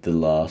did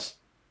the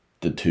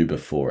 2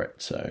 before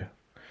it. So,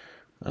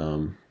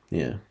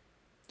 yeah.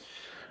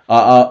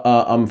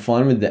 I'm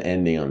fine with the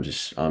ending. I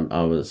was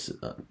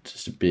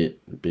just a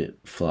bit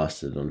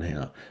flustered on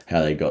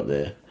how they got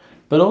there.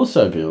 But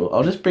also, Bill,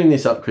 I'll just bring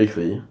this up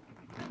quickly.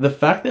 The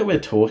fact that we're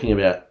talking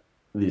about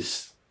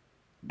this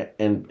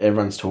and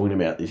everyone's talking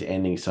about this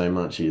ending so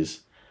much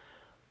is,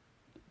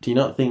 do you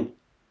not think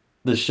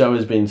the show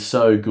has been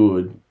so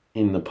good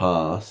in the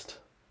past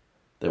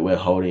that we're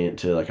holding it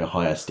to like a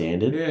higher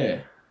standard? Yeah.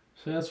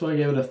 So that's why I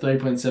gave it a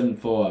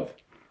 3.75.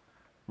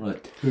 Not a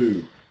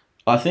 2.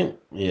 I think,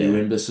 yeah. You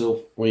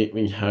imbecile.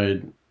 We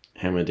heard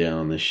hammer down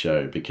on this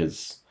show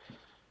because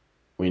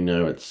we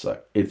know it's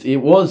like it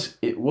was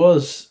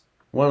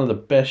one of the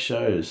best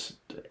shows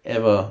to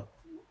ever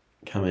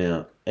come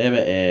out, ever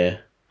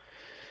air.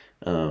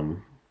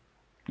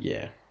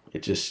 Yeah,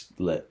 it just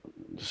a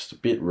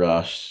bit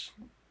rushed.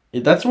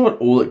 That's what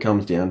all it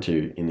comes down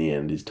to in the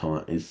end is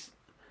time. Is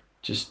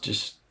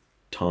just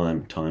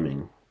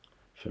timing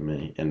for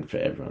me and for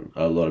everyone.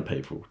 A lot of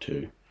people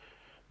too.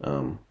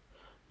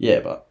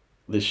 Yeah, but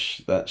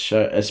that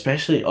show,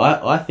 especially,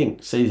 I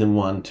think season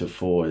 1 to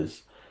 4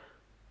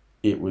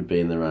 it would be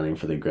in the running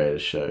for the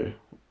greatest show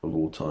of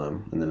all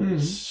time, and then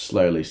it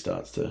slowly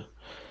starts to.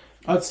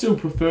 I'd still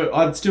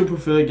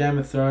prefer Game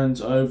of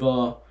Thrones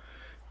over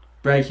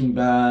Breaking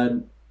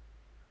Bad.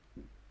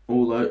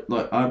 Although,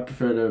 like, I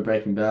prefer it over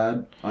Breaking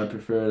Bad. I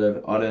prefer it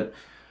over. I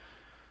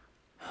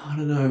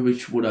don't know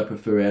which would I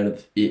prefer out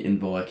of it and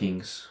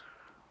Vikings.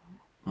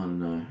 I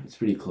don't know. It's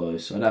pretty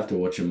close. I'd have to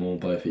watch them all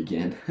both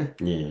again.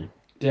 Yeah.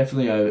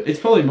 Definitely over. It's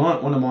probably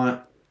one of my.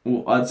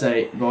 Well, I'd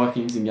say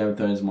Vikings and Game of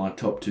Thrones are my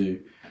top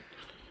two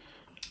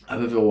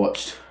I've ever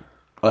watched.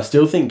 I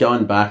still think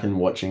going back and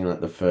watching like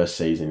the first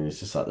season is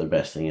just like the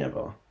best thing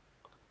ever,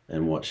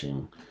 and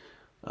watching,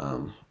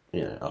 up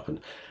and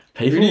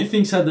people. Who do you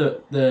think's had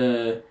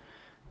the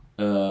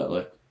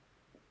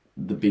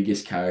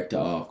biggest character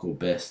arc or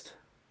best?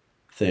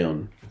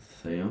 Theon,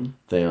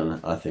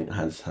 I think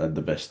has had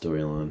the best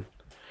storyline,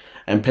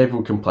 and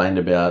people complained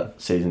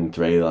about season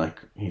 3, like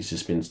he's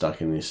just been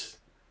stuck in this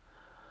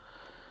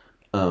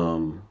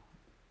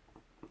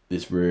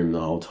this room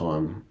the whole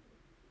time,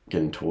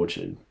 getting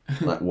tortured.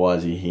 Like, why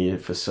is he here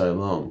for so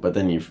long? But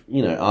then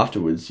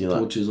afterwards you're like,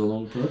 torture's a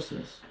long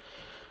process.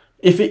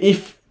 If you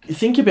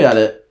think about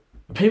it,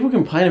 people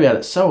complain about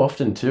it so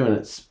often too, and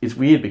it's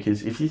weird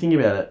because if you think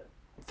about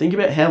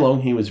how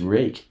long he was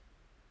Reek.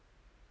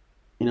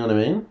 You know what I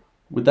mean?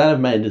 Would that have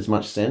made as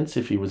much sense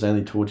if he was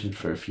only tortured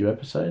for a few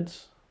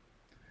episodes?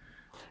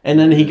 And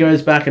then he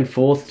goes back and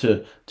forth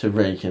to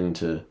Reek and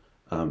to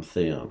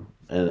Theon.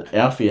 And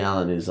Alfie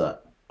Allen is, I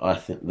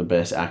think, the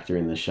best actor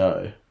in the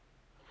show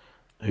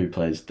who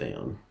plays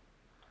Theon.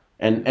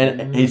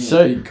 And he's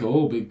so... Big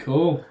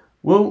call.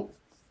 Well,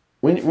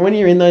 when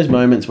you're in those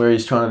moments where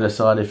he's trying to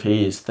decide if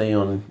he is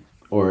Theon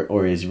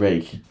or is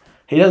Reek,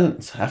 he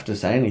doesn't have to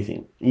say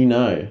anything. You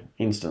know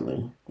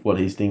instantly what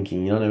he's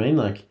thinking. You know what I mean?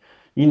 Like,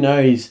 you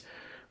know he's...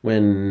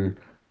 When...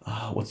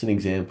 what's an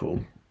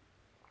example?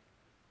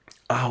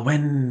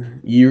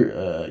 When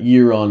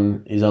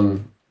Euron is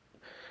on...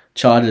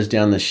 charges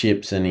down the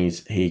ships and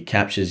he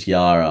captures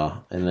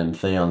Yara, and then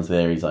Theon's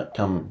there. He's like,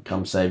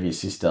 come save your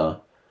sister.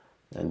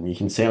 And you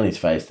can see on his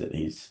face that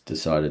he's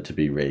decided to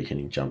be Reek, and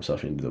he jumps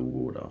off into the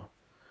water.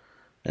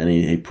 And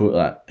he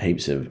put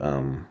heaps of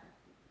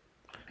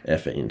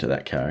effort into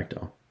that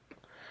character.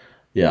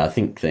 Yeah, I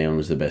think Theon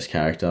was the best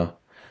character.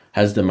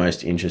 Has the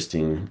most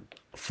interesting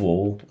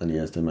fall, and he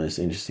has the most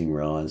interesting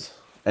rise.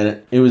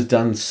 And it was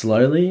done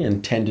slowly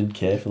and tended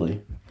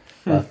carefully,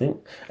 I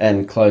think.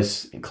 And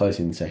close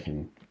in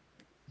second,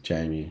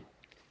 Jamie.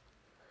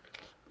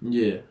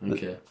 Yeah,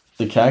 okay.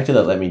 The character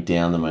that let me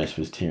down the most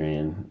was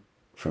Tyrion.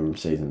 From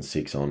season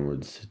 6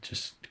 onwards, it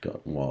just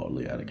got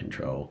wildly out of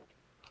control.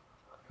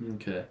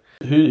 Okay.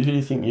 Who do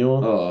you think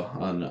you're? Oh, I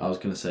don't know. I was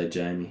going to say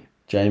Jamie.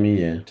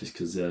 Jamie, yeah. Just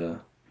because,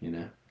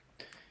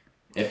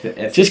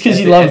 just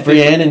because you love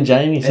Brienne and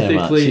Jamie so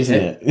much, isn't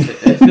it?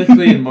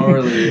 Ethically and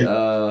morally,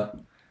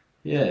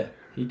 yeah,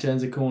 he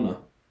turns a corner.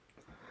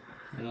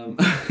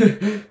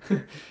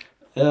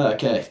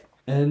 Okay.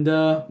 And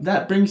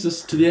that brings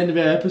us to the end of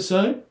our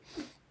episode.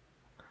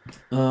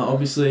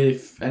 Obviously,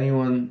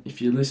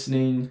 if you're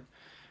listening,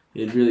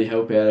 it'd really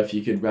help out if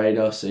you could rate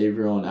us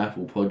either on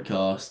Apple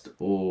Podcast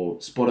or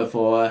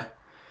Spotify.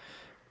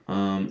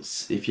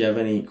 If you have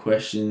any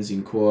questions,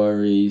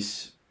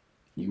 inquiries,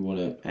 you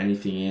want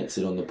anything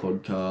answered on the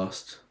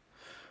podcast,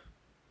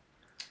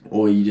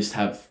 or you just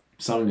have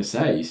something to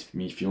say,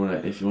 if you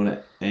want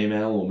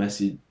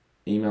to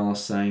email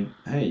us saying,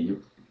 hey,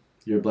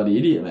 you're a bloody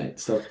idiot, mate.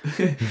 Stop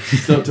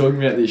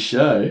talking about this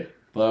show.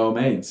 By all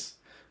means,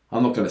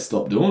 I'm not going to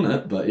stop doing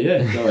it, but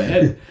yeah, go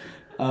ahead.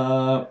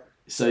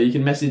 So you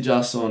can message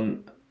us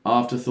on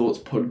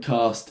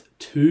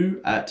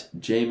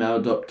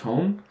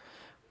AfterThoughtsPodcast2@gmail.com,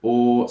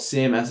 or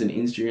Sam has an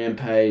Instagram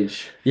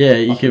page. Yeah,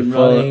 you can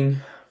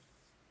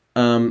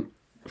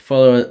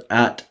follow it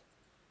at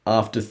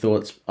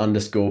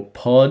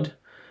AfterThoughts_pod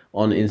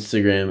on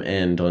Instagram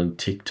and on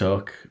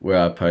TikTok,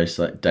 where I post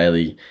like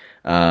daily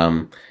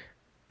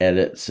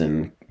edits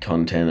and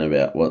content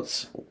about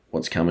what's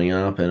coming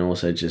up, and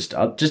also just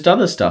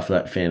other stuff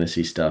like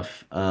fantasy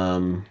stuff.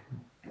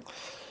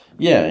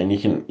 Yeah, and you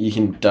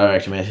can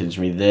direct message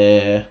me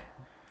there.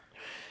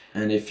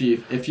 And if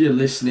you're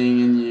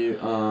listening and you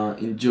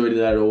enjoyed it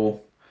at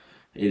all,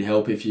 it'd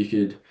help if you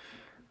could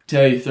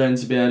tell your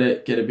friends about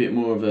it, get a bit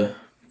more of a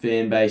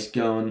fan base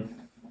going.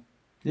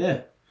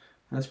 Yeah,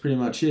 that's pretty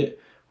much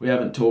it. We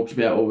haven't talked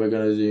about what we're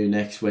going to do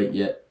next week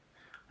yet.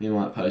 We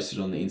might post it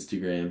on the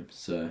Instagram,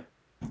 so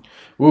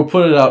we'll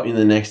put it up in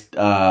the next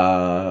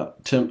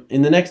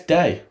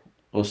day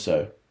or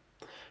so.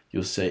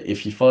 You'll see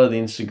if you follow the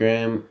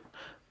Instagram,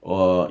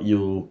 or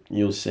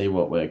you'll see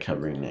what we're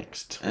covering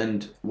next.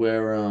 And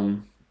we're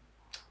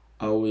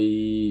going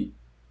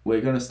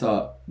to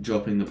start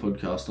dropping the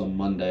podcast on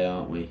Monday,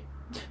 aren't we?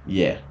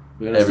 Yeah.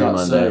 Every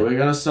Monday. So we're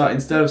going to start,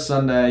 instead of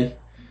Sunday,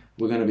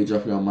 we're going to be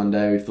dropping on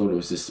Monday. We thought it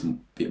was just a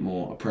bit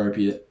more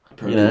appropriate.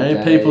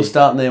 Day. People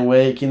starting their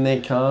week in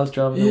their cars,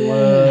 driving to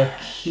work.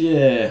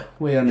 Yeah,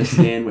 we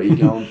understand what you're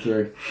going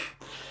through.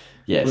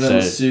 Yeah, We're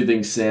the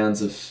soothing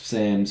sounds of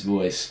Sam's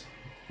voice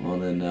on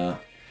that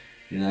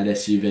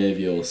SUV of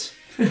yours.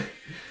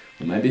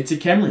 Or maybe it's a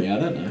Camry, I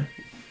don't know.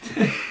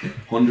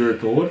 Honda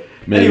Accord.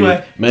 Maybe,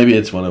 Anyway. maybe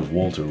it's one of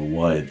Walter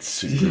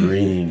White's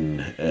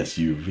green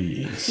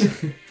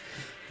SUVs.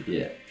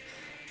 Yeah.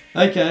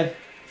 Okay.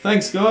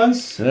 Thanks,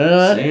 guys.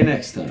 Alright. See you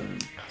next time.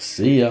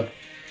 See ya.